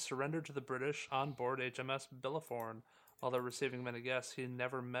 Napoleon surrendered to the British on board HMS Bellefontaine. Although receiving many guests, he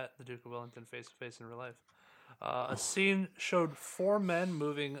never met the Duke of Wellington face to face in real life. A scene showed 4 men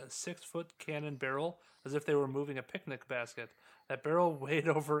moving a 6-foot cannon barrel as if they were moving a picnic basket. That barrel weighed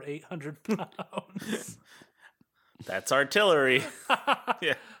over 800 pounds. That's artillery.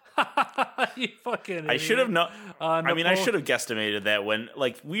 Yeah. You fucking idiot. I should have known. I should have guesstimated that when,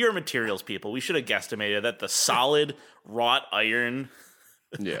 we are materials people. We should have guesstimated that the solid wrought iron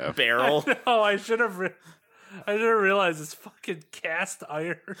barrel. I should have realized it's fucking cast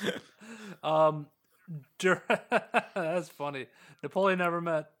iron. That's funny. Napoleon never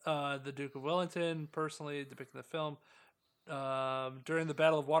met the Duke of Wellington personally, depicted in the film. During the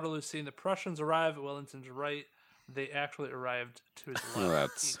Battle of Waterloo, seeing the Prussians arrive at Wellington's right, they actually arrived to his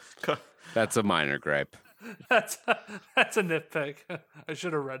left. That's a minor gripe. That's a nitpick. I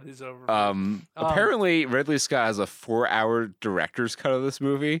should have read these over. Apparently, Ridley Scott has a 4-hour director's cut of this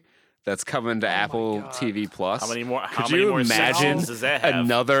movie that's coming to Apple TV Plus. How many more? Could you imagine does that have?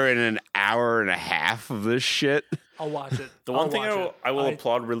 another in an hour and a half of this shit? I'll watch it. The one thing I will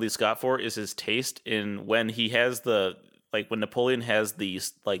applaud Ridley Scott for is his taste in when he has when Napoleon has the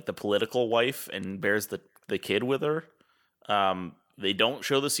political wife and bears the kid with her. They don't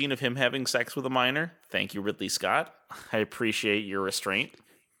show the scene of him having sex with a minor. Thank you, Ridley Scott. I appreciate your restraint.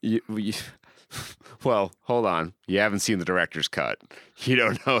 Well, hold on. You haven't seen the director's cut. You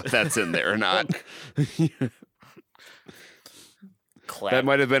don't know if that's in there or not. That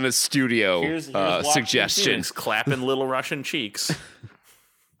might have been a studio here's suggestion. Clapping little Russian cheeks.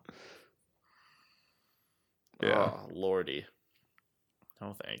 Yeah. Oh, Lordy.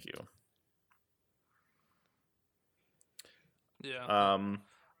 Oh, thank you. Yeah.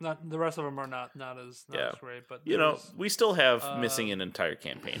 Not the rest of them are not as great, but we still have missing an entire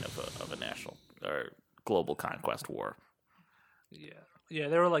campaign of a national or global conquest war. Yeah.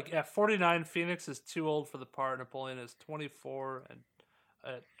 They were at 49, Phoenix is too old for the part. Napoleon is 24 and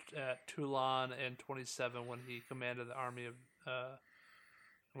at Toulon, and 27 when he commanded the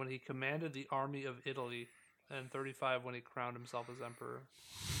army of Italy, and 35 when he crowned himself as emperor.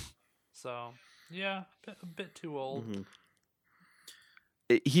 So yeah, a bit too old. Mm-hmm.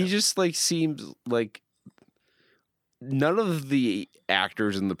 He just seems like none of the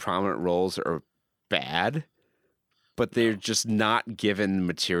actors in the prominent roles are bad, but they're just not given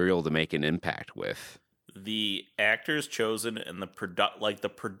material to make an impact with. The actors chosen and the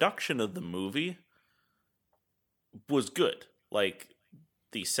production of the movie was good.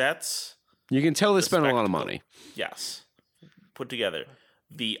 The sets, you can tell they spent a lot of money. Yes, put together.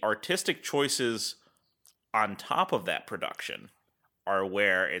 The artistic choices on top of that production are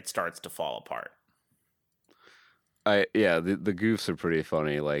where it starts to fall apart. The goofs are pretty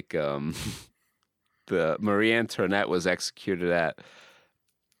funny. The Marie Antoinette was executed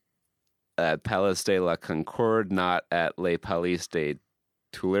at Palais de la Concorde, not at Les Palais des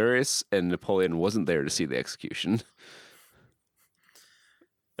Tuileries, and Napoleon wasn't there to see the execution.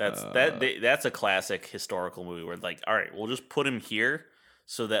 That's a classic historical movie where all right, we'll just put him here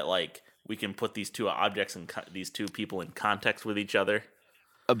so that we can put these two objects and these two people in context with each other.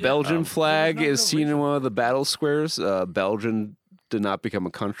 A Belgian flag is seen in one of the battle squares. Belgium did not become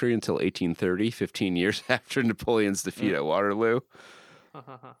a country until 1830, 15 years after Napoleon's defeat at Waterloo.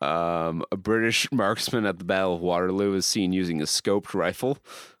 A British marksman at the Battle of Waterloo is seen using a scoped rifle.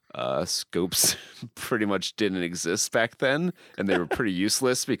 Scopes pretty much didn't exist back then, and they were pretty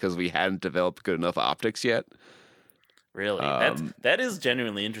useless because we hadn't developed good enough optics yet. Really? That is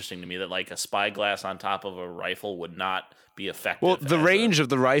genuinely interesting to me that a spyglass on top of a rifle would not be effective. Well, the range of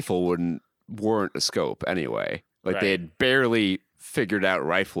the rifle wouldn't warrant a scope anyway. They had barely figured out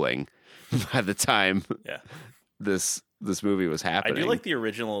rifling by the time this movie was happening. I do like the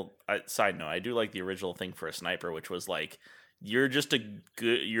original side note. I do like the original thing for a sniper, which was you're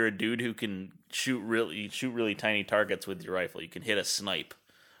a dude who can shoot really tiny targets with your rifle. You can hit a snipe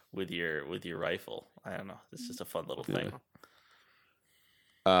with your rifle. I don't know. It's just a fun little thing.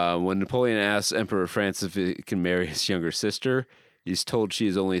 When Napoleon asks Emperor Francis if he can marry his younger sister, he's told she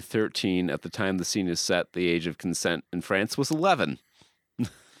is only 13 at the time the scene is set. The age of consent in France was 11.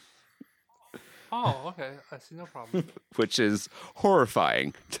 Oh, okay. I see no problem. Which is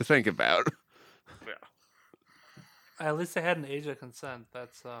horrifying to think about. Yeah. At least they had an age of consent.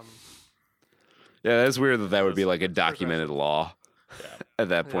 That's Yeah, that's weird that would be was like a documented law Yeah. at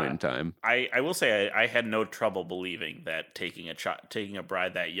that point Yeah. in time. I will say I had no trouble believing that taking a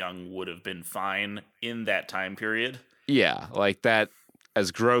bride that young would have been fine in that time period. Yeah, like that,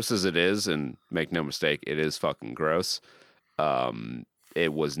 as gross as it is, and make no mistake, it is fucking gross.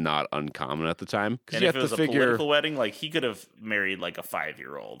 It was not uncommon at the time. Because And you if have it to was a figure, political wedding, like he could have married like a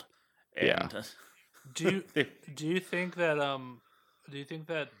 5-year-old. Yeah. And Do you think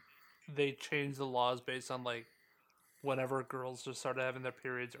that they changed the laws based on like whenever girls just started having their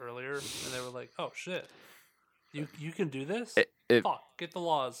periods earlier, and they were like, "Oh shit, you can do this? it Fuck, get the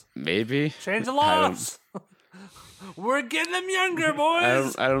laws, maybe change the I don't- laws. We're getting them younger,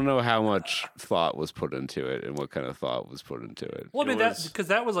 boys." I don't know how much thought was put into it and what kind of thought was put into it. Well, I mean It that was- because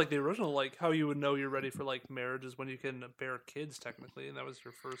that was like the original, like how you would know you're ready for like marriage is when you can bear kids technically, and that was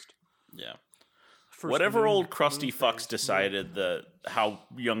your first. yeah. first Whatever moon- old crusty moon fucks phase. decided how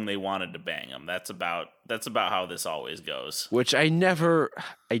young they wanted to bang them. That's about how this always goes. Which I never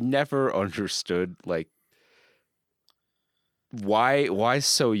understood. Like, why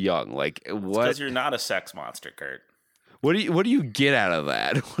so young? Like, what? Because you're not a sex monster, Kurt. What do you get out of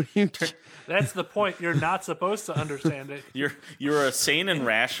that? What do you? That's the point. You're not supposed to understand it. You're a sane and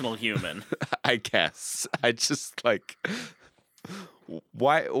rational human. I guess I just like.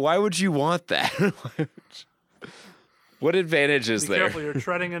 Why would you want that? What advantage is Be there? careful. You're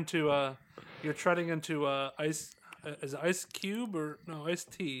treading into ice. Is it ice cube or no ice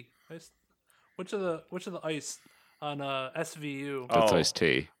tea? Ice. Which of the ice on SVU? That's Oh. iced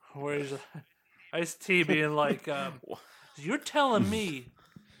tea. Where is ice tea being like, you're telling me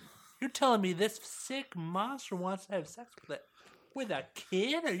this sick monster wants to have sex with a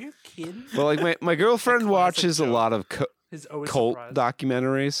kid? Are you kidding? Well, like my girlfriend classic watches a joke. lot of He's always cult surprised.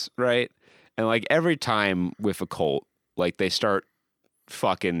 documentaries, right? And like every time with a cult, like they start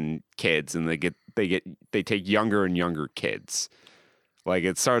fucking kids and they take younger and younger kids. Like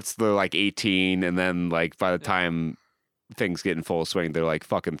it starts they're like 18 and then like by the time things get in full swing they're like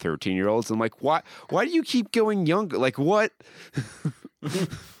fucking 13-year-olds. I'm like, why do you keep going younger? Like what?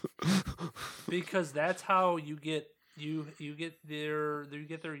 Because that's how you get their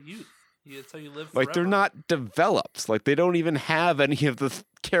youth. That's how you live forever. Like they're not developed. Like they don't even have any of the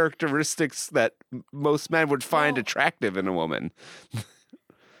characteristics that most men would find Well- attractive in a woman.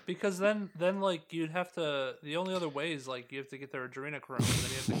 Because then like you'd have to. The only other way is like you have to get their adrenochrome, and then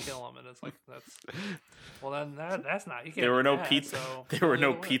you have to kill them, and it's like that's. Well, then that's not. You can't. There were do no that, pizza. So There were the no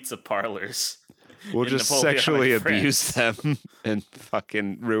other way. pizza parlors. We'll in just Napoleonic sexually France. abuse them and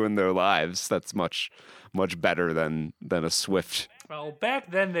fucking ruin their lives. That's much better than a swift. Well,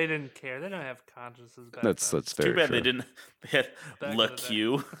 back then they didn't care. They didn't have consciences back That's then. very Too bad true. they didn't. They had Back in Le the day.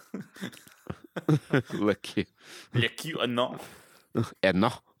 Q. Look you. Le Q. No. And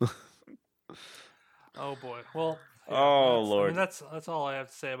no. Oh boy. Well. Oh, that's, Lord. I mean, that's all I have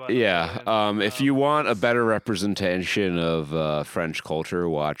to say about. Yeah. Napoleon. If you want a better representation of French culture,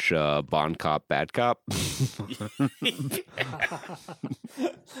 watch Bon Cop, Bad Cop.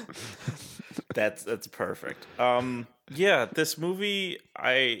 That's perfect. Yeah, this movie,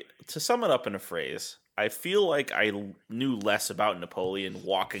 to sum it up in a phrase, I feel like I knew less about Napoleon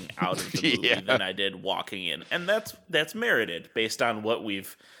walking out of the movie Yeah. than I did walking in. And that's merited based on what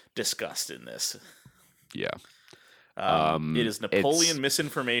we've discussed in this. Yeah. It is Napoleon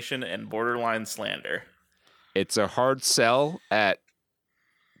misinformation and borderline slander. It's a hard sell at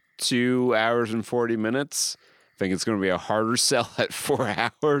 2 hours and 40 minutes. I think it's going to be a harder sell at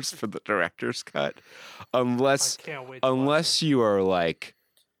 4 hours for the director's cut, unless I can't wait. To watch unless you are like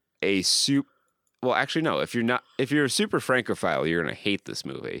a super. Well, actually, no. If you're a super francophile, you're going to hate this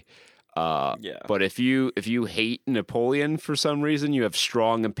movie. Yeah. But if you hate Napoleon for some reason, you have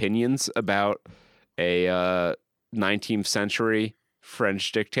strong opinions about a 19th century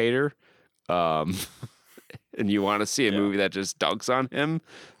French dictator, and you want to see a movie that just dunks on him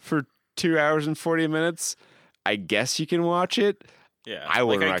for 2 hours and 40 minutes, I guess you can watch it. Yeah. I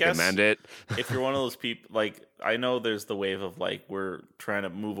wouldn't Like, I guess recommend it. if you're one of those people, like, I know there's the wave of like we're trying to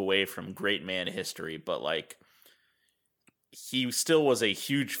move away from great man history, but like he still was a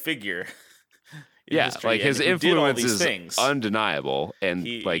huge figure. in Yeah, history, like and his who did all influence these is things. undeniable, and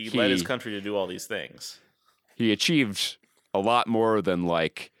He like led his country to do all these things. he achieved a lot more than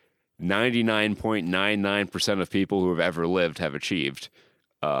like 99.99% of people who have ever lived have achieved.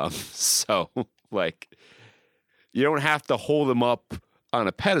 So like you don't have to hold him up on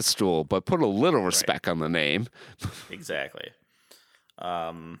a pedestal, but put a little respect on the name. Exactly.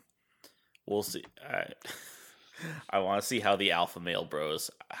 We'll see. I want to see how the alpha male bros.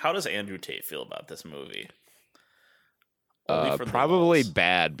 How does Andrew Tate feel about this movie? Only for the Probably balls.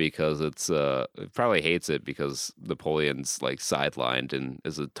 bad because it probably hates it because Napoleon's like sidelined and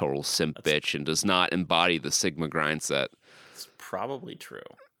is a total simp bitch and does not embody the Sigma grind set. It's probably true.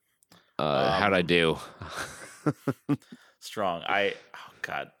 How'd I do? Strong. Oh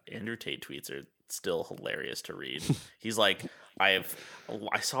God, Andrew Tate tweets are still hilarious to read. He's like, I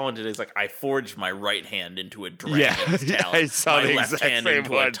saw one today. He's like, I forged my right hand into a dragon's Yeah, talon. I saw my the left exact hand same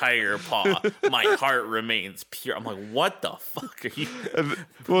into one. a tiger paw. My heart remains pure. I'm like, what the fuck are you?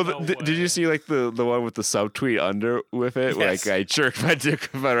 Well, No did way. you see like the one with the subtweet under with it? Yes. Like I jerked my dick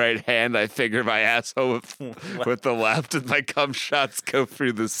with my right hand, I fingered my asshole with the left, and my cum shots go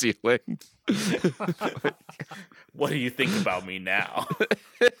through the ceiling. What do you think about me now?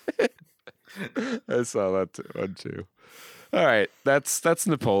 I saw that one too. All right, that's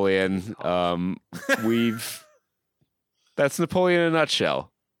Napoleon. That's Napoleon in a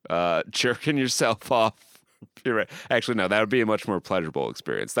nutshell. Jerking yourself off. You're right. Actually, no, that would be a much more pleasurable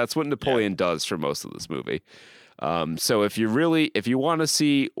experience. That's what Napoleon does for most of this movie. So if you want to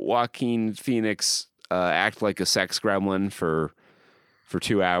see Joaquin Phoenix act like a sex gremlin for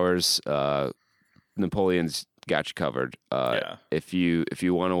 2 hours, Napoleon's got you covered. Yeah. If you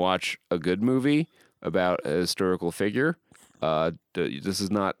want to watch a good movie about a historical figure, this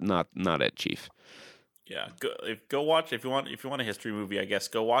is not it, Chief. Yeah, go watch if you want a history movie. I guess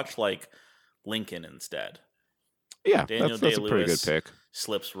go watch like Lincoln instead. Yeah, Daniel that's a pretty good Day-Lewis pick.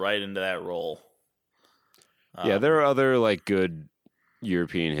 Slips right into that role. Yeah, there are other like good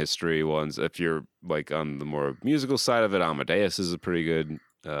European history ones. If you're like on the more musical side of it, Amadeus is a pretty good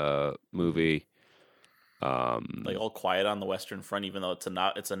movie. Like All Quiet on the Western Front, even though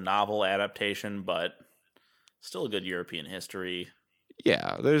it's a novel adaptation, but still a good European history.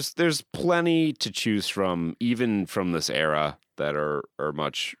 Yeah, there's plenty to choose from, even from this era, that are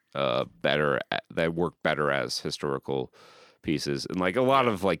much better, that work better as historical pieces. And like a lot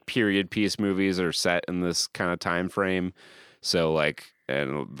of like period piece movies are set in this kind of time frame. So like,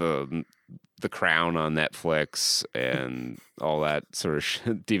 and the Crown on Netflix and all that sort of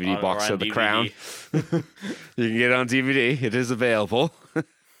DVD box on of The DVD. Crown. You can get it on DVD. It is available.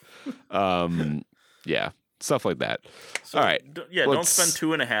 Yeah, stuff like that. So, all right. Don't spend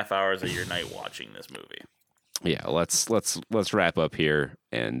 2.5 hours of your night watching this movie. Yeah, let's wrap up here,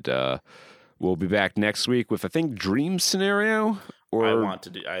 and we'll be back next week with I think Dream Scenario or I want to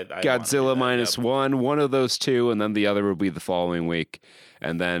do Godzilla minus one of those two, and then the other will be the following week,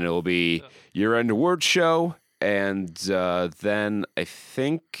 and then it'll be year-end award show, and then I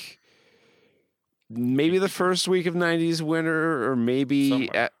think maybe the first week of 90s winter, or maybe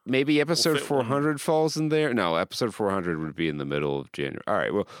episode 400 falls in there. No, episode 400 would be in the middle of January. All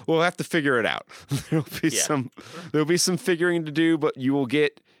right, well, we'll have to figure it out. There'll be some figuring to do, but you will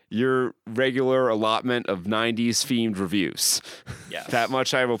get your regular allotment of 90s themed reviews. Yes. That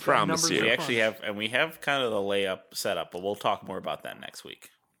much I will promise numbers you. We actually have kind of the layup set up, but we'll talk more about that next week.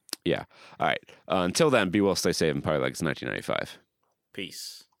 Yeah. All right. Until then, be well, stay safe, and Power Legs 1995.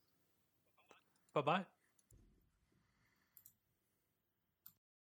 Peace. Bye-bye.